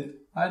told you it.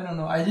 I don't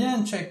know. I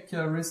didn't check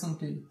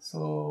recently,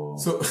 so.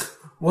 So,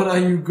 what are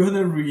you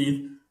gonna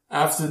read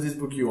after this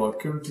book you are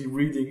currently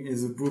reading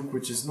is a book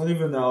which is not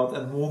even out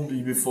and won't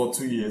be before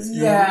 2 years?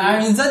 Yeah, I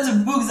mean, that's a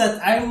book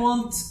that I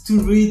want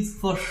to read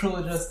for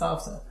sure just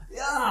after.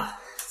 Yeah!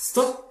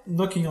 Stop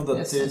knocking on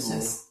that table.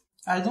 Yes.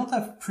 I don't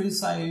have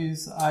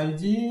precise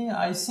idea.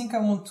 I think I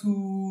want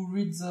to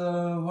read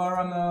the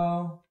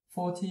Warhammer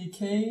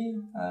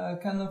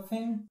 40k kind of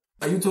thing.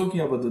 Are you talking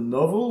about the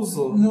novels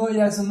or? No,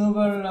 yeah, the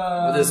novel.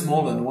 But there's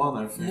more than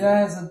one, I think.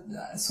 Yeah,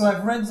 so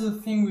I've read the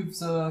thing with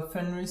the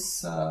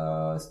Fenris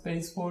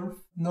Space Wolf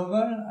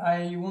novel.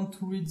 I want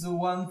to read the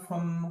one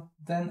from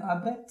Dan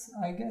Abnett,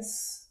 I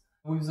guess,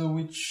 with the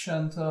Witch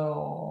Hunter,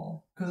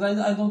 because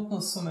I don't know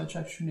so much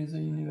actually the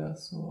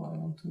universe, so I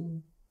want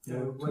to.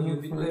 Well,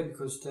 you'll be glad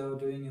because they're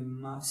doing a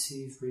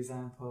massive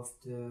revamp of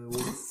the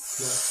wolf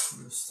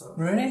fluff stuff.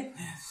 Really?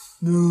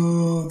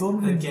 No,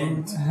 don't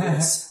Again.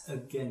 Yes,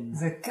 again.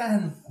 They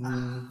can.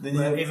 Then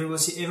Where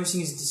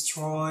everything is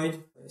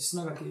destroyed. It's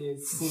not like a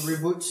full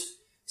reboot.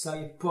 It's like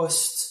a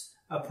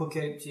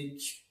post-apocalyptic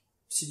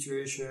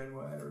situation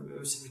where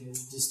everything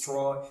is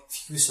destroyed.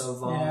 If you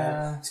survive,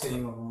 Yeah. it's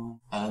getting over.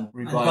 And buy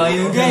revive.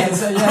 you Okay, again.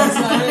 so,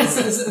 yeah,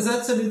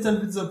 that's a little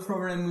bit the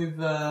problem with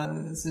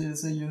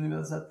the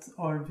universe, that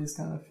all this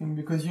kind of thing,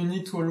 because you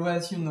need to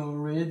always,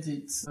 read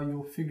it,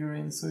 your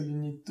figurine, so you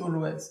need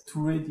always to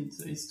read it,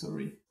 the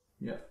history.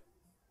 Yeah.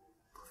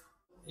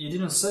 You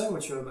didn't say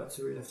what you're about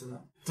to read after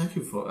that. Thank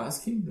you for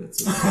asking.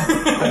 That's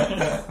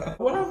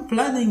what I'm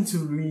planning to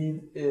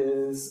read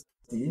is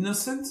The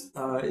Innocent.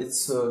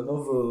 It's a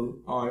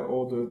novel I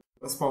ordered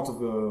as part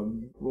of a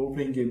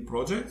role-playing game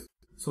project.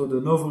 So the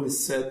novel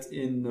is set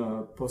in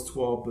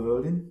post-war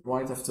Berlin,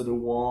 right after the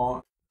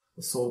war,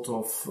 a sort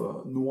of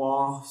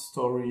noir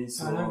story,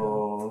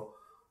 or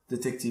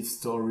detective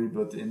story,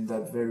 but in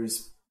that very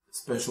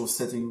special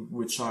setting,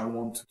 which I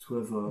want to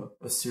have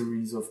a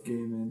series of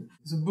game in.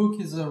 The book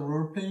is a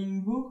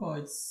role-playing book, or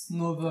it's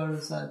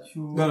novels that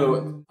you...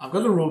 No, I've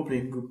got a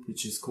role-playing book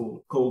which is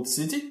called Cold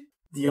City.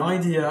 The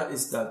idea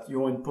is that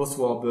you're in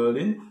post-war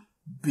Berlin,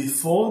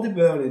 before the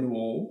Berlin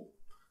Wall.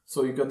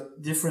 So you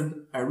got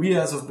different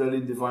areas of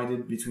Berlin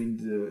divided between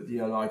the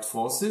Allied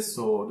forces.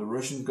 So the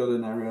Russians got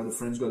an area, the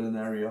French got an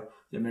area,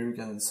 the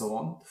Americans, and so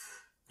on.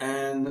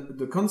 And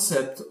the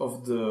concept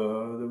of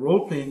the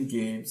role-playing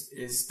games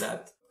is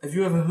that, have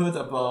you ever heard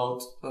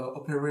about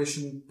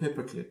Operation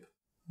Paperclip?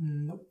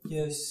 Nope.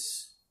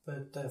 Yes,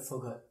 but I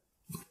forgot.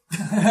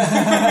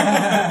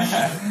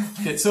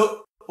 Okay,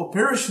 so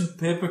Operation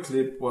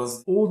Paperclip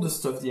was all the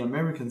stuff the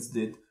Americans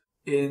did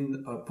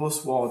in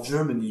post-war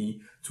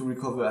Germany to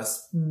recover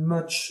as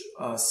much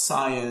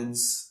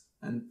science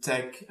and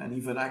tech and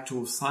even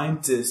actual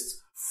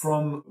scientists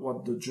from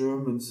what the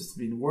Germans has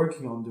been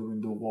working on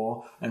during the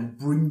war and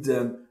bring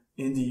them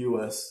in the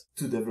US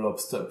to develop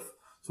stuff.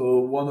 So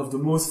one of the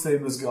most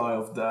famous guy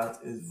of that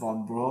is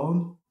von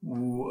Braun,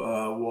 who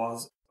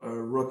was a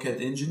rocket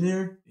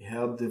engineer. He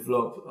helped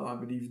develop, I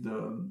believe,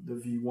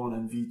 the V1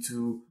 and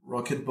V2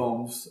 rocket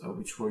bombs,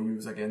 which were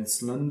used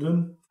against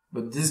London.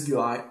 But this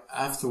guy,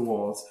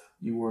 afterwards,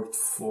 he worked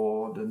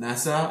for the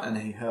NASA and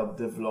he helped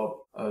develop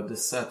the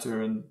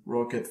Saturn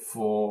rocket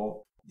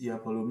for the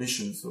Apollo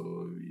mission.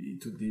 So he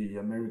took the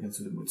Americans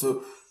to the moon.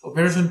 So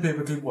Operation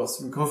Paperclip was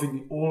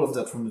recovering all of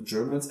that from the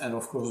Germans, and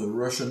of course the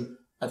Russian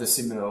had a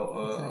similar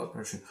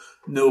operation.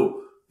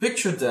 No,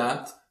 picture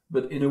that,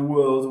 but in a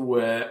world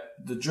where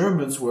the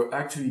Germans were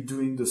actually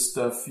doing the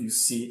stuff you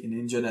see in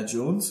Indiana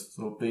Jones,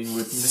 so playing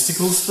with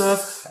mystical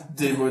stuff.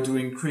 They were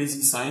doing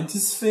crazy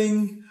scientist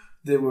thing.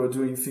 They were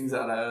doing things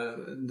that are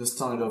in the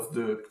style of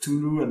the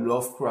Cthulhu and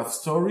Lovecraft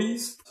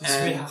stories. It's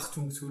very hard to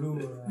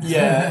Cthulhu.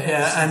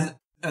 Yeah,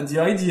 and the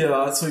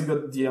idea, so you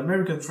got the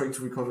American trying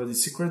to recover the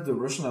secret, the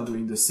Russians are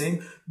doing the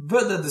same,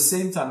 but at the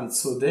same time it's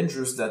so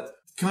dangerous that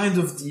kind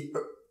of the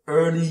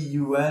early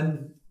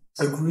UN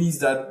agrees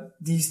that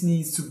this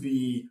needs to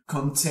be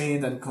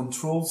contained and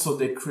controlled, so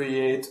they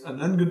create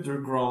an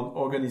underground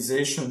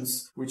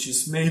organizations which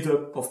is made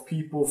up of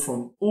people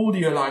from all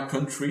the allied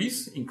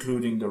countries,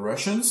 including the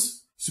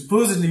Russians,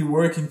 supposedly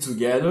working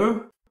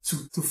together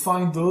to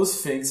find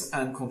those things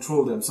and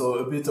control them. So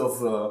a bit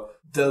of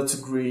Delta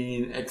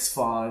Green,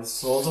 X-Files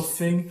sort of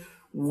thing,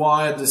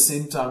 while at the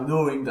same time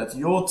knowing that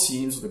your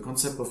teams, the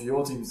concept of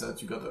your team is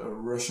that you got a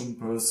Russian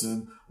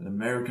person, an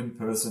American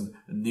person,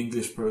 an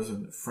English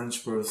person, a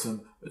French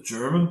person, a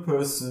German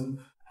person,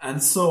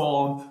 and so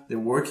on. They're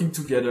working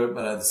together,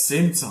 but at the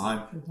same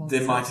time,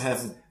 they might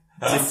have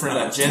a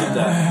different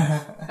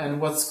agenda. And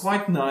what's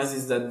quite nice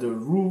is that the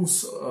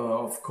rules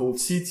of Cold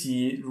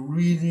City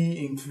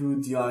really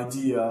include the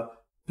idea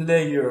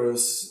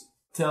players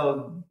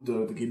tell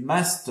the game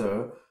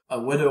master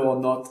whether or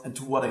not and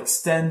to what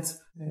extent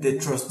they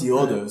trust the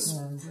others.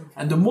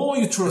 And the more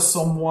you trust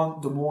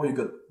someone, the more you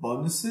get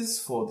bonuses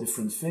for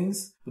different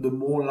things, but the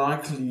more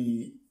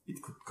likely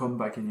it could come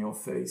back in your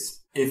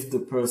face if the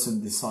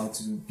person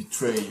decides to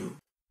betray you.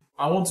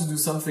 I want to do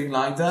something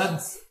like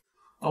that.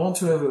 I want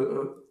to have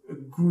a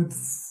good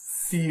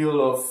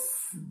feel of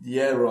the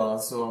era,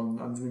 so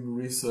I'm doing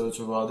research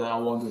about that. I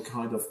want a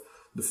kind of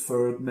the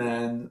Third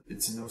Man.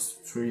 It's in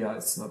Austria,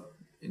 it's not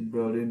in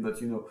Berlin,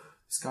 but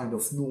it's kind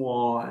of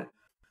noir.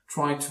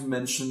 Try to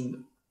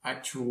mention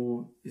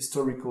actual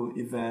historical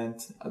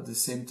event at the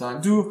same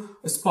time. Do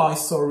a spy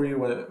story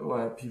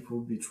where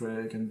people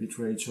can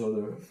betray each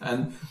other.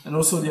 And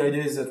also the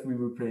idea is that we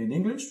will play in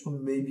English, or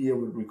maybe I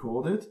will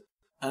record it.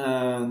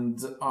 And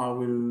I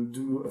will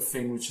do a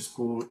thing which is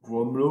called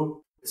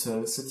Gromlo. It's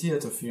a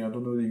theater thing, I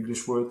don't know the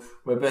English word,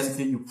 where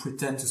basically you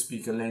pretend to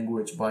speak a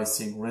language by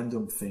saying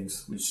random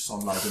things which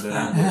sound like a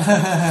language.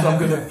 So I'm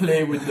gonna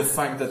play with the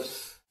fact that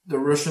the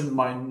Russian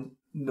might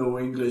know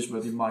English,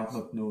 but he might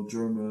not know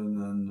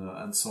German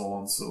and so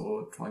on.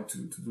 So try to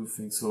do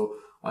things. So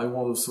I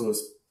want also a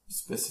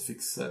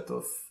specific set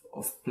of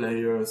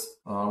players.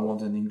 I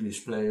want an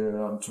English player.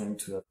 I'm trying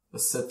to have a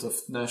set of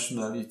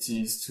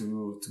nationalities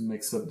to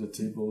mix up the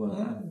table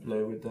and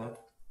play with that.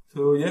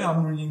 So yeah,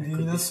 I'm reading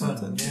The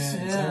Innocent.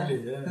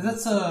 Yeah.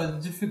 That's a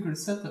difficult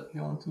setup.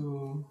 You want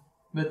to,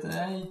 but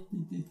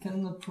it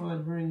cannot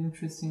provide very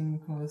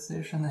interesting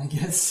conversation, I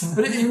guess.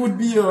 But it would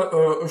be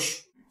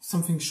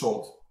something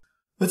short.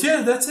 But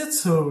yeah, that's it.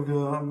 So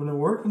I'm gonna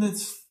work on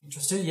it.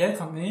 Interested? Yeah,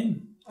 come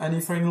in.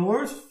 Any final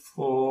word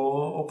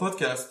for our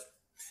podcast?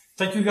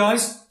 Thank you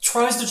guys.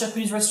 Try the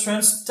Japanese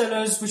restaurants. Tell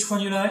us which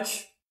one you like.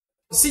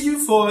 See you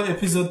for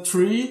episode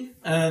 3,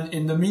 and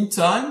in the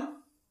meantime...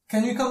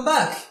 Can you come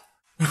back?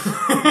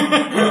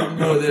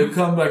 No, they'll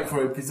come back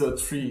for episode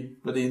 3,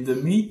 but in the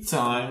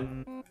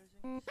meantime,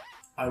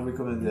 I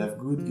recommend they have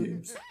good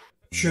games.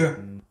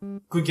 Sure.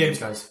 Good games,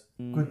 guys.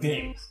 Good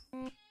games.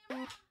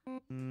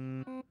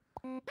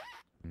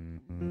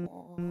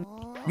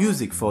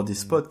 Music for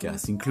this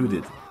podcast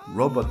included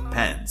Robot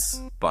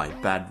Pants by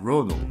Bad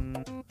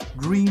Ronald,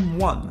 Dream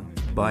 1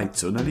 by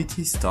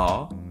Tonality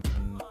Star,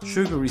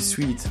 Sugary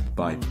Sweet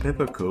by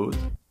Peppercoat,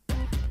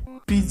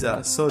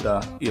 Pizza,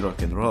 Soda y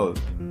Rock and Roll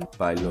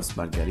by Los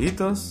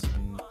Margaritos,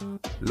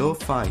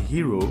 Lo-Fi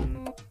Hero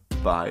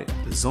by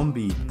the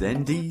Zombie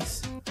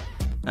Dandies,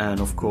 and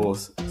of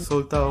course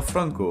Soltao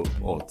Franco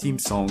or theme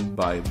song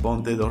by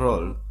Bonde de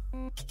Roll.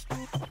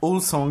 All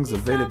songs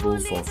available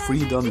for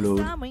free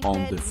download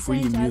on the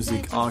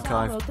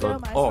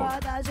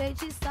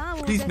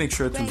freemusicarchive.org. Please make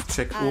sure to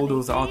check all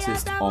those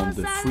artists on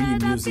the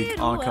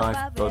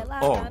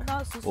freemusicarchive.org.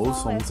 All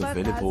songs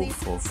available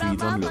for free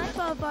download.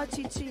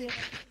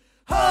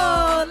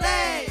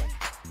 Rolê,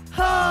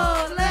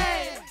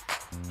 rolê,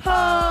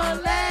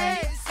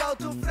 rolê,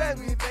 solta o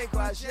frango e vem com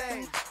a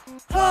gente.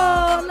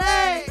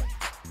 Rolê,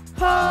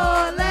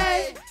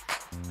 rolê,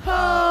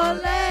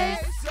 rolê,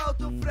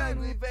 solta o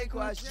frango e vem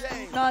com a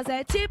gente. Nós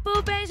é tipo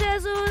bem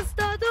Jesus,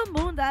 todo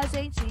mundo a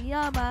gente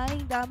ama.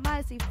 Ainda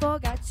mais se for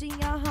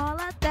gatinha,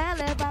 rola até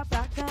levar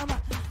pra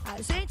cama.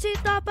 A gente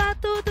topa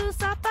tudo,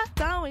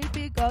 sapatão e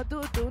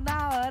bigodudo.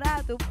 Na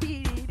hora do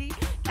piriri,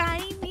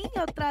 cai em mim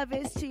ou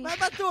travesti. Vai,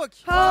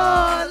 Batuque!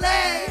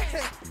 Rolê,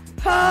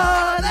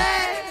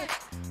 rolê,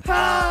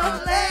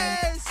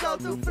 rolê,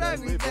 solta o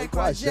frango e vem com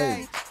a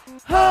gente.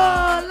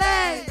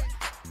 rolê,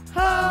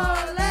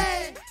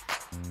 Rolê,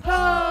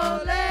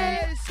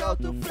 rolê,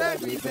 solta o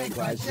frango e vem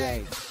com a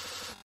gente.